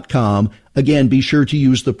mypillow.com. Again, be sure to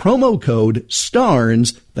use the promo code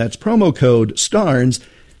STARNS. That's promo code STARNS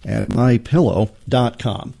at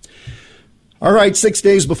mypillow.com. All right, 6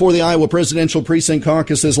 days before the Iowa presidential precinct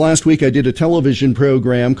caucuses, last week I did a television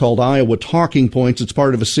program called Iowa Talking Points. It's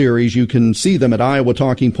part of a series. You can see them at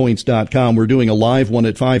iowatalkingpoints.com. We're doing a live one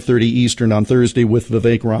at 5:30 Eastern on Thursday with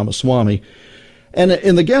Vivek Ramaswamy. And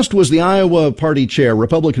the guest was the Iowa Party chair,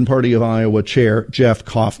 Republican Party of Iowa chair, Jeff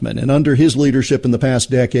Kaufman. And under his leadership in the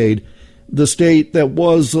past decade, the state that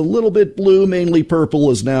was a little bit blue, mainly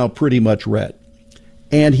purple, is now pretty much red.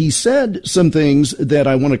 And he said some things that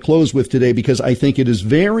I want to close with today because I think it is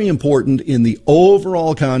very important in the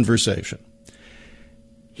overall conversation.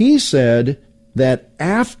 He said that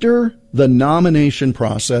after the nomination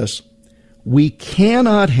process, we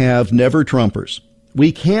cannot have never Trumpers.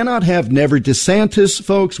 We cannot have never DeSantis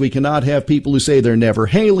folks. We cannot have people who say they're never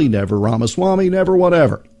Haley, never Ramaswamy, never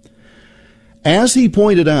whatever. As he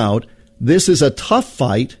pointed out, this is a tough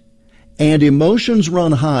fight. And emotions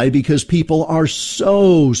run high because people are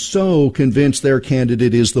so convinced their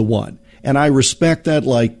candidate is the one. And I respect that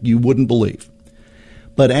like you wouldn't believe.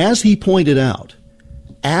 But as he pointed out,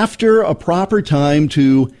 after a proper time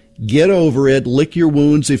to get over it, lick your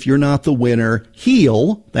wounds if you're not the winner,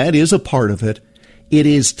 heal, that is a part of it, it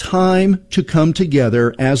is time to come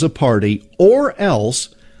together as a party, or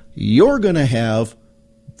else you're going to have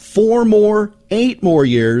 4 more, 8 more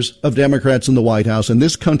years of Democrats in the White House, and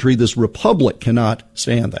this country, this republic, cannot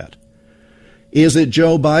stand that. Is it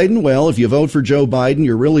Joe Biden? Well, if you vote for Joe Biden,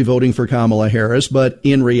 you're really voting for Kamala Harris, but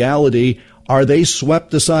in reality, are they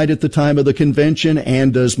swept aside at the time of the convention?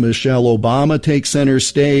 And does Michelle Obama take center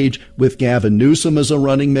stage with Gavin Newsom as a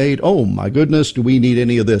running mate? Oh my goodness, do we need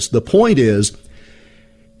any of this? The point is,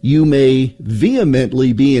 you may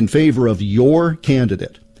vehemently be in favor of your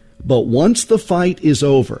candidate, but once the fight is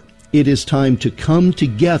over, it is time to come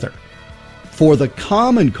together for the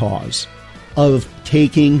common cause of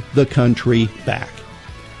taking the country back.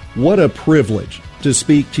 What a privilege to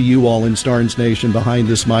speak to you all in Starnes Nation behind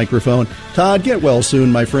this microphone. Todd, get well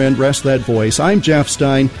soon, my friend. Rest that voice. I'm Jeff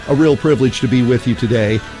Stein. A real privilege to be with you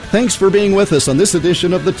today. Thanks for being with us on this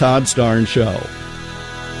edition of the Todd Starnes Show.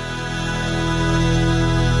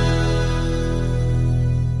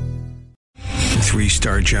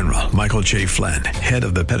 Three-star General Michael J. Flynn, head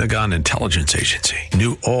of the Pentagon Intelligence Agency,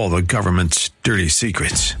 knew all the government's dirty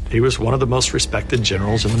secrets. He was one of the most respected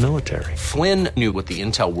generals in the military. Flynn knew what the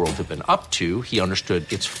intel world had been up to. He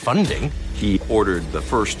understood its funding. He ordered the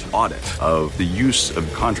first audit of the use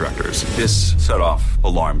of contractors. This set off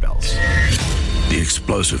alarm bells. The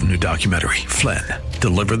explosive new documentary, Flynn,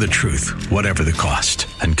 Deliver the Truth, Whatever the Cost,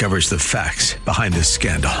 uncovers the facts behind this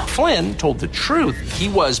scandal. Flynn told the truth. He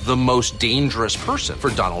was the most dangerous person for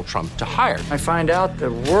Donald Trump to hire. I find out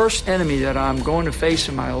the worst enemy that I'm going to face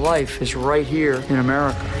in my life is right here in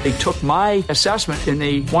America. They took my assessment and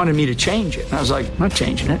they wanted me to change it. And I was like, I'm not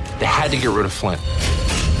changing it. They had to get rid of Flynn.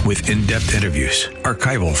 With in-depth interviews,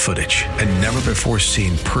 archival footage, and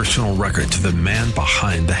never-before-seen personal records of the man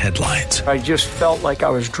behind the headlines. I just felt like I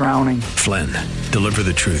was drowning. Flynn, Deliver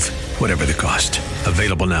the Truth, Whatever the Cost.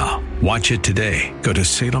 Available now. Watch it today. Go to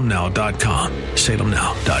salemnow.com.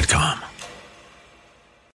 salemnow.com.